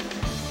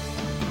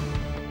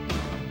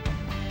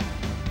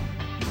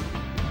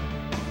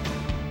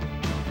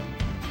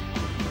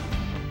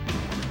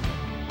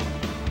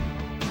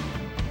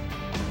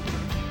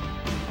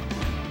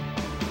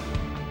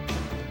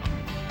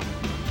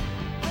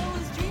 I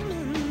was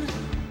dreaming,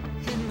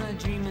 in my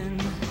dreaming,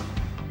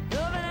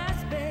 of an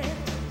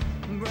aspect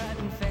bright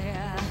and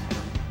fair.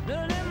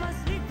 But in my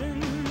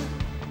sleeping,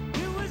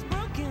 it was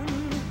broken.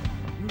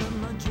 But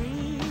my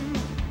dream,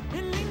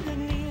 it lingered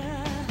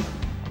near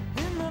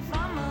in the fire.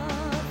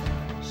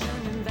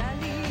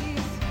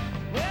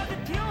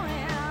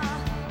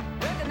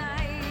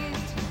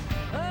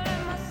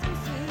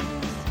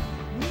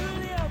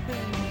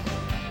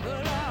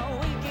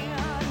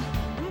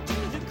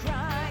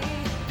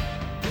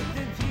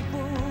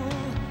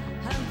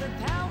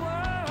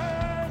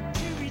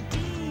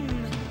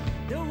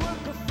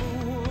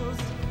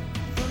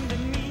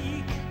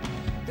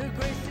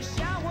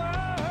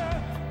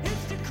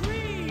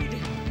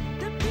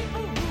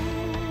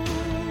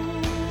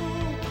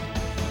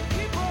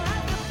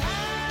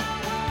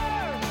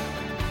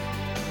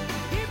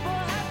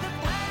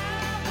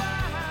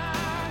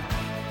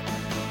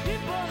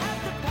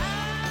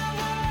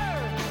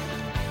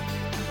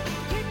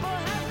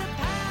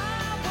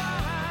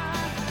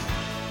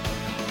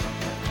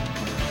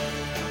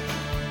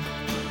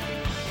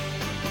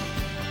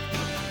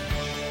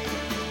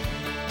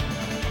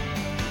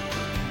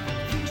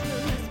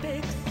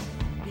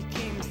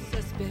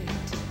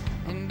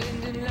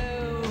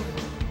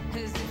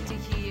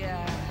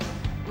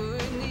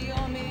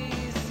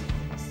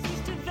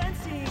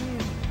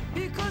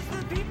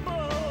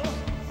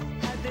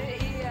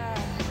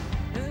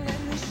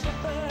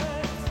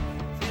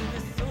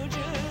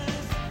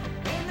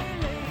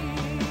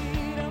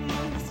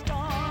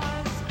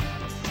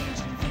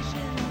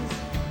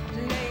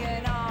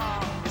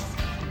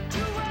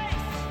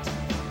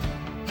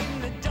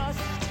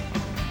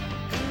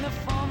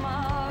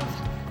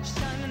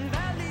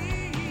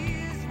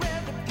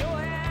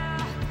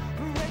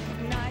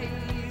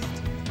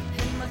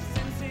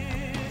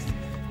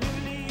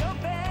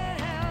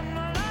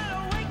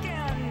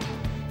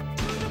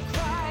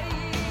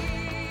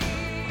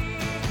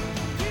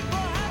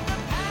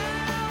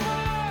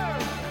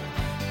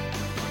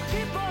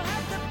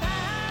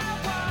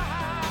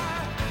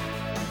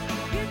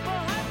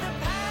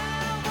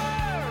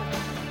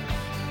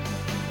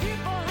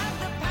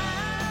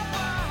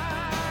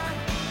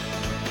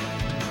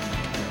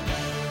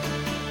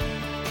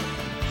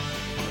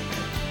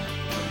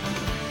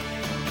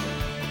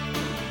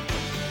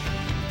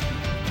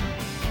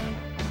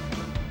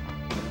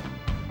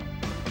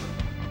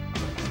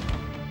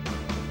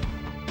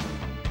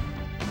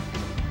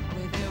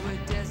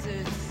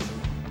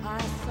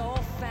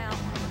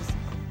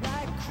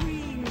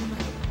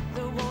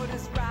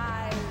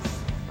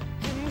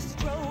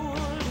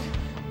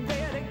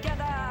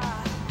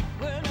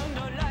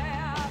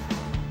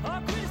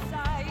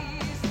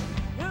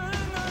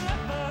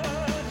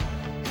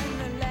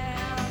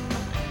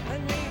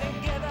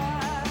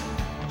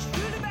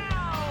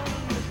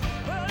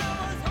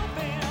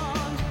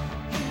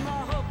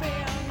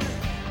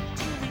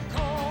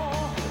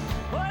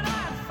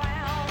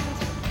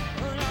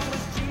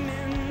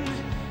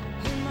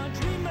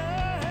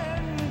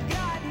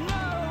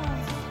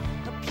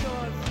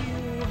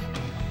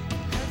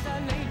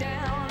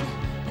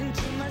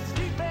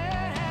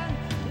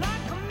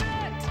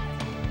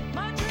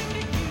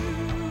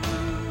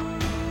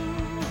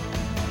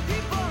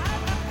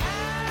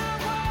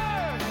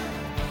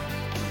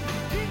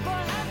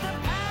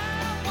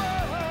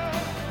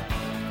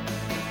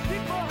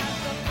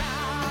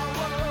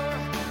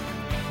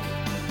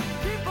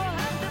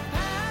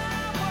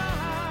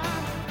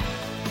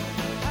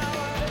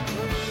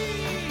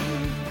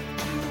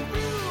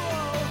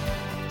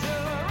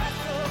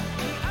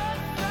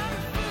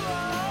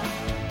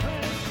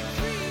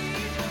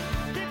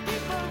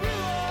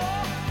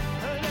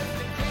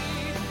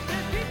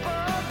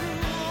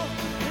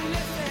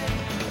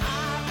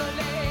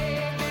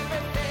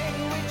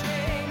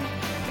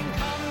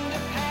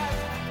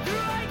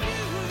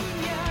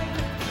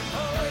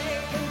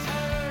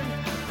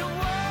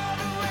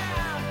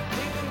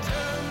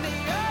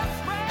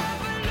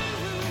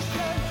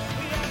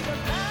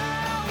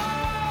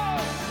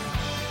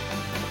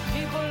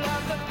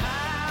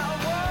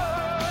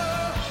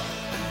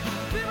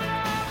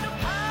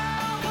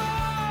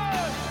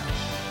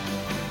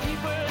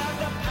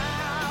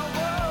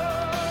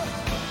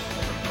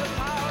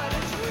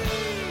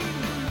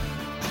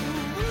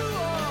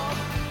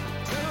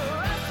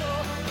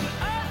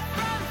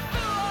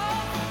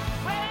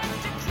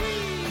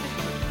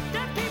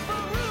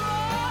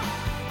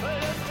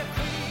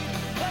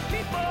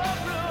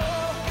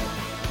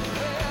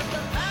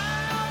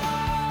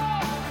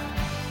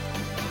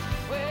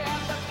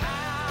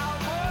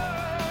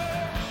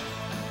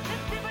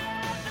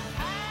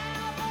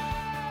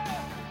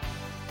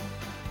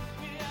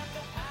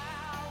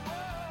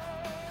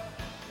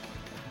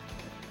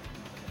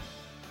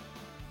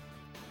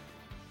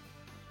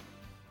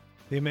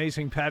 The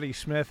amazing Patti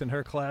Smith and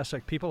her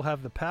classic, People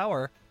Have the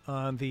Power,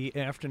 on the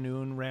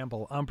Afternoon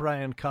Ramble. I'm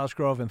Brian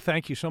Cosgrove, and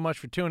thank you so much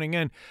for tuning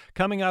in.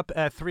 Coming up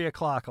at 3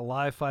 o'clock, a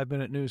live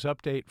 5-minute news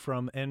update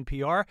from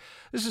NPR.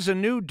 This is a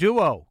new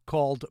duo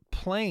called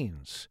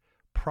Planes.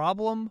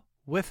 Problem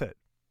with It.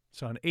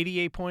 It's on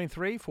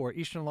 88.3 for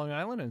Eastern Long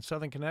Island and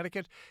Southern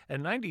Connecticut,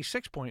 and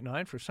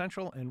 96.9 for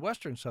Central and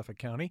Western Suffolk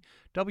County,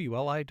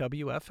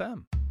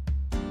 WLIW-FM.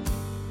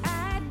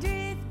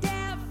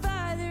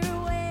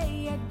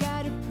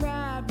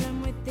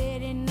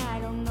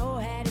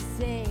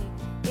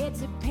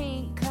 It's a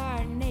pink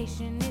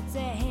carnation, it's a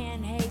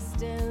hand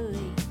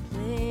hastily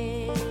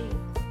placed.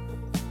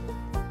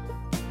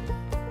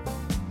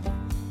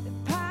 The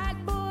pot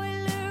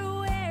boiler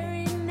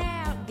wearing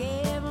out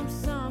gave him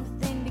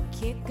something to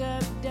kick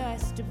up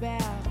dust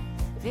about.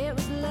 If it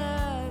was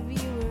love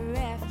you were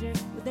after,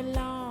 with a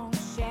long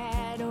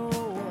shadow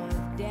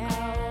of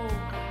doubt.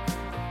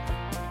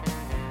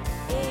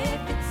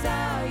 If it's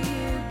all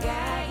you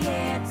got,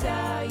 yeah, it's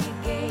all you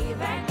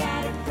gave, I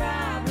got a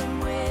problem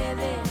with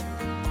it.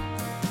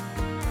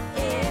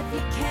 If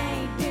you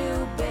can't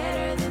do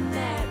better than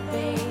that,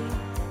 babe,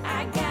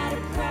 I got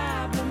a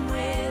problem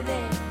with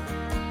it.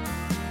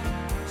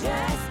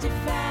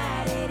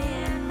 Justified it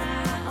in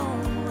my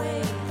own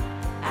way,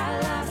 I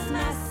lost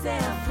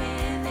myself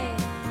in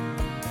it.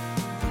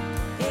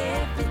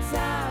 If it's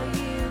all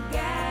you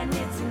got and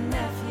it's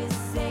enough you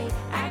say,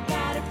 I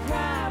got a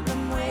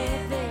problem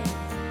with it.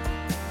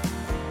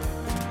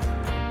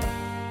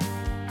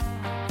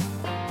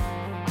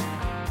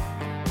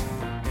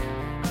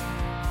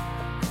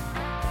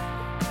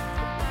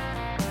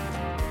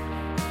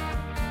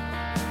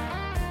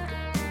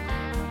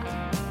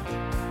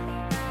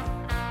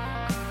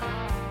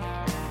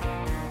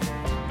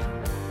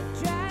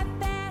 Drive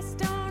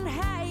fast on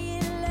high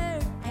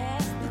alert,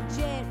 past the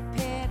jet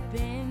pep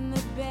in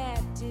the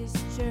Baptist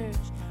church.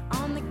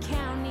 On the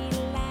county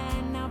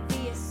line, I'll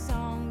be a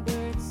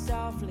songbird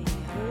softly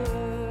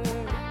heard.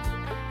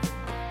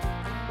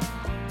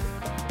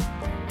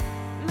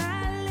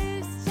 My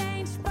loose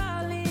change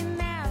falling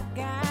out,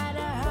 got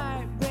a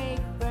heartbreak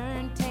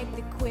burn, take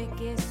the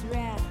quickest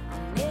route.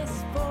 On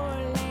this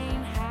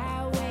 4-lane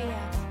highway,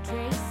 I'll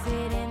trace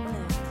it in the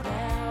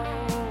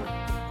cloud.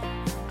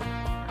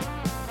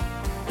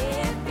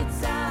 If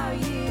it's all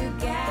you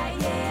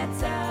got, yeah,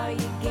 it's all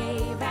you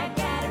gave, I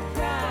got a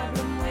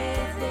problem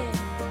with it.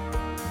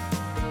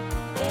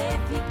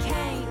 If you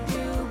can't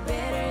do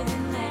better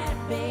than that,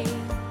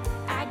 babe,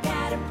 I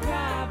got a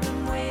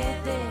problem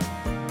with it.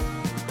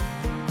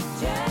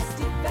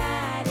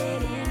 Justified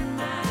it in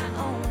my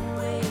own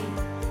way,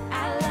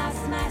 I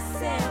lost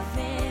myself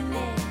in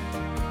it.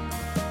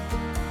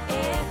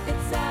 If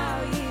it's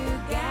all you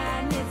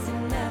got and it's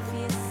enough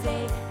you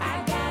say,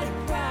 I got a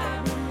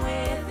problem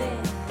with it.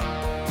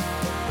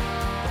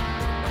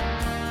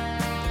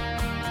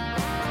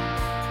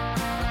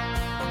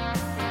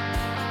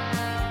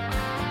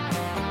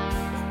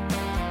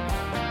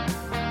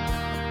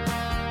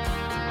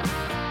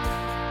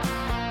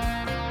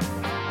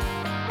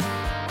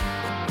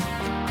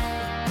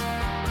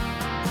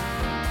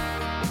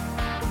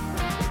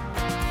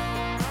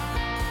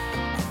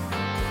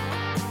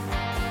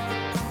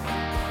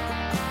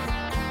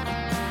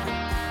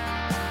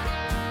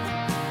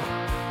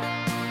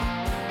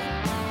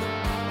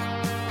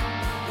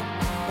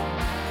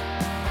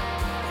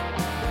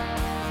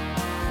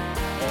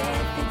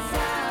 If it's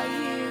all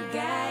you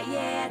got,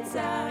 yeah, it's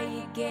all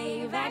you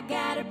gave, I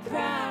got a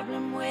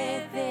problem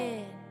with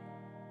it.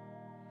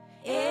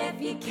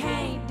 If you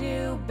can't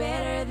do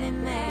better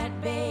than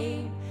that,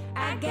 babe,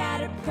 I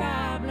got a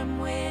problem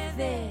with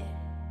it.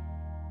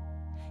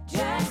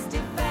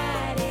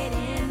 Justified it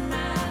in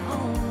my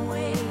own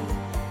way,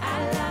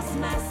 I lost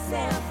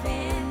myself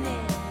in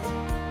it.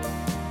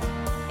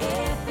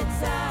 If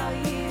it's all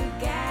you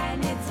got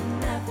and it's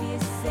enough you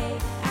say,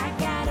 I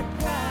got a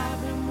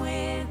problem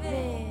with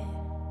it.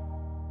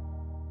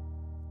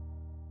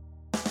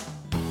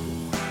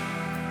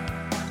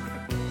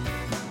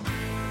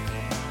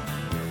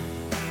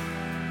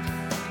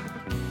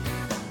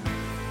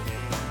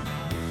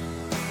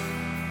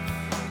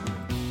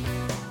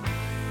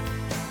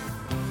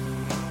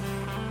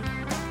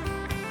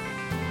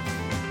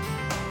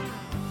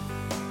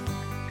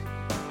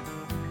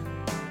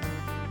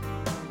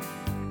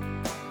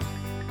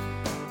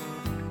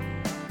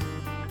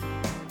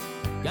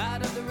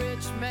 God of the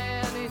rich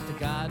man ain't the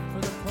God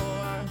for the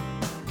poor.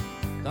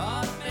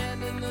 The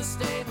man in the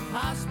state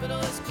hospital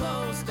is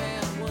closed,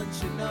 and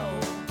wouldn't you know,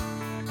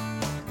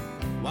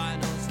 why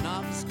those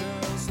novice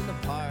girls in the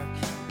park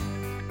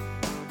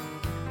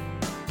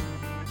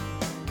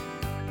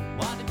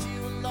wanted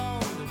you alone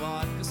to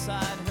walk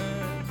beside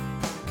her,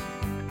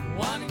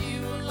 wanted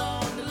you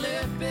alone to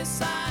live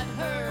beside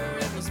her.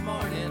 It was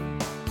morning,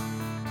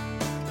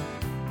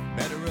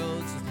 better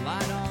roads with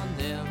light on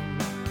them.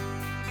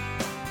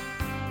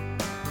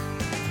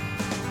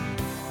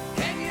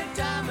 Can your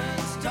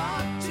diamonds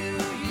talk to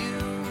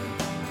you?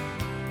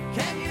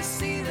 Can you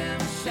see them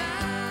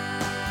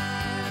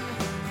shine?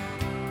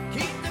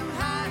 Keep them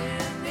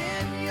hiding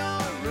in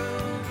your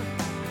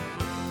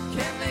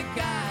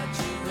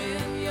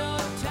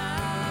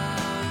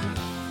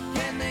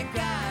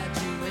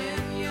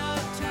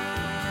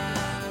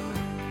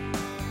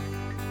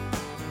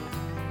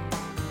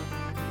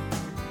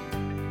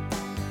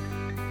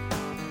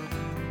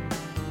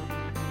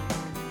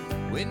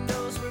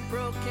Windows were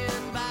broken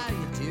by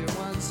your dear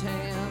one's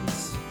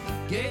hands.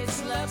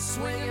 Gates left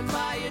swinging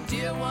by your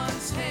dear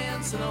one's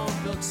hands. An old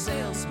book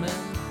salesman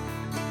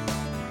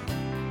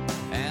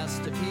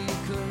asked if he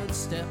could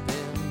step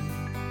in.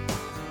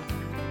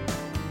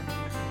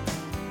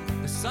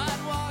 The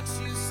sidewalks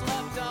you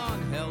slept on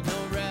held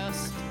no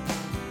rest.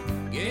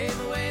 Gave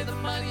away the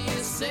money you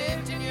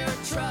saved in your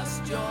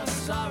trust. You're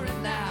sorry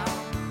now.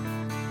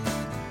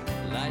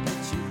 Light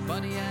hit you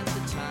funny at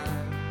the time.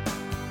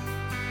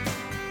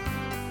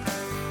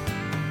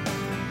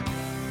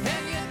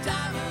 Can your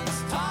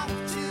diamonds talk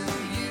to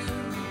you?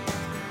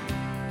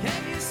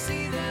 Can you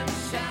see them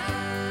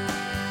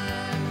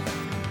shine?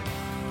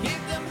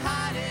 Keep them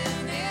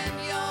hiding in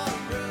your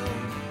room.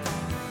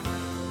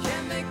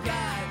 Can they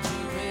guide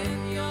you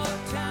in your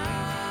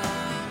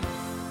time?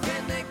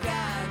 Can they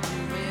guide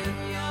you in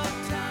your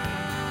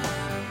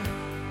time?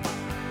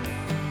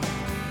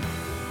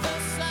 The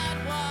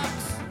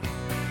sidewalks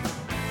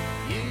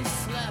you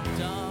slept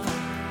on,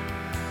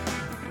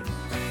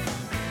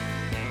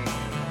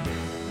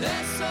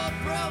 they're so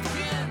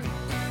broken,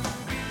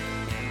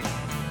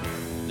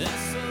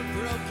 they're so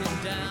broken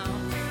down.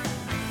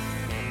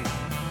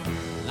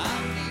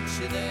 I'll meet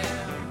you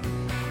there.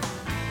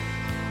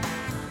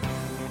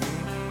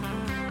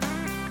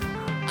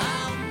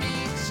 I'll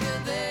meet you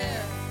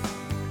there.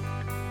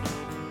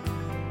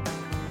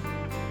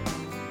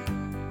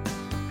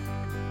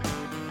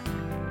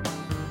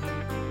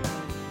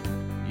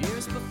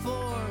 Years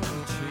before the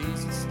trees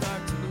would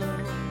start to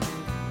bloom,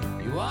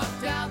 you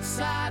walked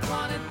outside,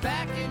 wanted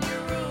back in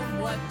your room.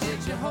 What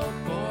did you hope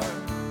for?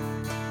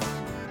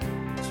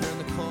 Turn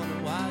the corner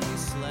while you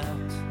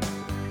slept.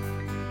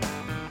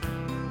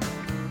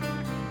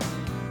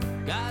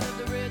 God of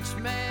the rich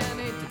man,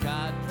 aid to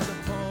God for the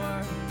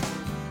poor.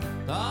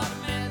 Thought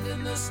of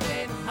mending the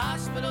state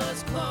hospital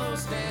is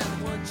closed,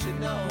 and wouldn't you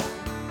know,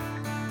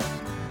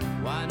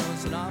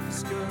 winos and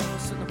office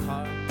girls in the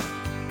park.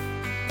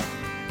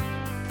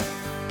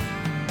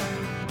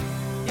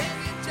 Can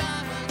your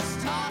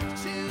diamonds talk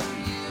to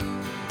you?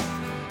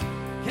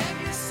 Can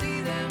you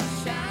see them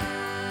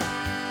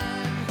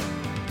shine?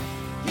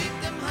 Keep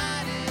them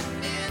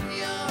hiding in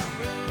your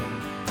room.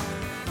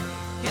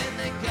 Can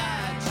they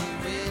guide you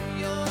in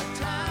your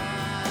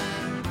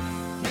time?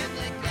 Can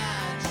they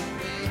guide you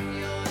in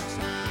your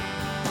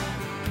time?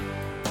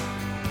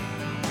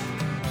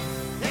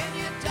 Can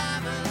your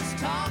diamonds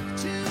talk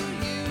to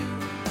you?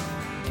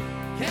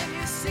 Can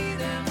you see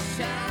them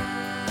shine?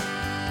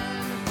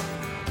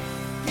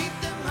 Keep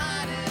them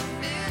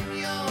hiding in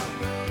your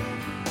room.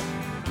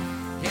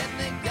 Can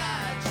they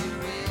guide you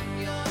in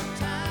your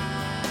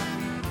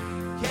time?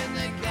 Can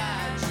they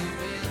guide you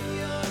in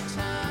your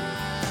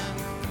time?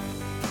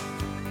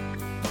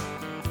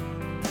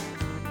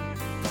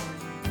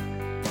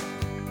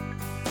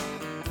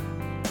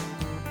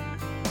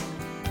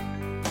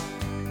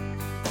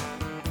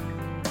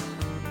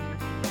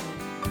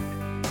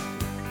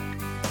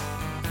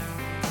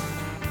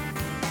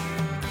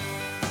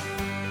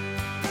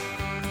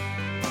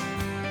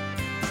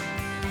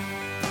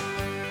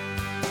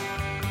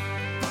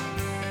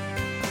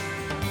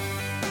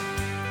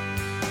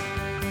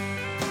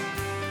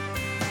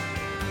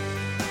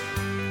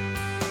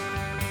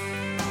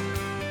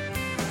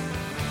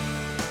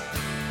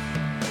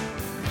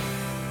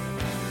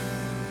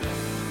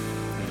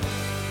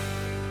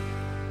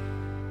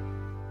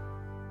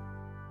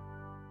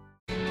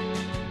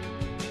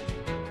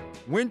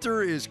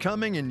 Winter is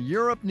coming and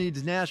Europe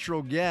needs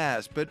natural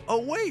gas. But oh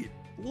wait,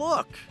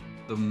 look.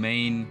 The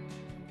main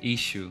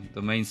issue,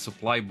 the main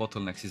supply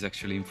bottlenecks is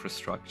actually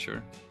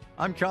infrastructure.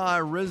 I'm Kai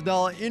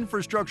Rizdal.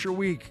 Infrastructure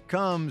Week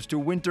comes to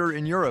winter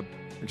in Europe.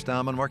 Next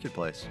time on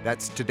Marketplace.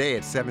 That's today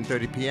at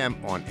 7:30 p.m.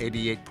 on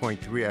 88.3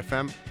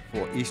 FM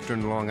for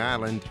Eastern Long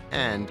Island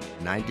and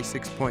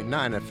 96.9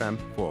 FM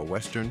for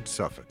Western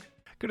Suffolk.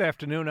 Good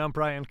afternoon. I'm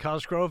Brian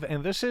Cosgrove,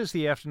 and this is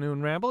the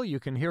Afternoon Ramble. You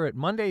can hear it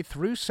Monday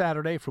through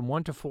Saturday from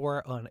 1 to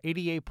 4 on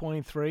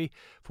 88.3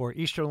 for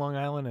Eastern Long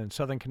Island and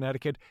Southern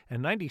Connecticut,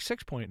 and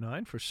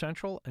 96.9 for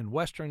Central and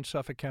Western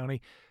Suffolk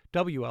County,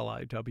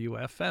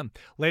 WLIW-FM.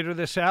 Later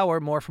this hour,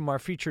 more from our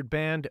featured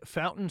band,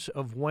 Fountains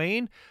of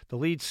Wayne. The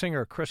lead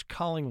singer, Chris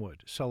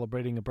Collingwood,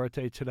 celebrating a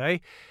birthday today.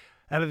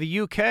 Out of the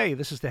UK,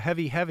 this is the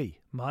Heavy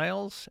Heavy,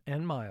 Miles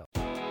and Miles.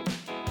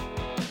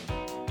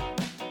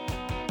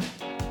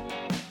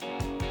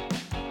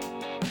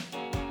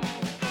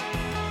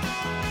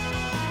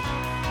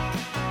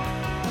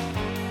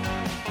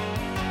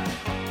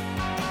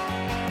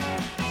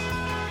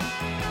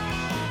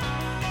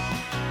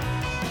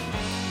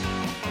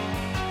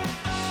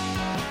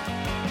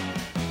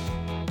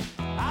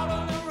 Out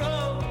on the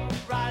road,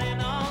 riding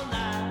all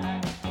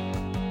night,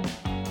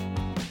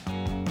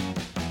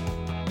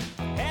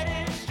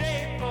 heading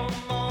straight for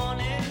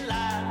morning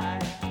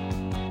light.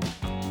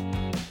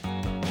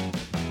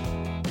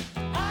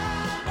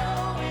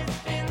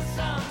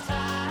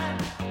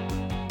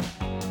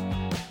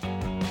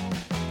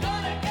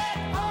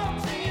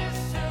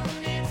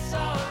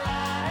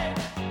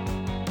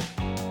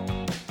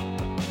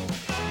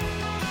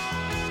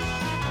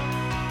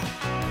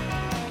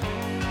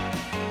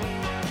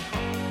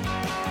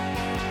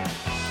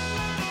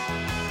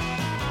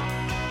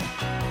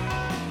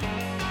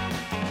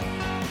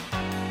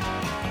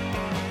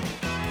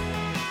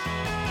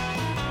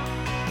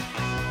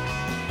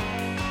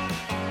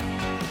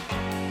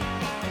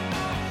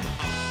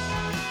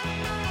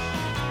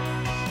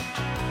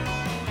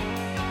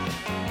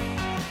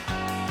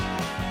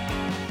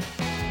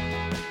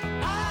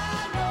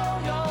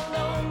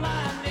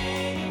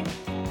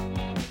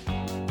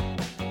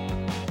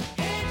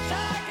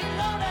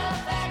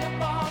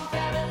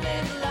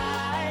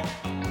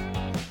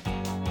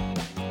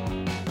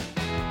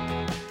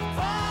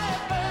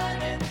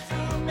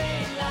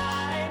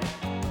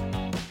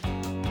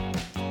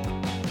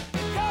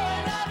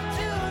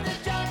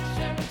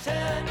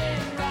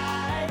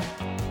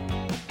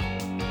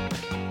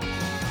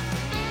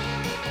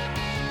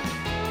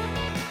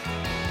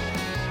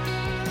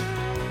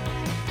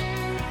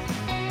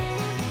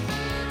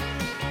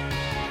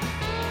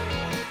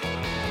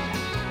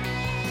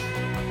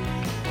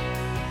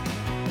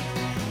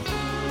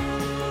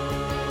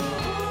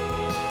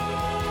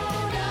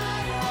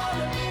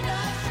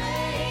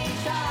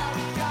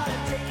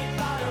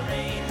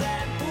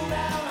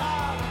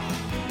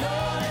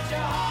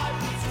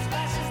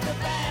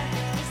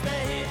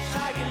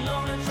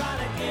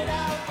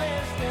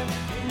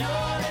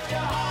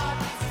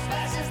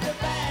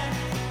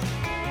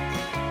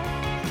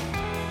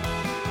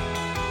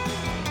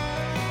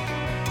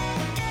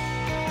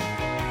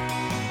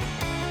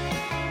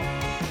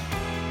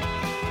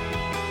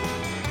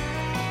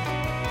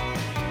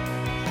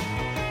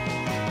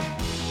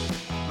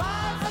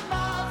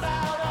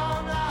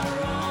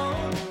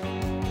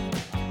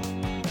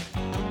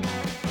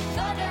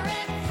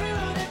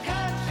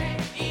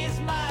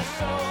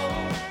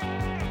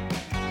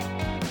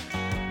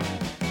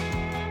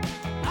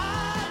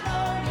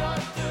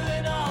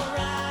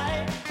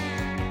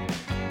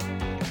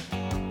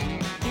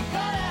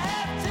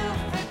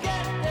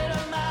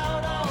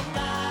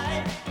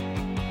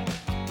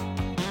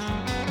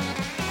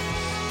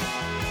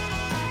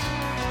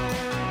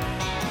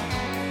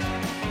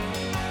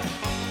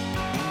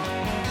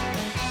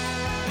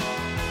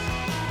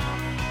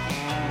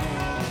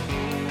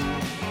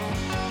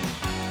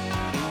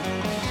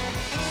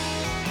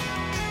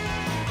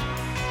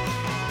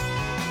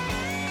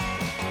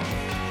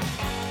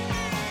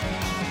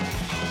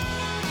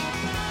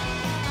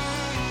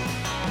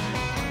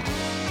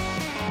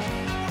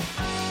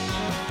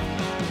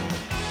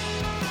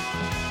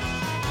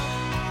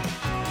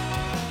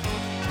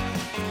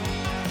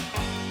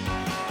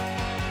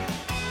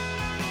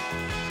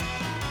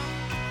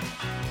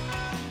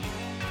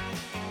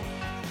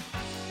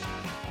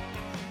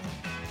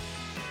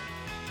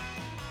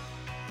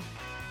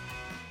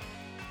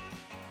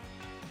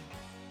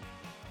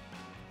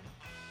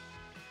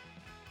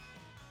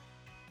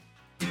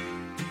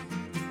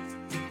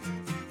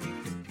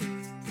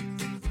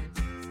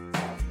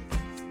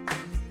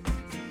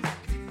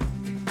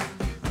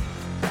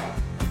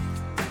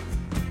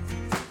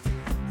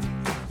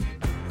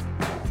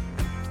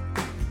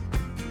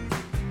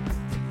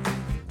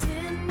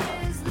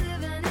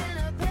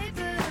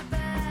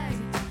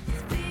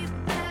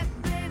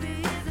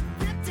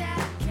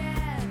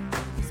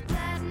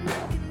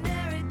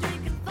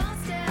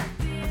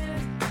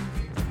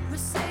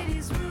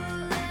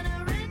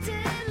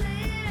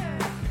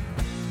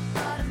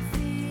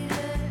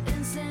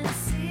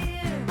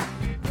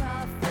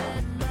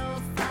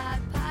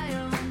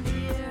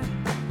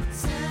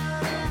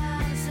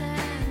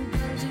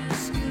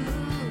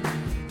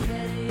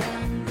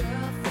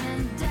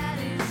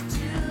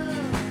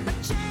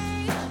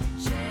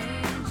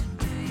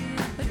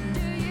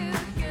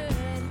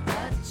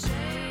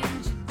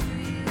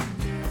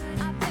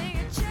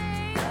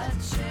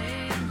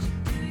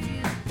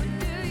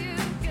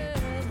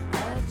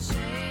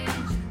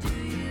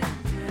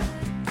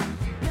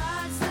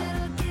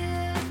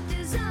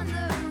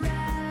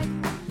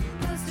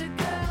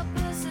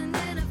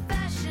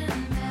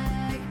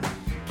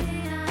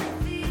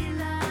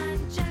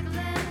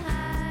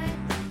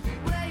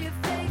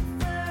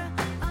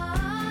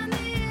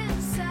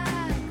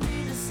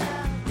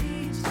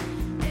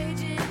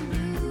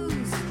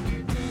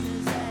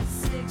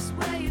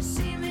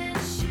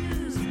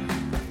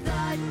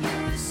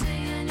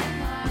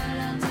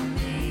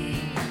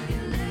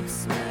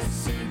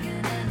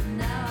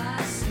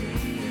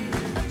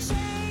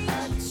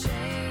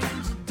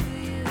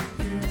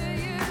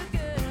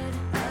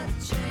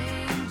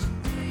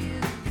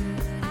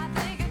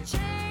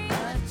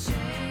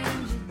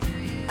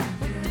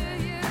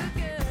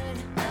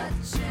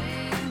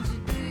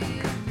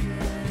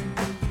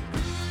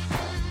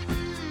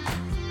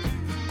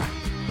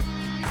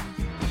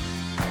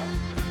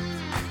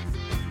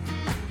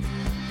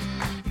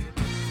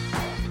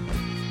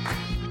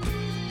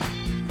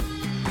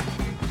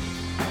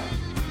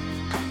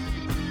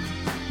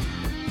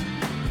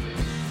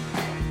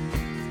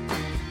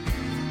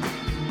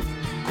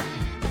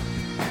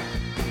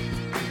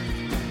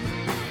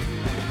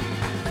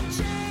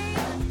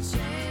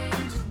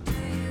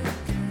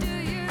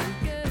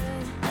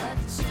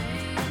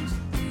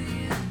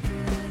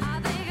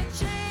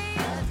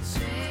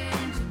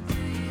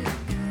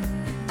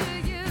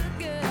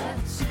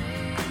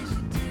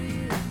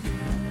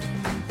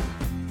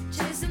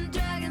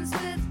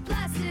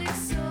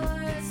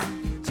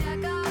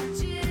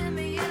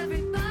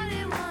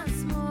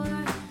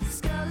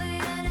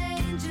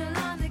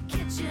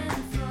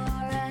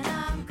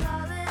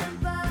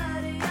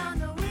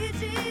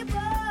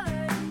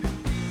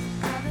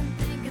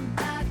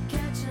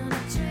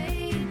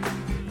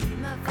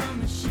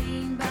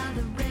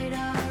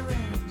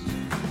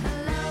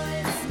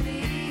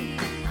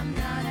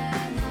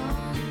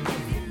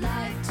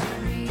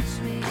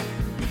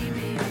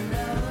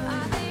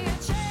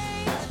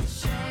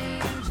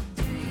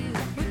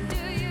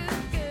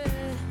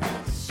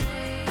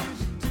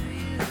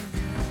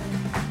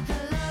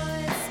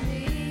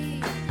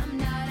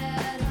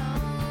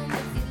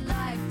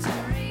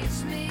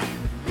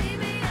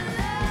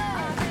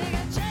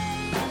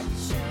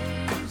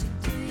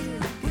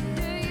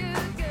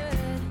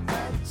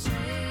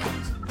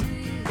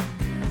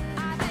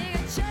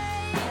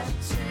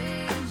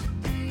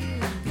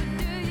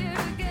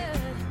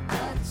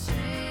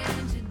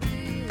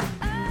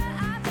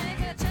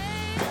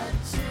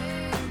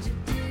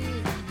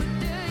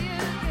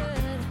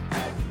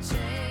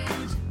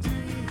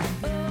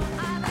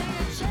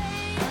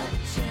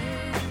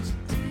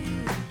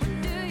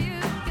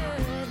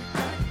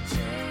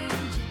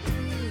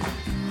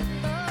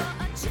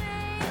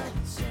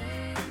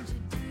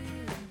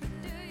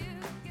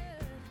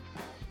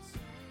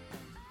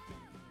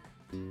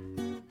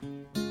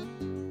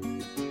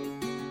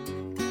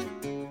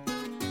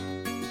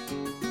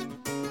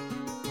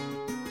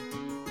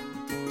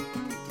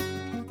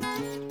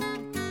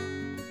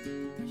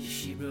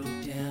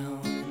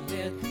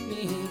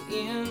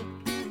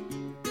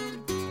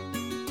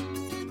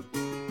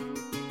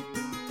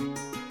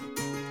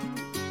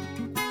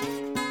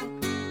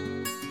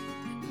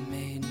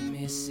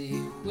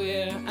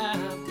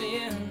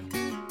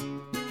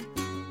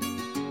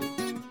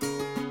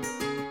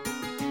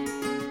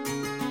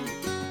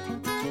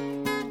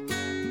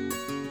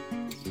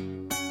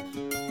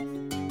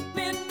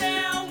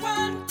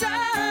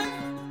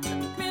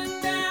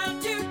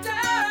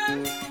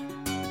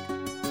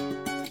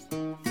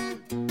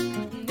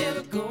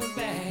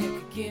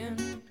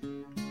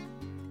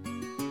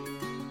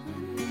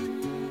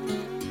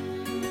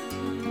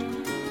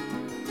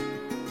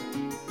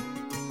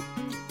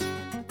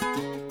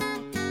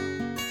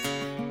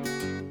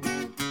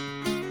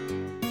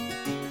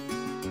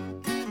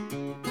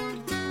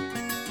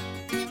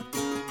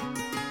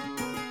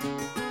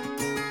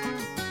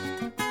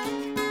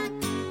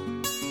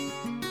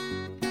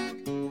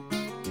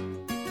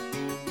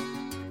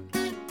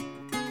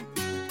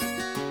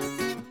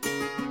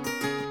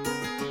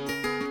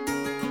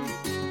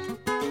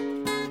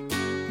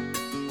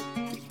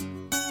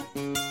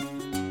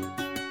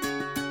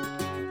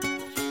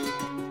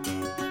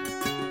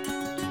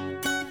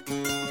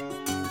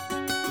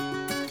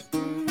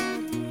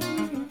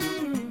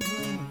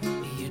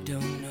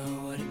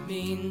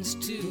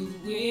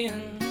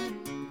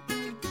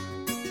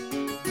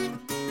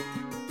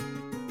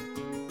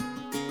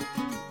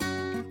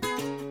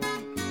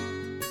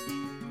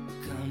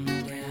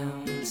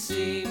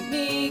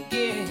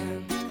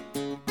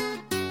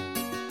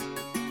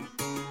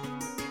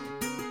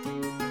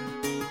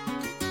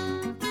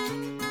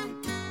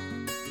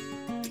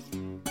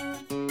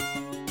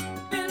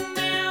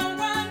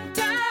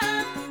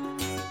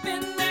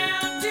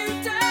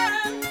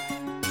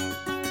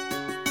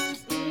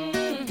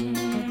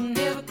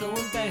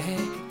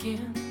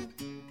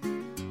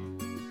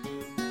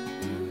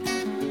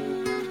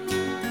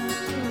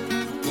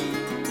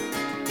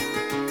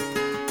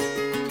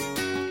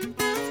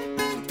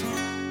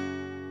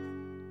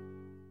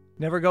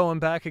 Never Going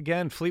Back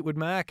Again, Fleetwood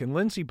Mac. And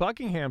Lindsey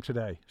Buckingham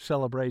today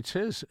celebrates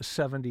his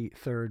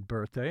 73rd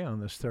birthday on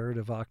this 3rd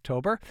of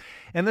October.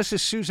 And this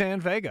is Suzanne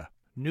Vega,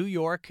 New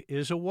York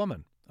is a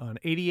Woman, on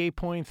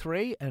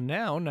 88.3 and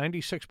now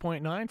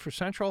 96.9 for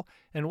Central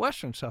and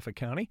Western Suffolk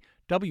County,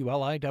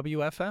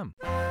 WLIW-FM.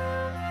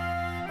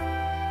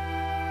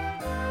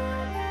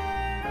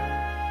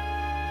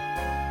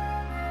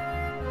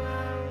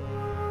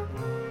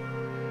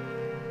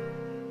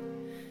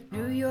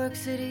 New York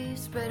City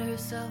spread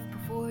herself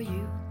before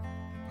you,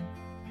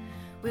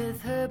 with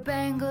her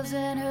bangles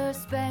and her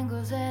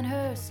spangles and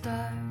her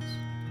stars.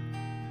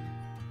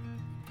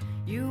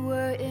 You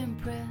were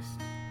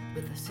impressed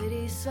with a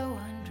city so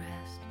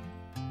undressed,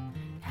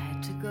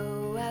 had to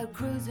go out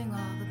cruising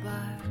all the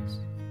bars.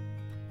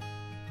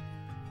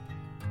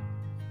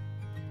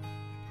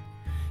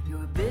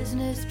 Your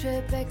business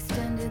trip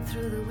extended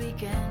through the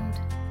weekend.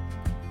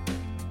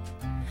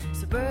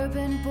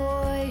 Suburban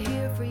boy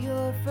here for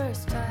your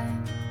first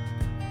time.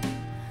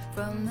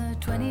 From the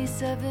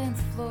 27th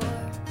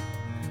floor,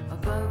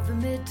 above the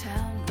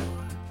Midtown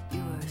door,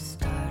 you were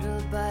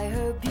startled by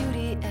her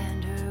beauty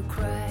and her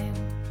crime.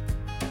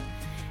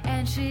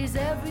 And she's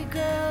every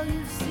girl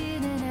you've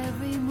seen in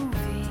every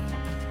movie,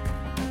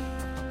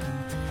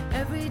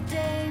 every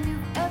dame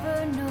you've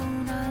ever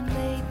known on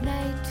late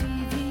night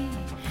TV.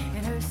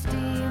 In her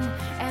steam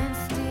and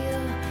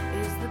steel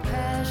is the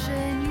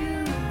passion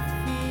you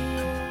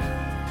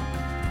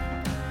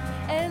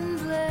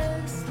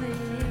endlessly.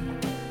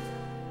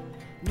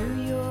 New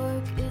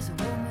York is a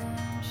woman,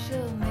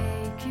 she'll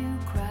make you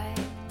cry,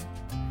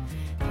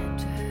 and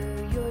to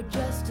her you're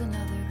just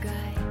another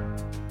guy.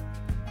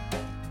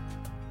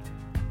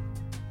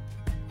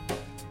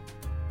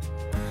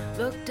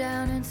 Look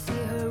down and see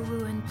her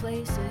ruined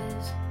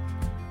places,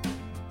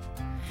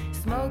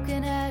 smoke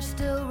and ash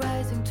still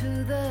rising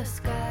to the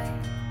sky.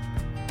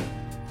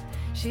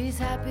 She's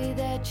happy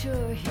that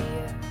you're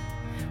here,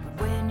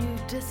 but when you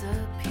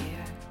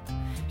disappear,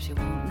 she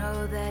won't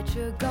know that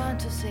you're gone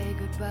to say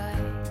goodbye.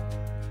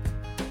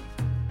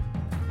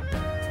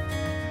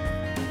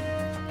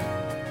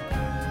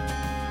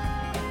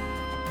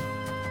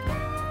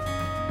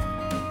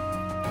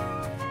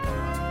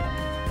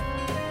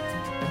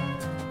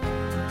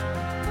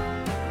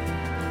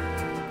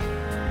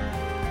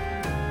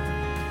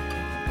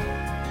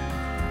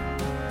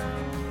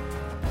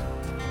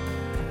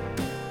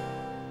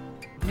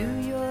 New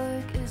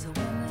York is a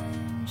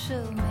woman,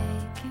 she'll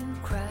make you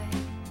cry,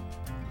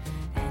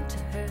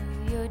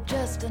 you're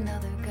just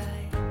another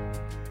guy.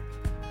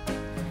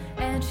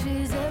 And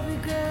she's every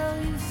girl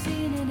you've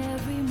seen in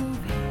every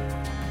movie,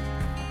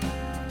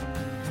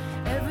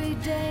 every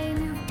dame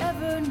you've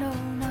ever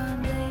known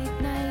on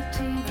late night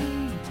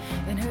TV.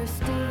 And her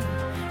steam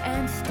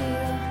and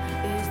steel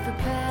is the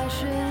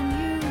passion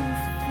you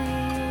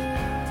feel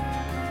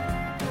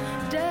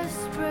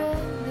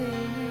desperately.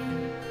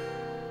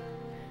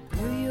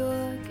 New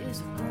York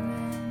is a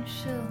woman,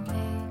 she'll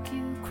make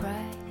you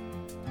cry,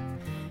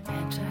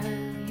 and to her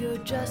you're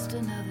just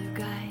another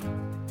guy.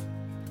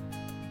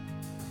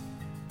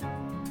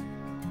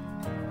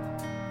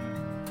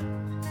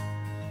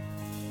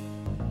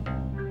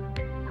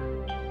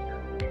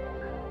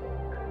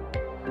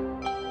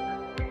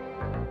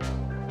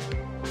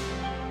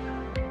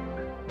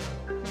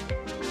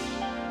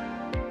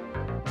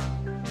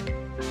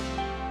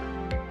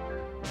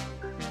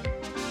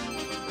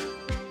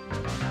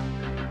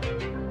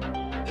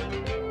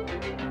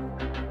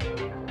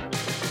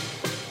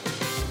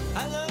 I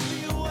love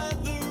you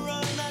whether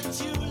or not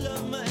you love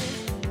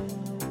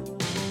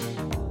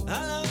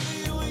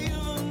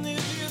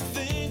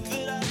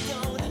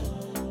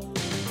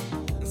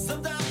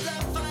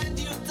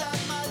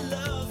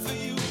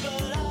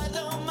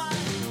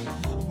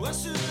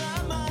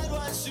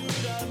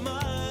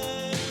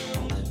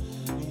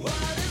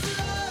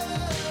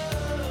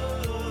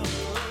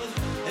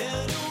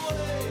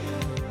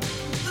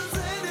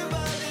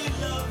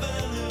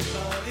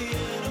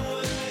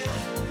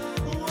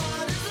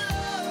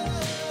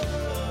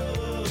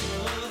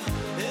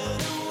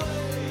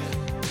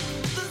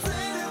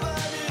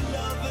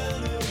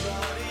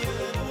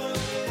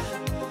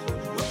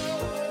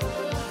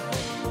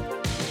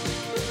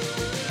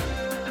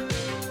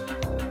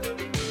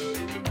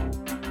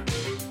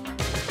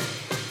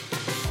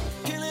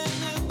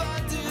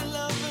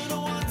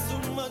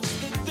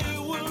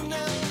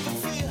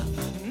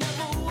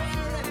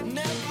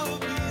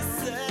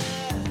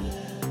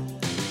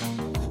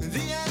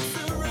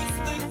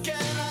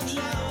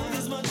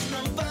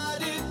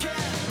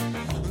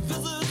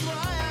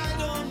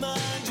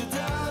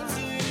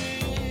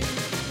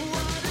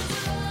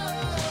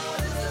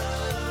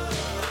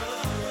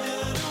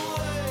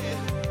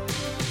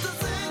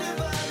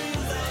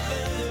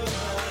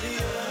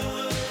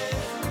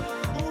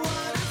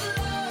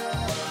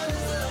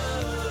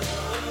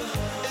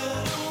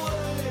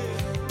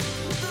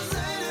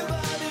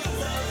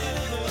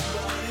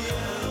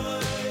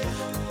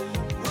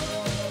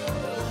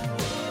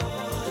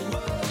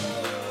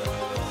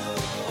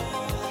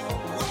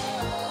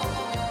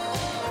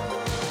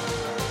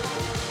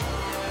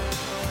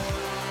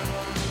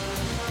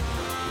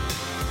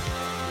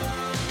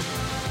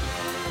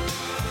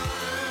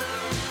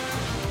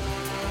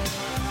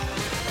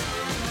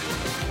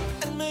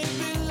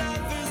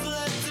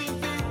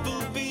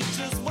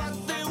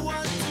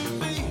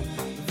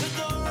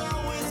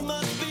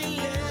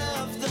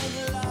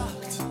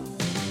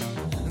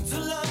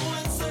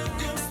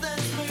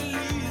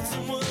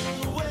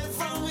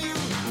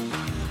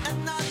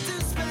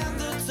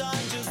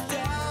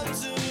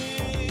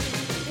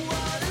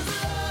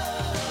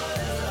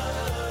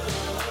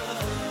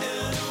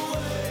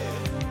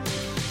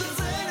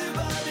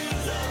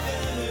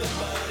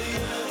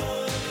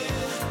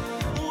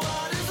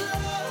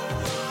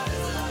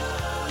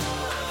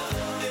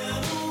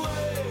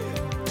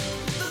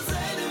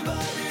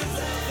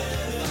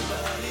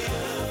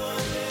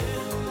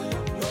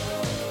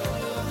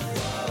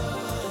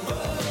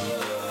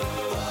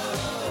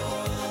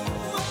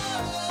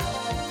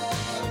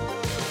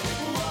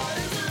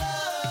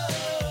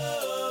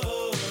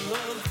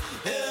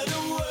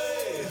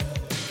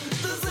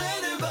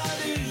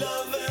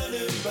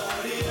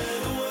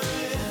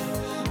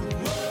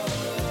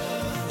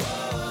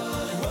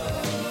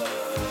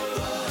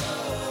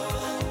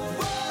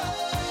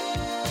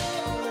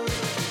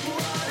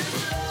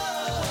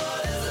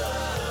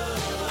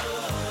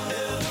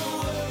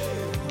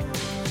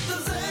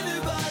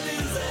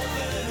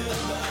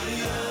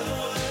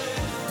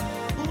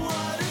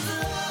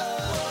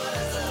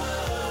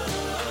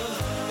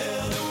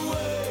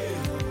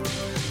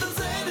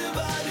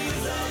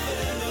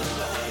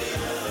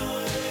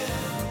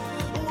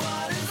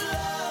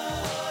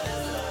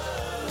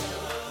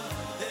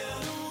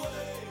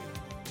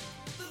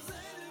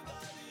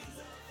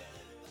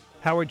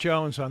Howard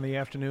Jones on the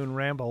Afternoon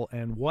Ramble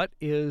and What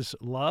is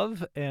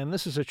Love? And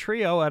this is a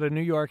trio out of New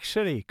York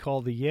City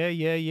called the Yeah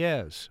Yeah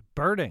Yeahs.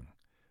 Birding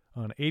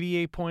on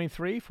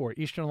 88.3 for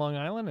Eastern Long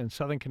Island and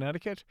Southern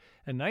Connecticut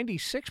and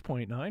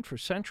 96.9 for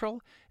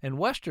Central and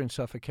Western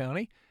Suffolk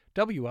County,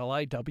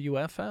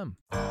 WLIW-FM.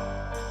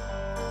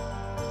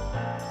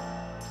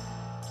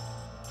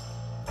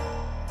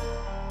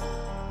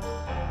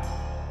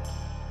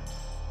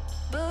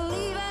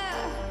 Believer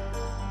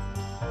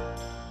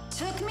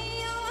took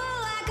me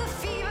over like a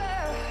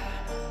fever.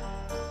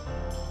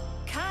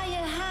 Caught you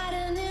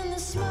hiding in the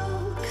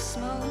smoke,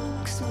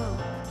 smoke, smoke.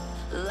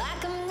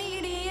 Like a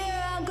meteor,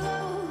 I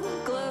glow,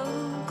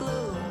 glow,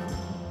 glow.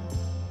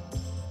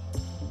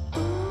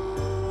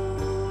 Ooh,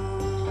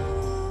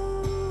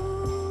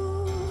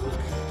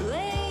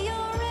 lay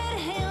your red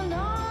hand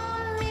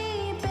on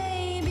me,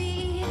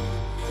 baby.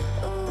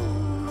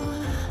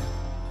 Ooh,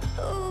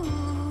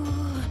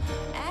 ooh,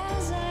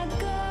 as I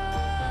go.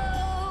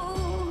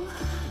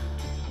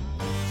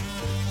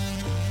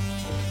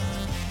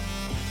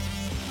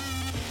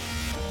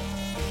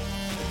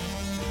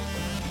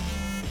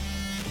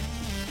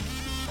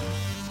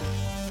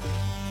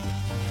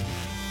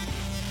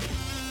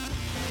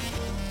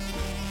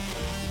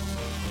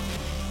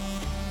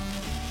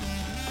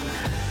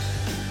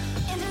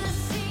 Into the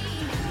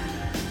sea,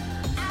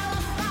 out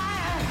of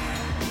fire,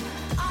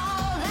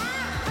 all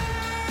that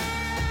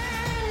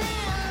burning.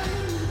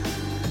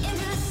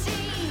 Into the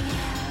sea,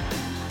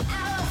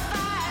 out of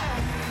fire,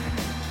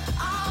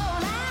 all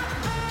that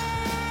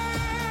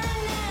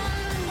burning.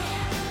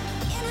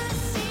 Into the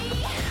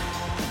sea,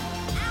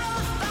 out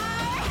of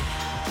fire,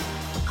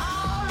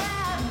 all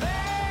that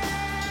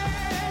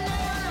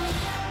burning.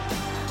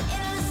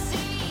 Into the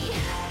sea,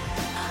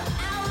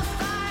 out of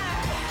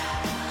fire,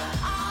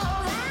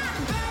 all that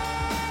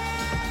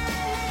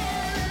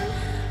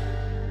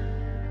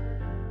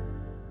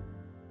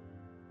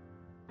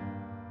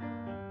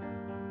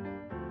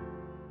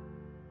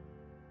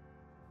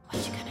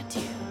What you gonna do?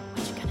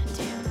 What you gonna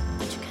do?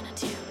 What you gonna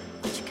do?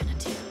 What you gonna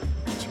do?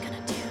 What you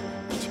gonna do?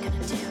 What you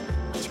gonna do?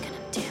 What you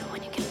gonna do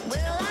when you get to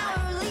Will I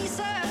release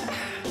her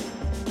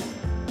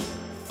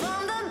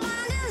from the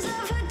bindings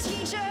of her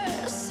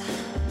teachers?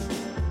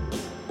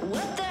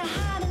 What they're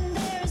hiding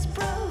there is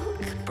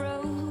broke,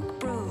 broke,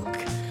 broke.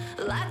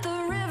 Like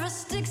the river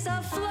Styx,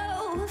 I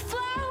flow,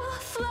 flow,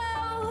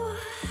 flow.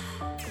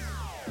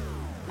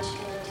 What you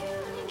gonna do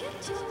when you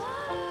get to the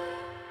water?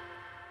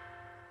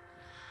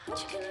 What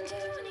you gonna do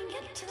when you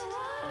get to the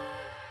water?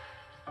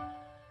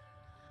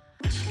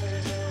 What you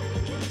gonna do when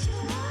you get to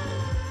the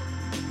water?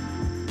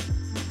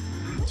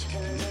 What you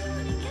gonna do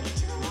when you get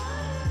to the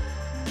water?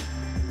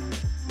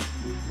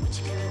 What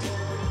you gonna do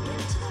when you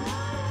get to the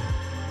water?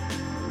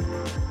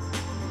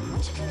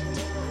 What you gonna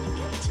do when you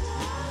get to the water?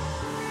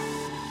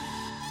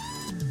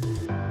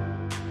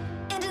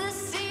 Into the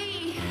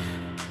sea,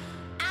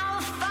 out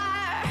of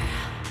fire,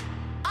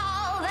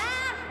 all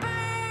that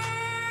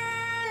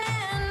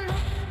burning.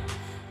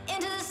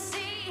 Into the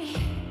sea,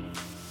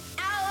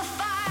 out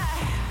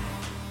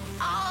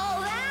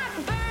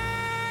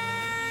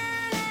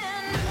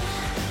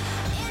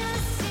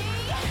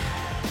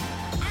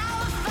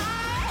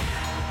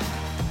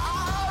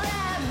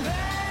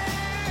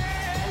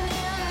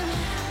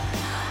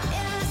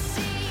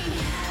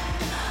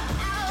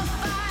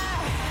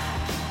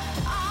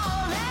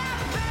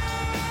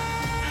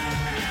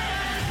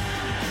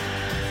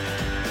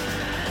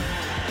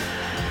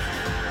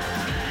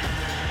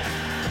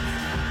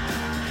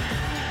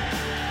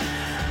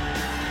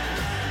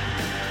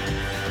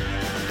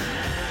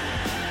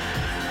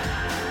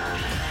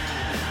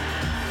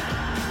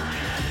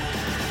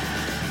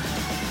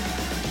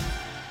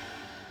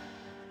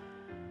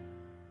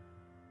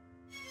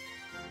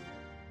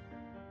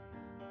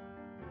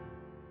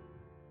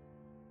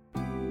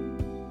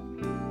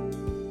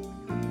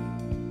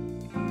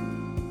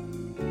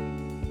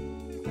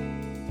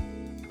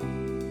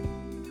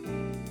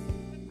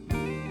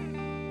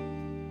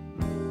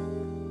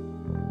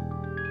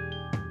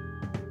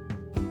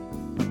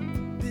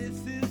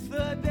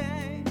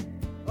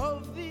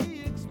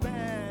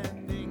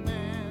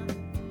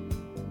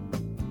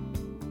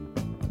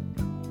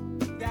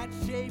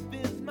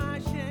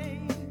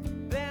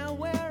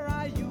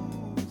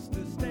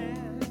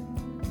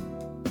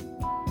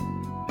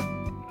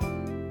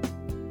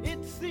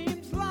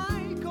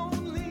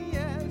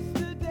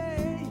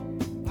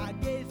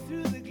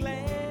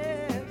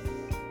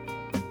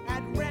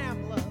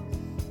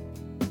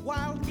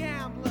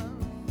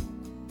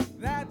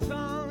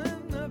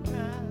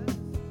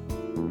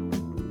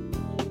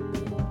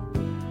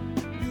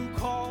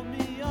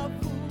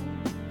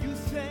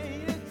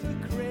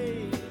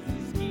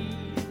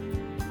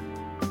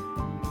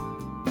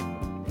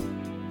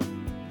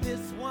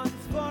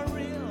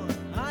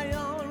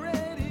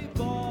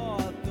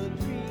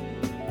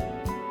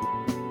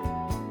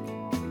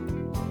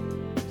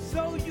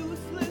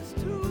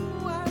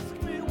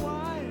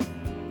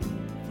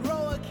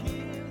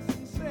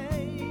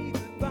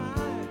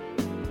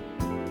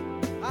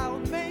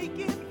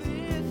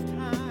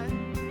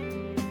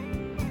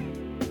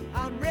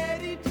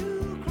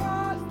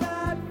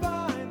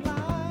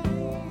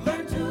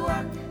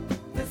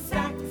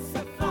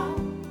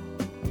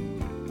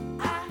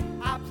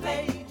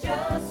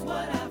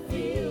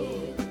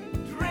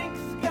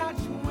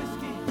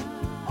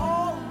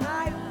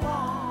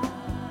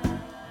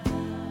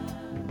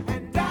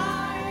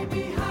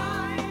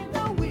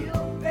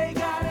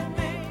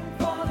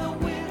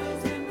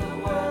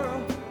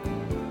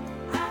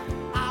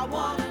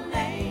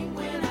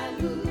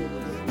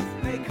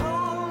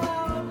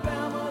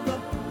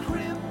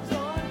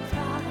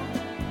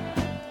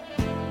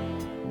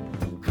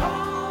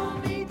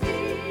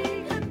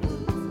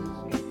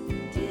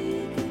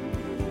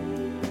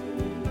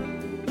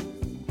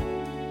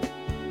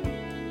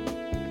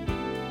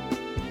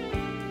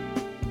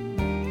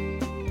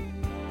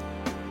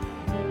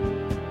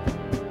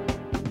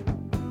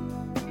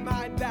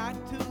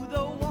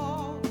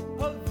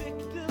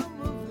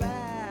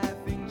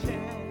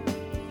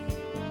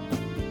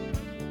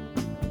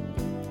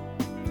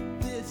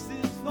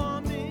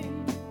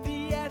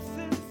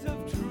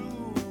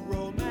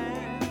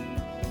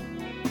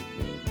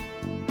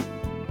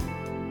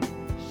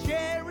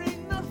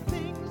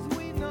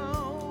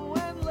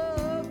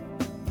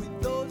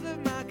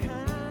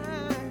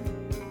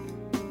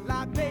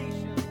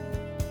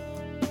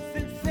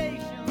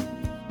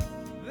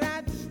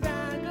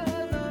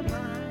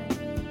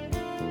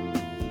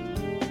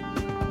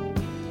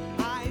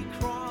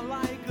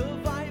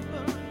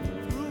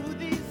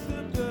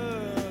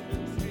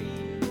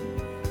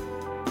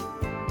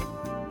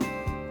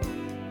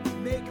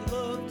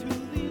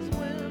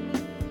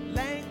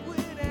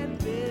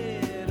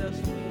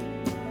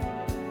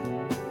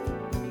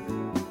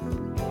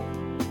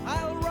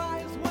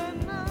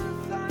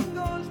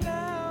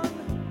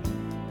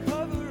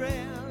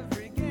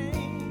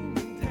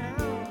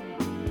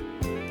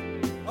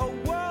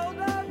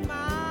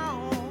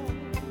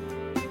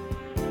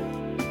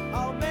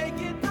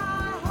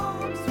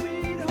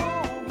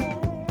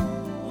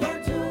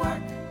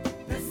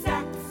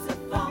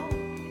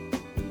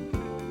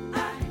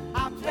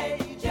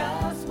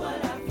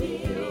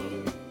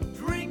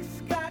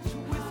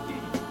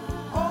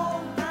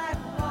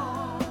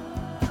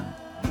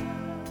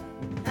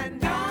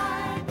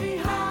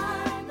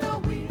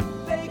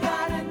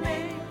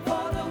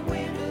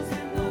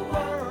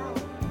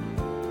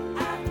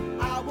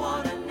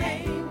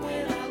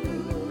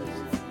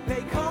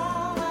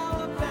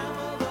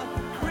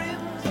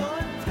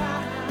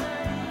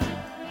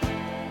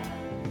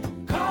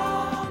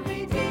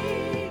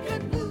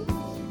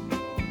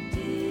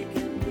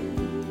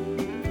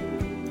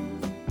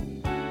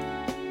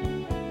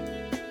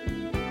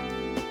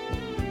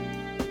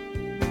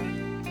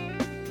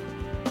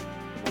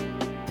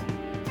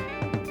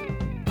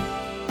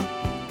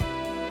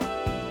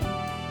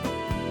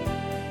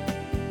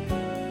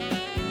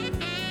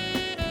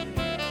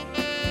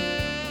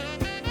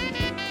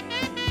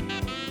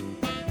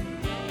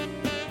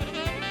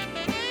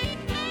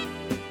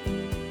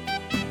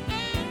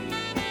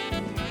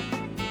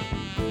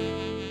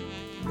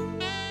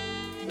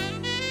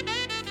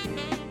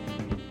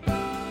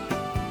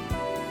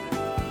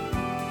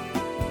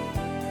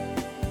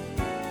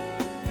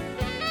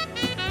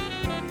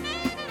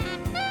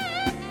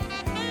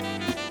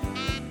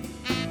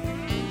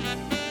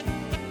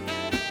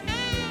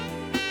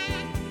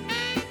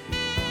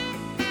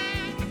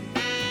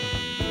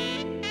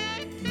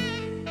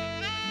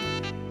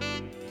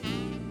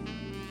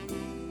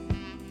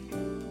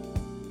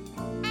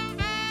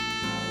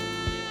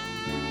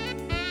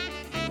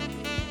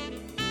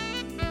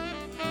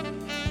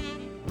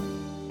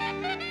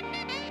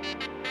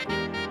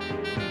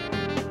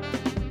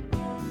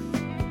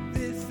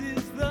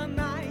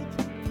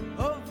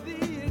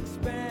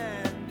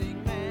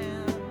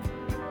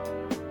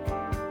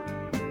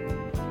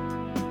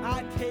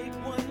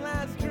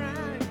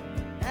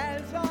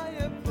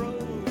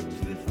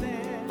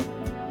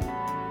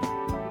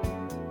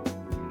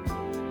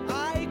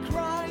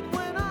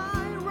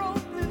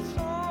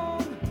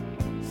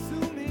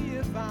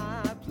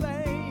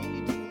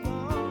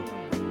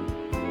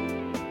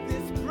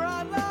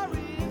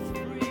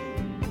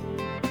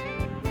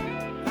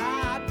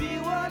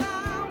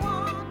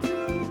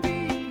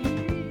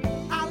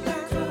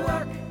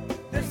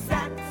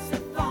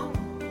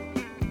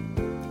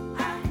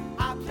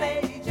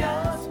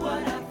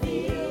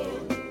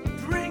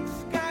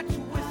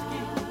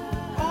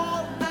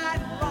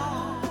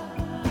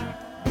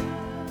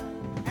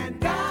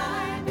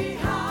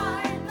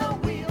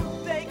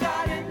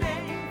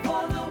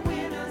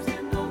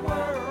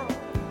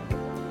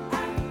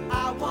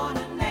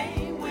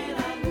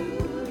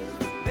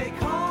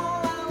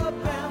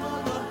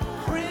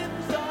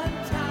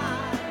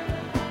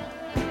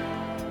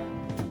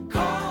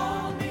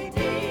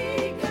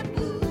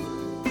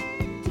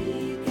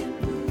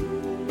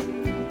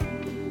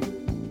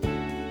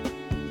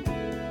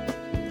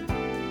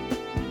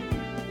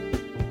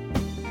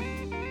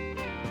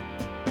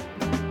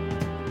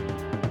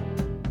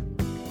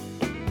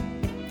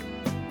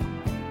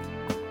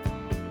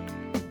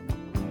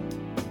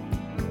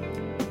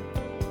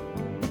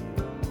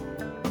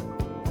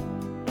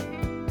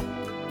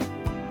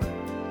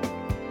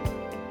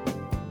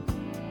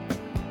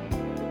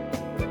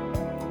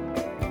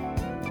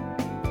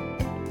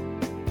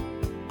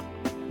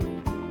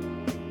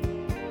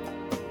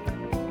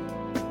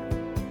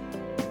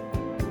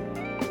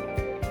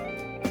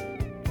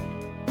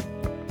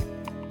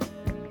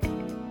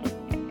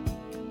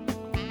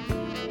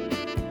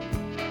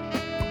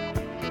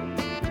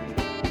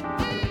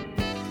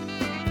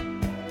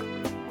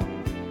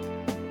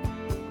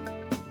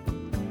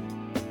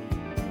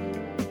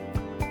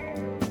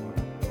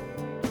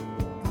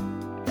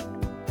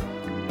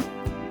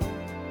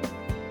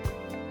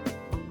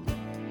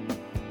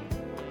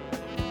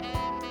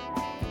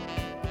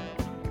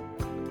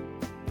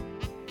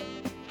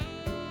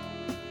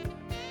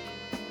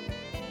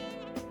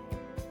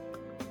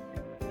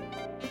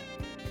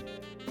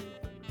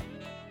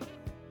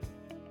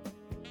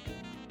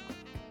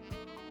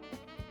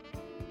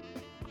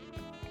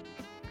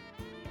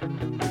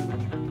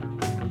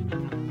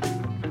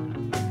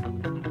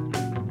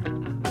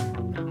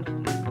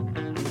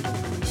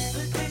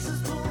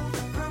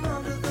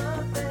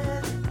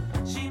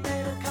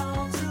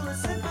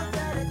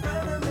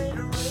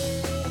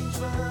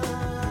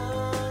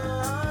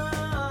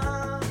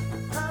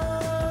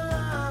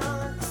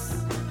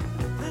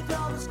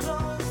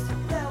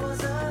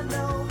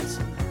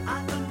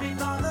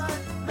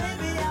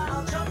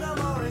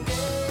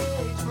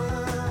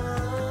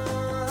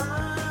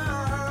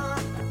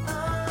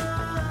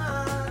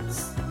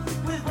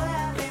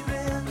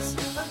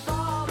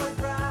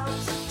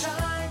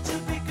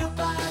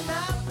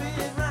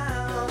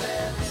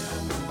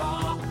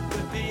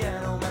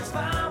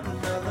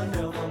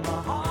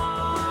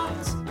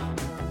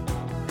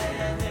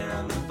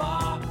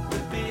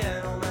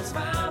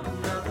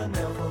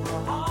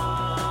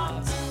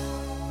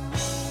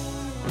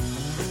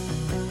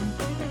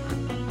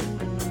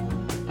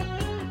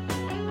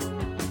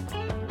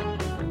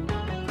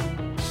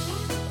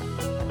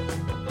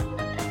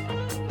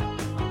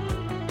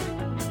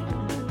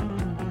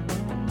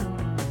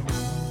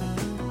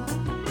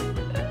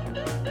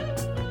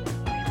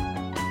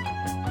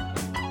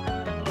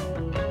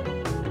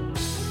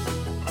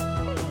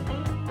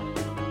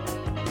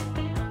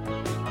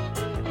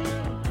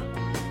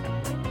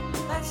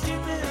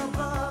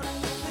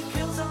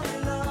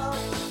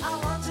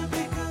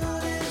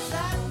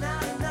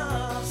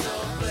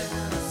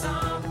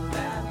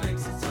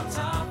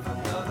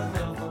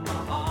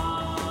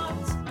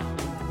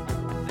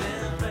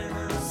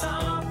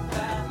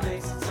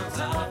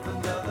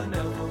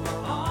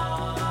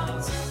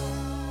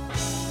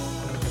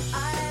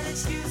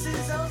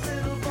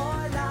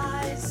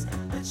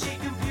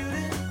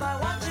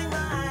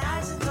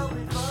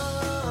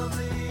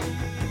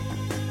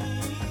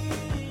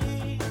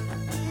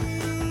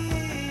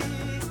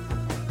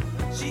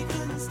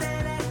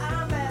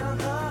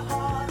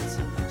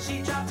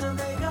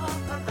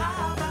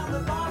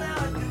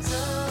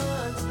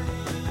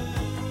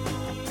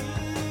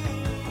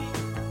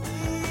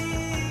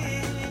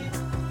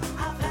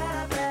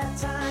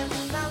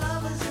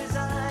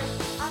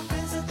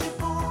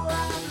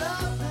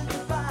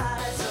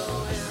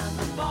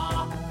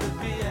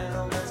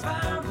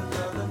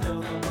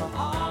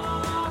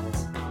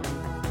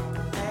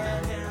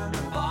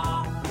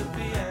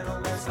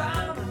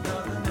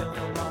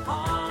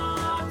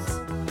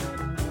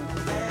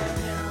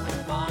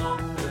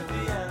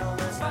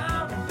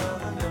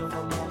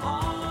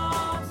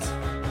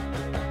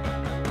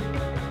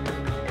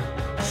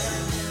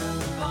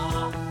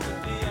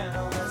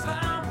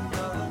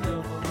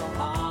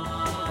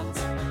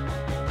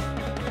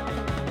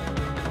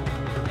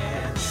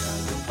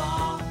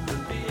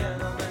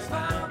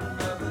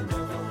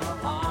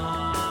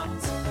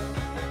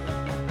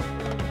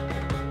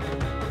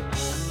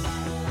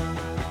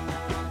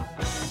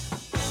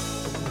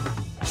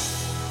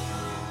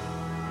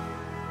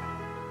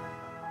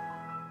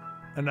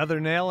Another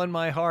nail in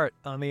my heart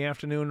on the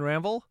afternoon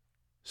ramble.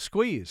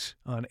 Squeeze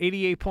on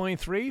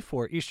 88.3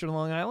 for Eastern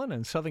Long Island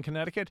and Southern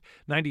Connecticut,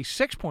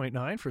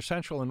 96.9 for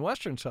Central and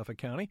Western Suffolk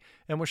County,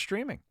 and we're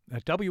streaming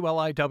at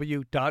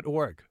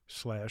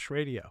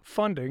WLIW.org/radio.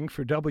 Funding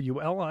for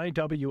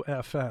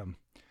WLIW-FM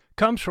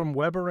comes from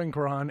Weber &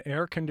 Grahn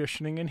Air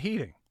Conditioning and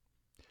Heating.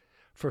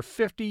 For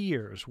 50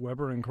 years,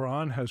 Weber &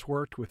 Grahn has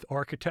worked with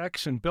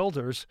architects and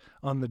builders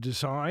on the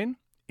design,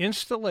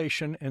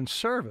 installation, and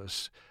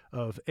service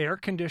of air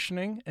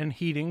conditioning and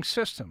heating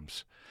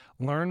systems.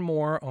 Learn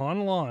more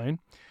online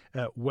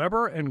at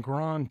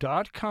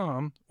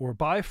weberandgrahn.com or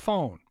by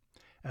phone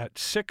at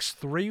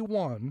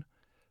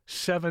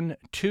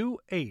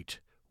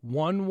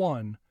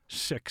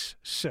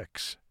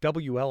 631-728-1166.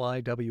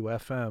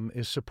 WLIW-FM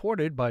is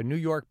supported by New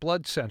York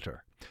Blood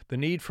Center. The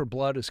need for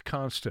blood is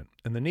constant,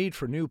 and the need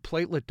for new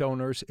platelet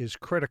donors is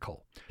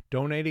critical.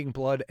 Donating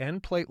blood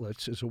and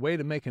platelets is a way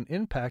to make an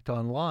impact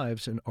on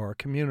lives in our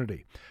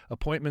community.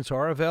 Appointments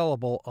are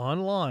available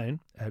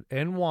online at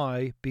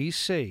nybc.org.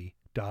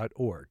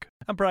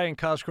 I'm Brian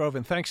Cosgrove,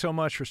 and thanks so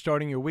much for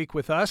starting your week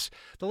with us.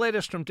 The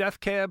latest from Death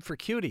Cab for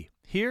Cutie,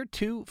 Here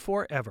to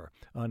Forever,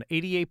 on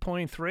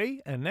 88.3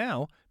 and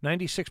now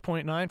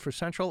 96.9 for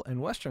Central and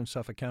Western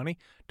Suffolk County,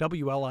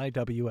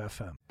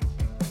 WLIW-FM.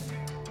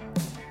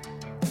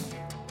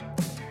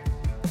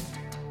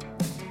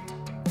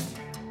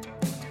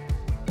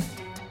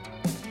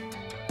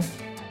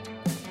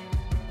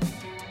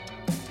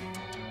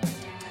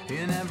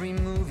 In every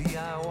movie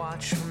I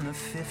watch from the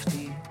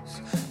 50s,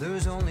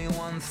 there's only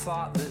one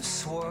thought that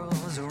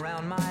swirls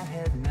around my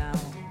head now.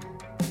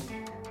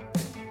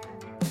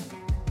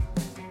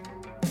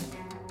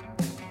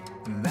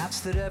 And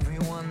that's that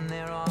everyone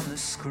there on the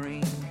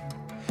screen,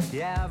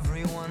 yeah,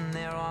 everyone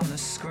there on the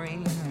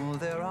screen, well,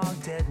 they're all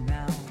dead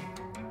now.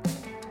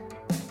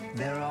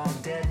 They're all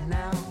dead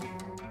now.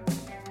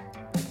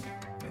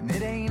 And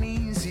it ain't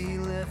easy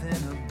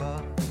living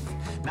above.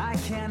 And I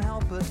can't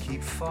help but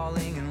keep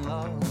falling in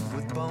love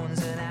with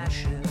bones and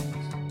ashes.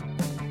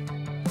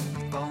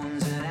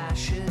 Bones and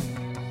ashes.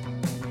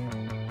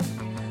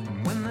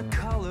 And when the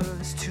color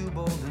is too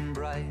bold and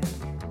bright,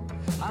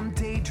 I'm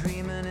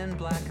daydreaming in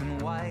black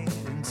and white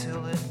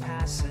until it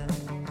passes.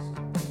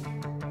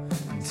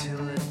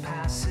 Until it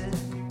passes.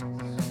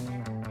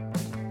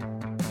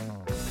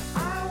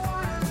 I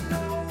wanna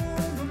know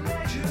the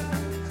measure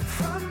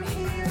from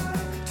here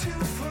to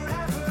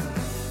forever.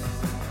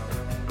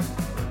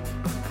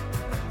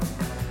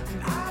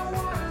 And I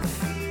wanna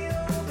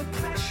feel the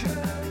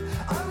pressure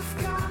of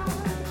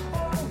God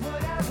or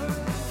whatever.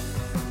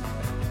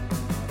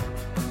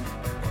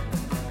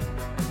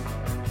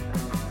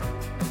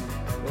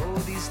 Oh,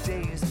 these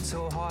days it's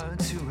so hard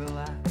to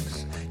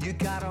relax. You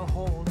gotta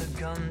hold a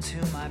gun to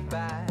my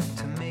back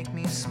to make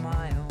me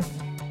smile.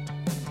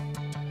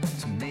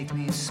 To make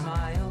me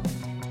smile.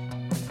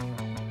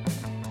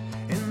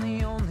 And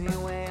the only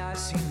way I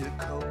seem to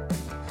cope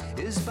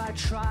is by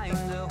trying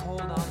to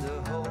hold on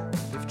to hope,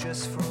 if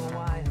just for a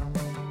while.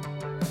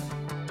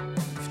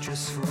 If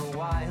just for a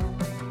while.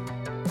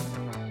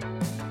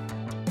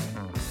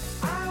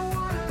 I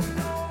wanna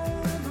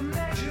know the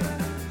measure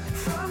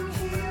from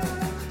here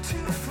to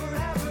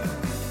forever.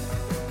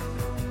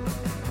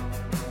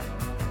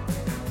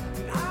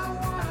 And I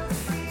wanna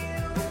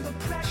feel the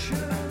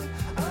pressure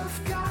of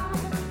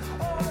God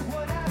or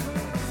whatever.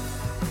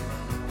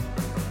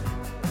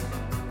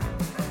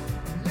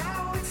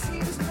 Now it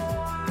seems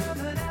more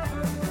than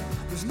ever.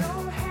 There's no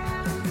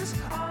hands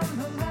on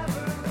the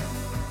lever.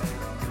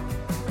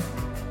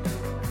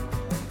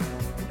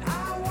 And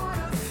I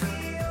wanna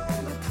feel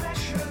the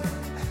pressure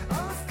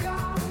of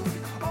God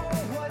or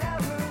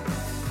whatever.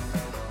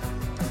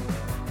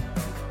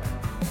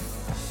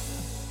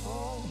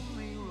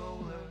 Holy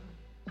rollers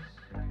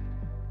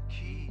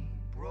keep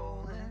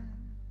rolling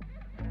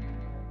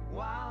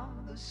while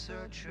the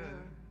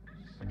searchers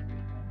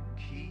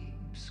keep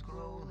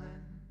scrolling.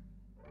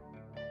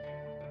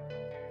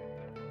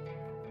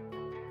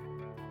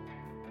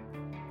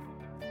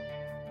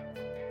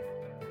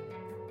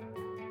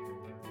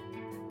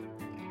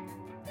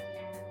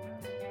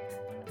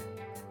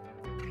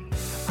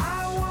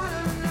 I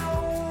wanna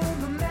know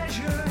the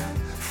measure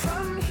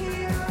from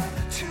here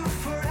to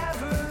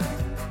forever.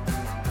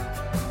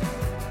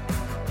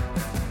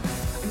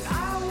 And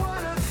I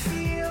wanna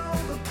feel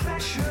the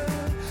pressure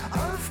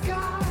of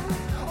God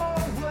or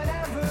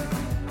whatever.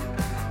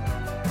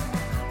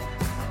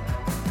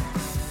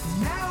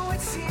 Now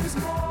it seems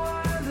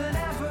more than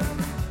ever.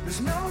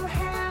 There's no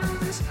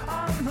hands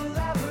on the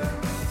lever.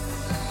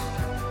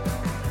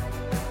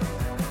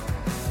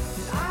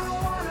 And I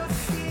wanna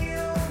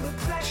feel the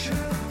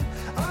pressure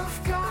of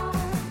God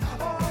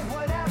or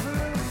whatever.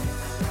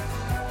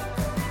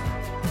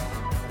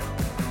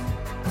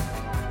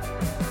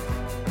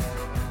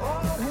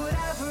 Or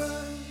whatever.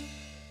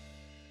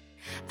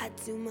 I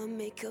do my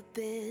makeup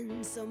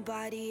in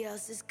somebody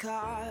else's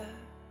car.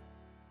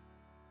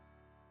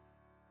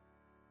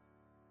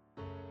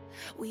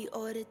 We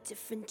order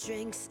different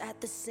drinks at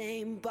the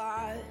same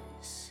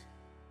bars.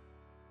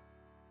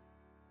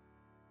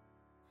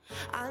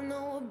 I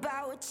know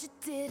about what you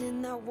did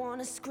and I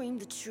wanna scream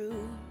the truth.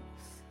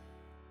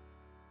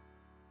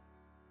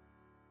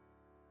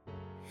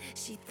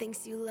 She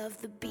thinks you love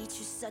the beach,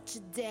 you're such a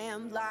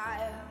damn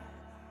liar.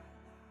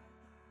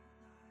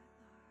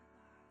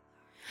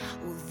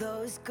 Well,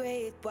 those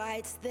great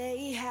whites,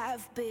 they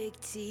have big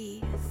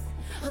teeth.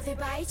 Oh, they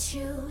bite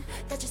you.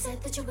 That you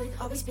said that you would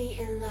always be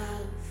in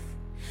love,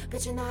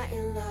 but you're not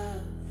in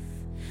love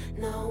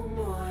no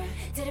more.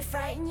 Did it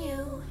frighten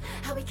you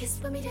how we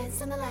kissed when we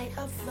danced on the light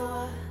of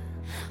floor?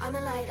 On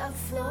the light of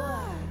floor.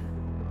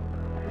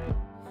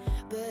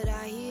 But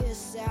I hear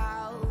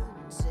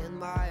sounds in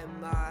my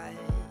mind.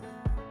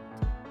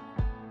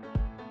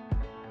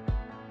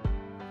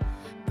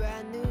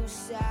 Brand new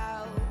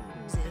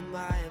sounds in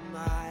my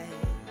mind.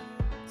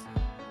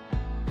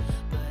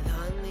 But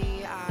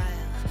honey,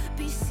 I'll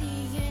be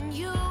seeing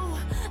you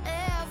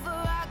ever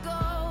I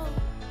go.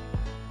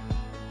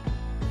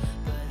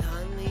 But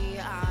honey,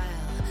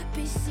 I'll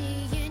be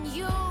seeing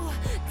you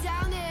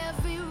down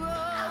every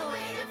road. I'm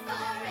waiting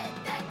for it,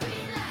 that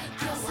green light.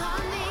 'Cause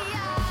honey,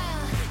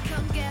 I'll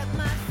come get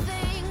my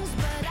things,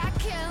 but I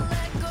can't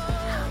let go.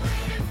 I'm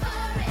waiting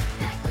for it,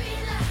 that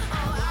green light.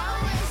 Oh, I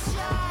wish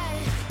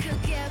I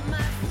could get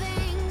my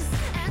things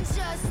and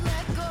just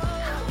let go.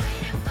 I'm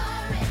waiting for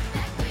it,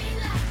 that green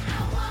light.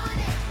 I want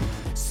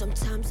it.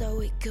 Sometimes I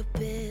wake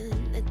up in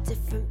a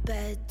different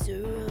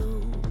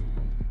bedroom.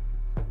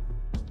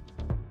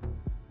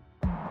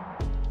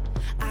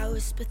 I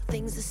whisper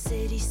things, the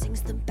city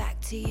sings them back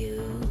to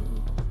you.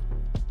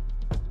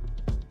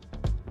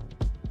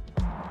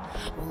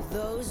 Well,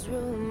 those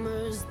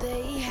rumors,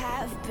 they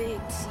have big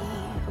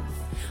teeth.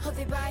 Oh,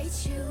 they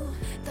bite you.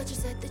 Thought you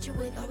said that you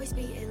would always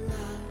be in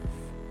love,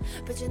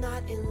 but you're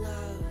not in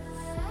love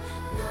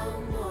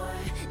no more.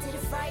 Did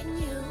it frighten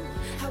you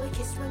how we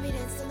kissed when we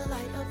danced on the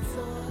light of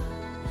floor?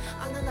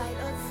 On the light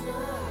of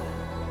floor.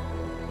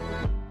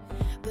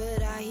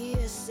 But I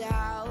hear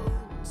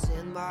sounds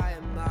in my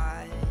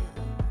mind.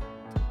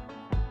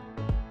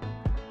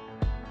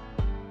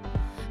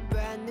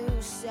 Brand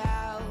new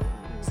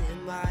sounds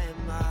in my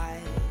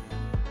mind.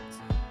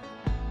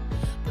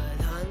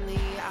 But honey,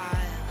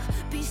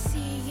 I'll be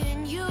seeing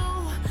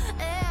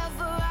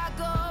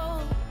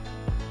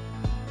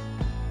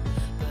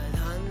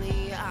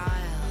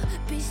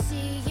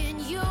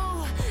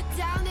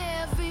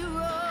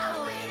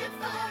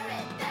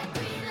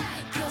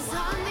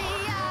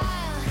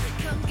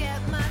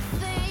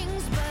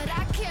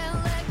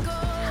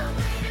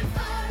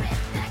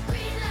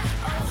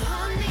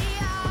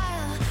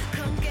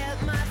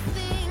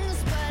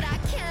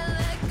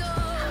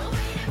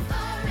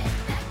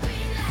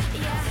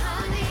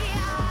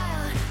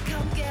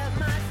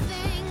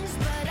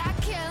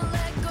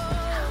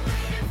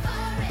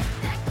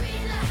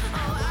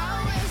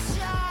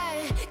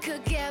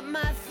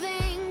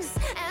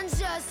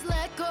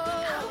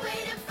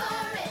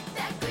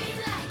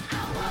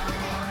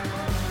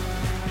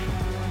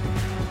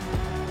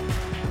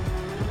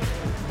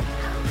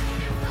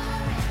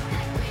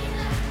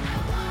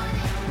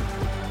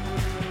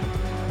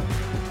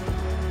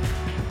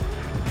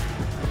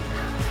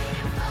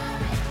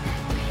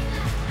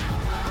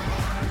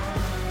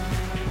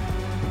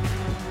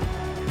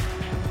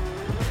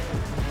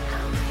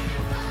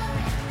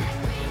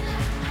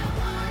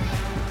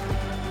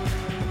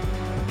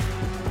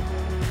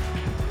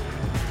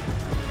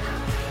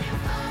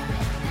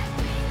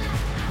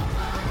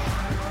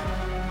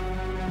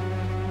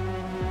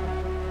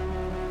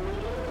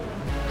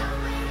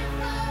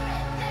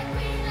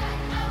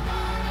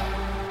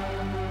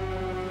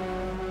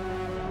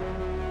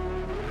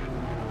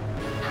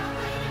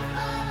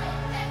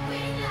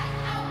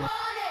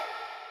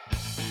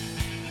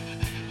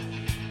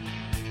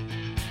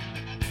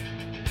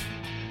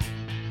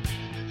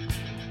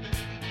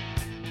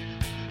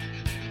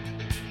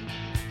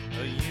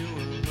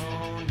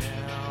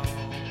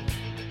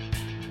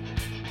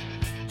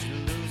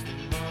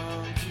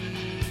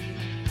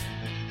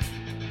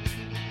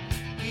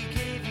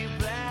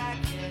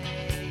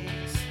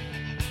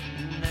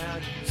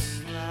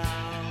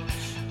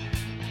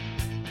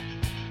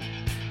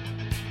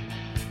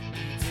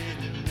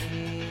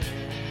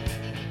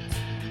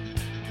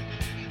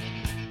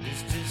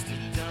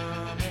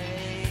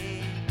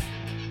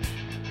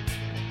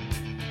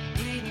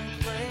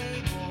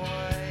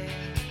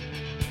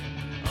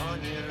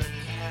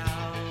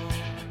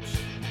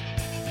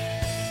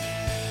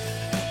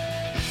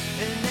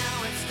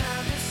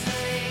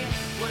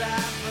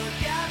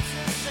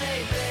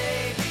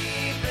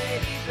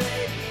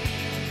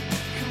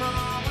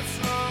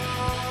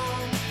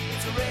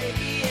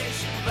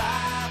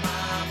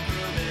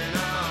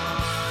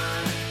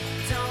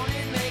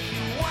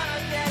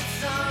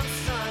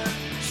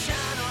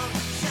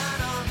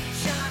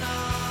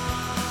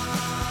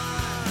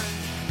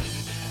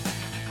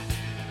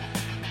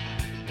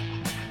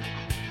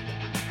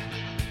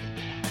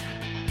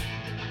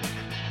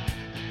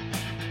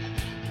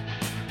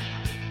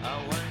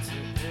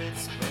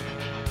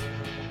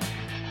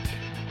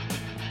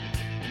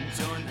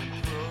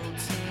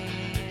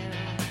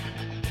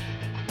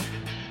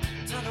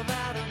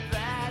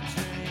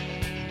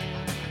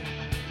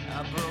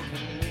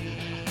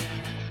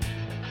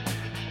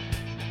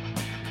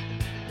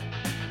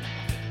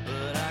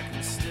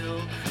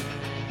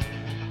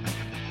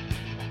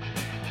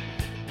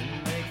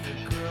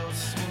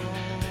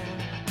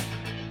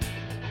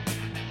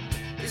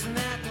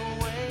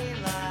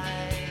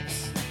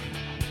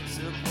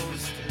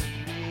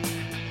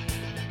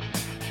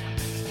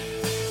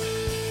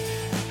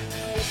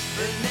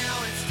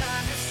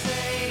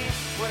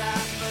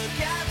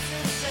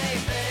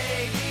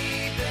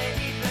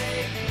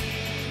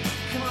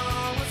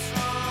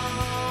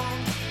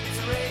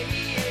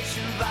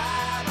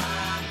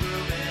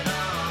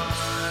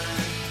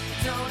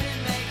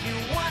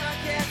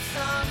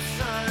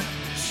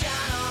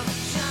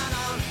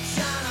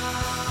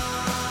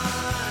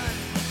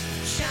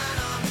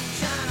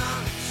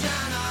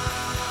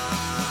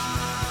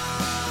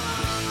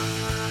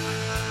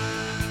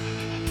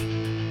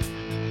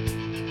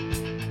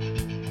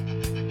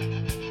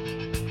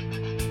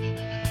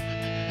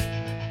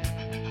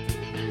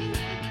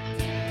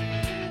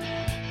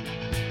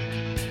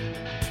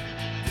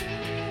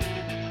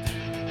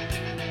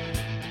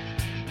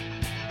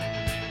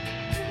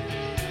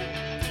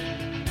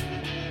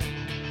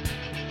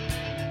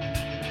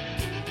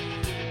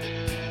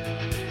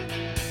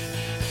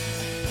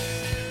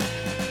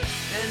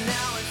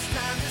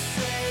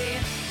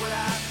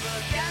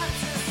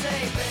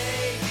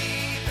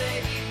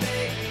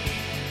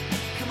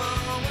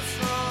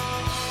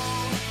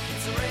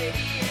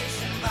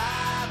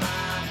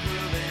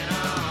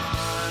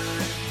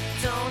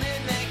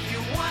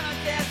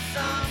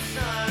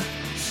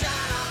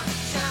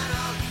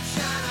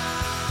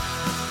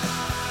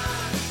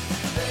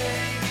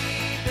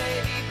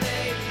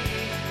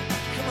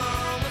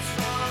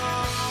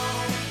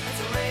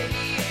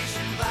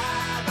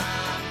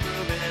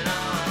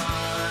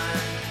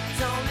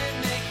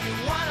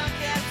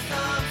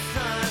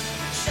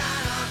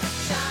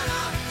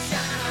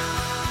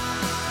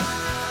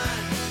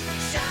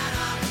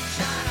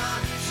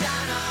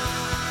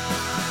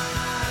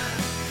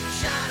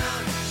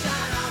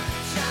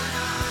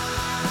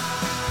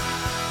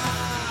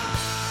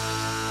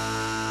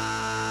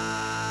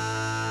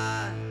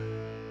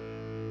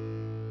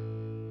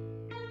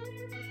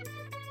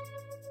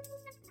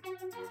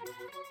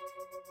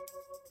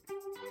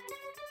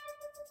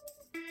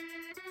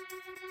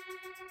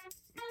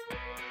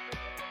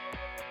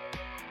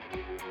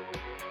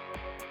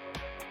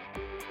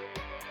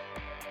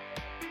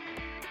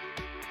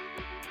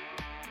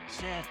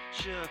Seth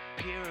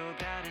Shapiro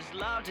got his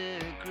law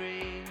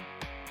degree.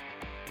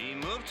 He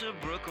moved to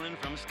Brooklyn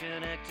from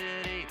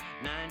Schenectady,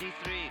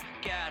 93.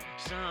 Got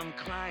some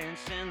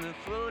clients in the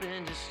food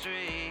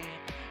industry.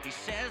 He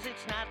says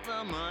it's not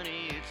the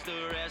money, it's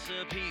the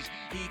recipes.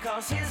 He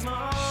calls his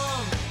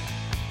mom,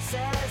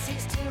 says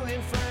he's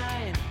doing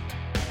fine.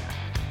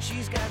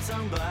 She's got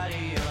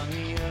somebody on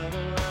the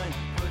other line.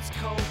 Puts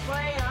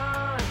Coldplay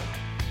on,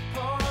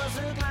 pours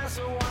a glass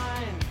of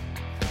wine,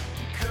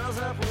 and curls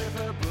up with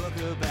a book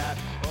about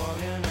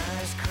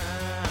organized crime.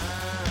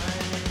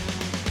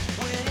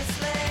 When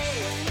it's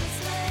late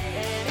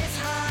and it's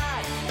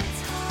hot,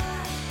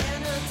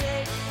 and a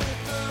date with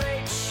the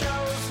late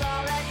show's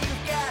all that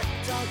you've got.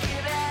 Don't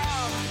give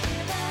out,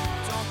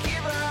 don't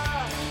give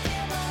up.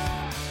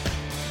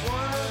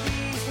 One of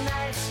these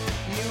nights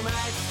you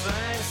might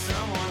find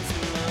someone to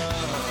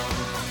love.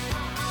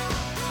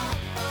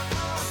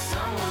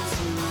 Someone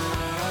to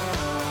love.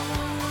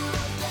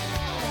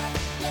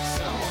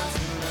 Someone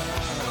to love.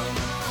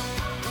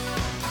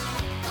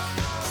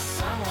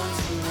 Someone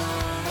to love.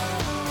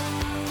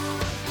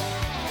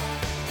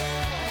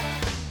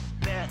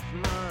 Beth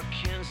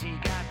McKenzie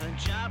got the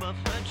job of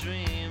her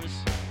dreams,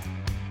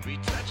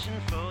 retouching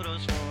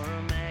photos for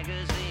a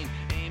magazine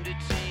aimed at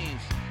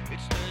teens.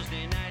 It's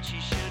Thursday night, she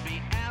should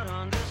be out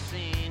on the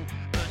scene,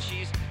 but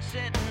she's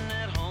sitting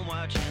at home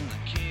watching The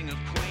King of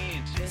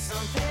Queens. There's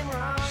something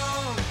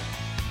wrong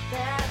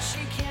that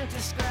she can't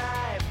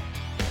describe.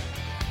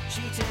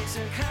 She takes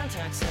her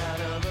contacts out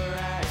of her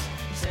eyes,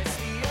 sets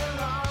the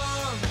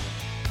alarm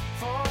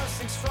for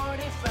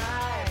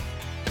 6:45,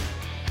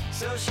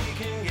 so she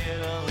can get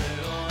a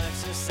little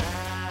exercise.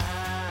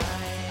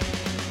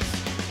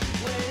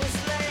 When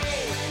it's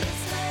late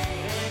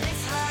and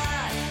it's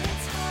hot,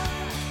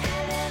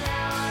 and an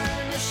hour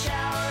in the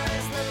shower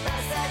is the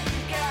best that you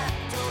got.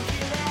 Don't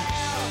give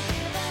out,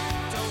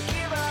 don't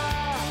give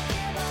up.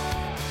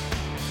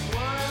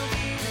 One of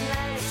these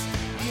nights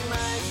you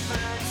might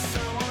find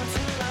someone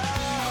to love.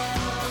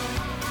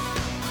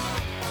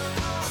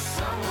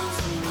 Someone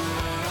to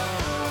love.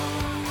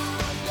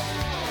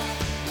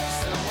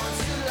 Someone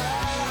to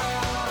love.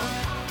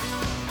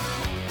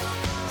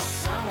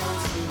 Someone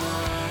to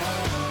love.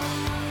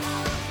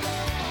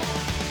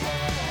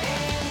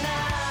 Ain't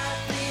not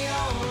the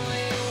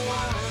only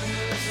one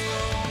who's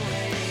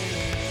lonely.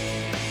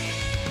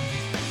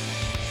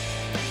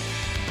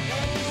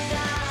 Ain't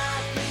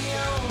not the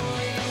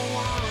only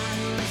one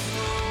who's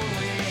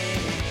lonely.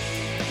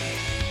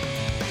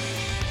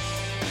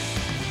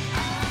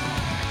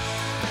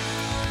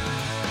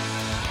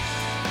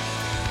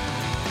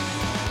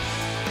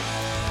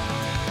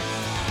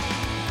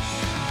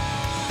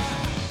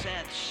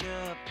 Seth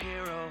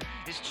Shapiro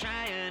is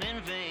trying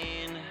in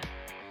vain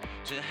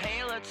to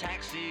hail a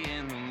taxi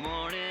in the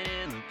morning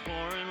in the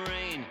pouring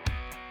rain.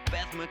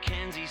 Beth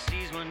McKenzie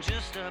sees one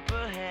just up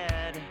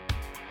ahead.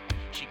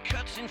 She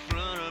cuts in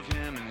front of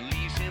him and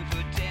leaves him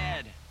for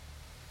dead.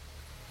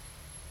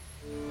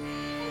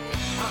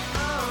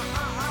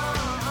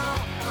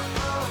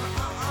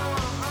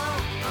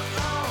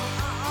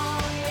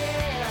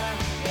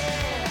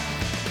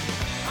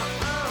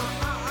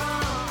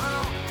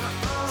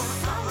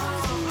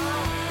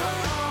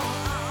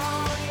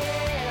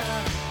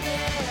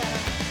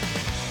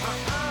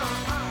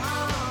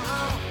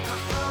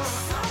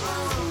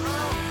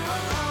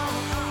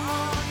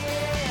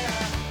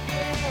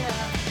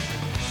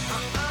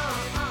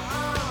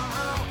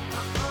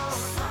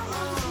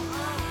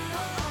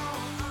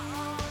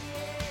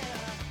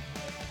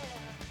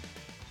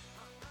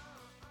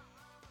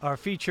 Our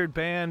featured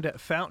band,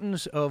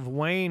 Fountains of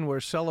Wayne,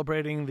 were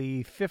celebrating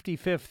the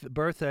 55th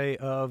birthday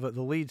of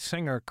the lead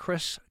singer,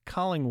 Chris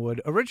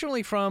Collingwood.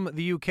 Originally from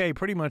the UK,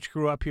 pretty much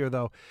grew up here,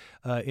 though,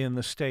 in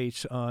the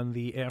States on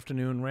the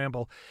Afternoon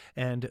Ramble.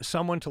 And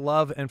Someone to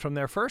Love, and from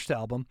their first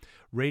album,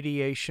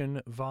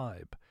 Radiation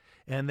Vibe.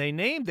 And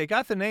they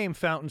got the name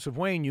Fountains of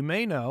Wayne, you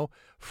may know,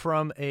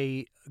 from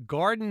a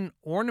garden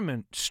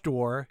ornament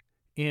store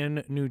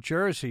in New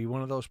Jersey,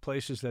 one of those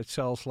places that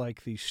sells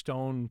like the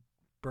stone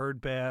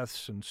bird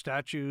baths and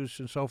statues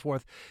and so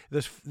forth.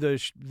 The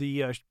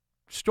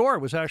store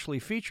was actually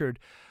featured,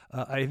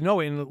 I know,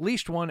 in at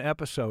least one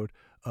episode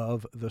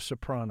of The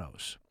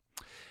Sopranos.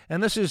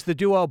 And this is the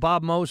duo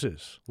Bob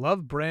Moses,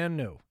 Love Brand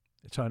New.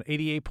 It's on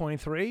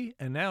 88.3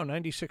 and now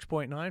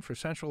 96.9 for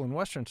Central and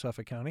Western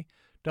Suffolk County,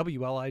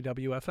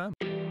 WLIW-FM.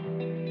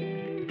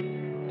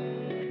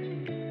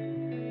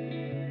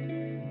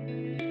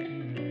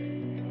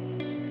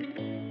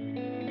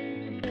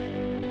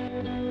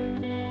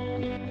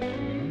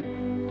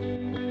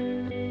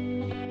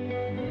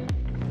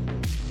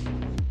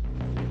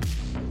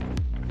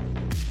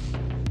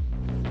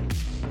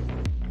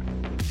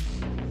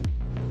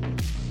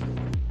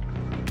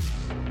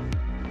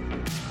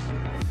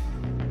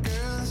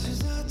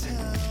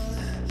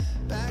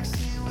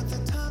 Backseat with the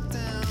top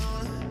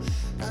down,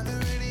 got the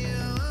radio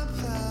up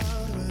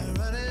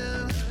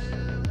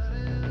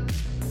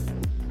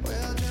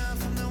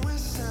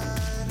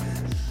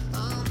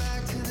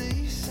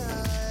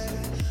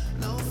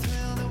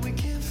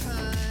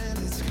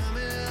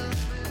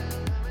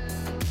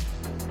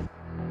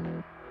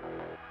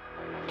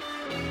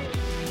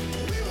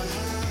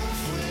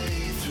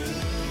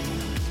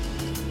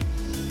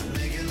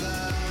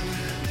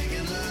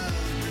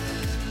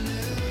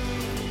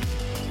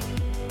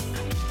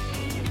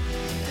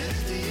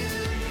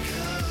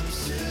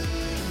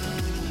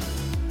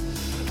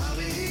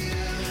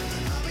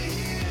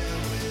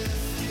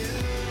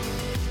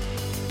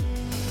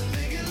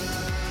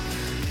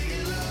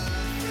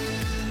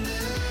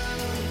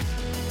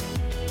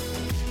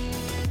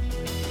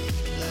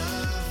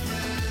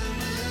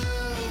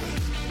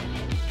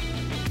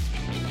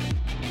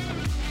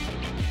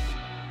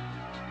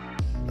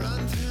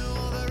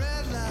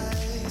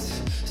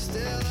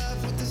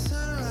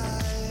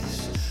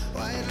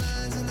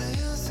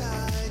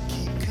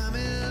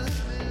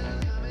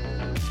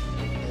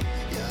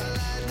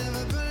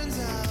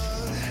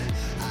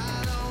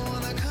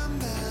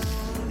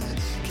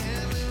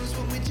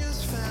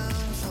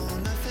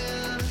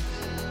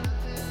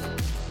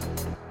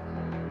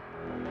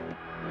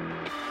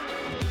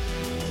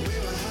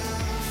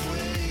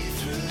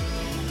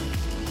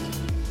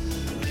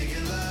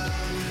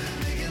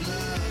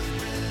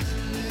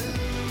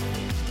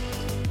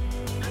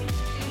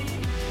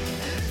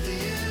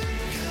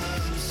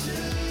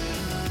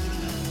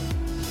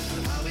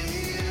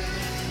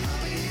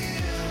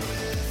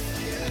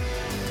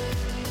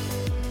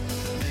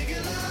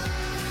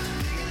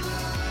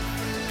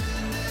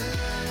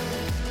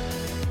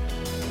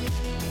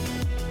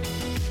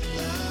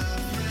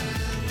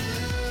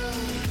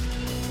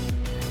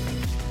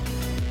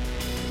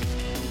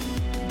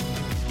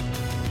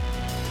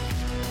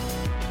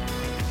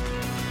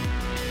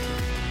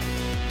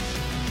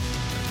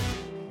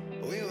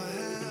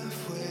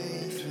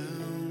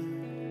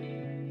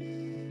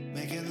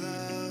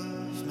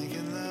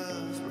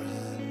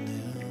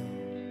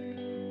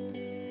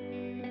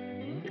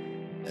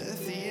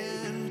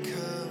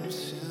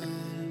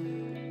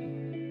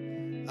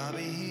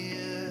be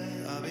here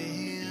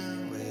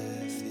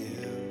with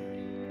you.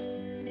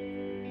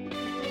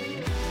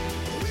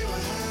 We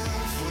were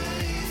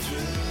halfway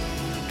through,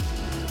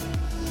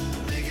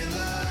 making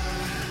love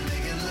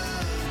brand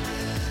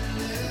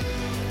new.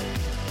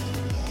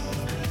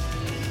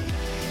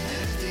 And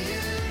if the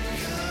end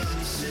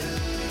comes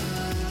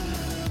soon,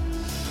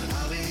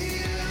 I'll be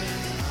here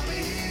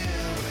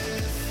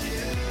with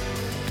you.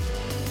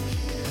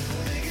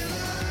 Making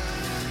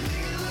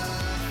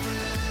love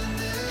brand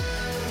new.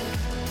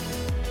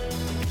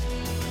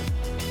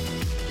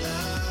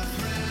 Love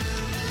brand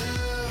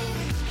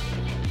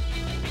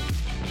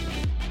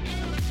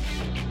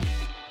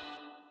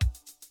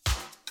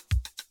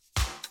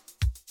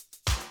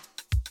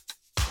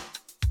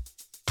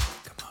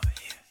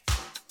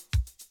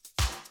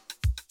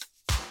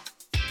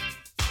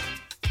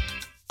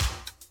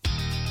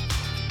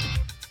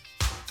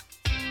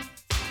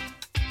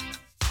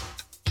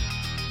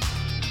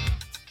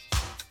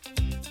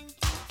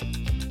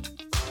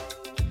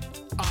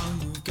all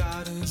you've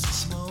got is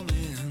this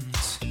moment.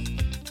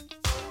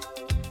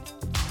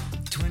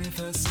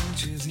 21st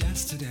century's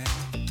yesterday.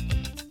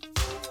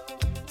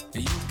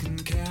 You can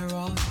care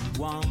all you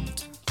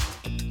want.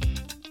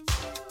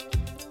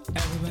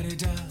 Everybody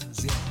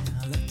does, yeah,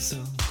 that's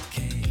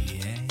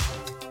okay.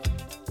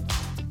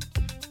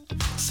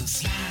 So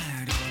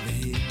slide over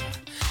here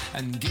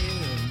and give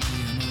me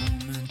a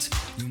moment.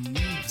 Your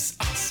moves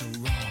are so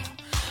raw.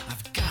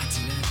 I've got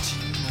to let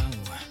you know.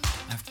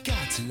 I've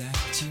got to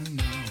let you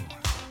know.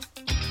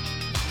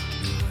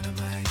 You're one of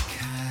my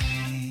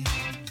kind.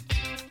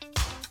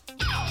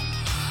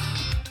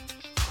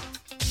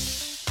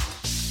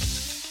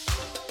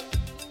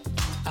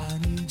 I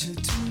need you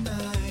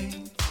tonight,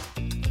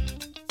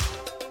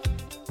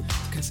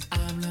 'cause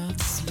I'm not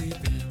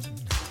sleeping.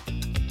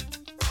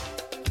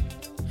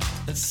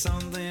 There's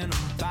something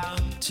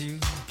about you,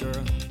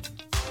 girl,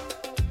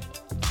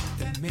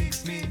 that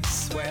makes me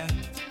sweat.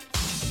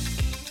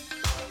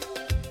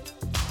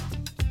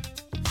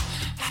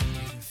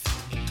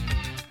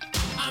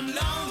 I'm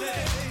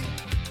lonely.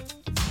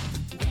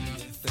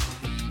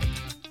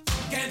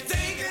 Can't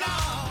think at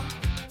all.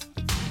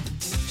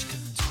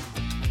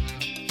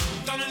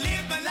 Gonna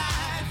live my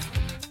life.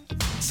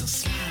 So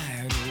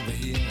slide over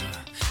here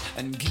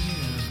and give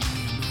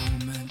me a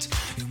moment.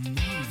 Your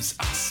moves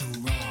are so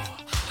raw.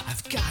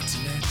 I've got to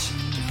let you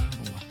know.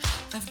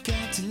 I've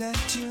got to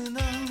let you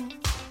know.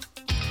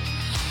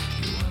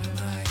 You're one of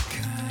my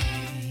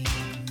kind.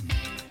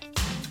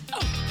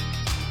 Oh.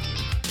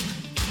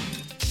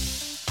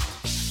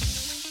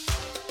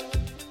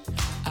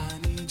 I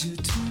need you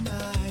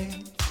tonight,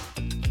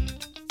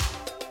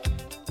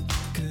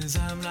 'cause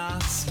I'm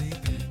not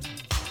sleeping.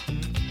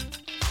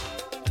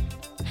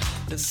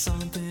 There's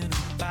something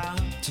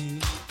about you,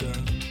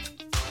 girl,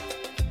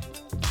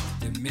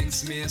 that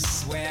makes me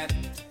sweat.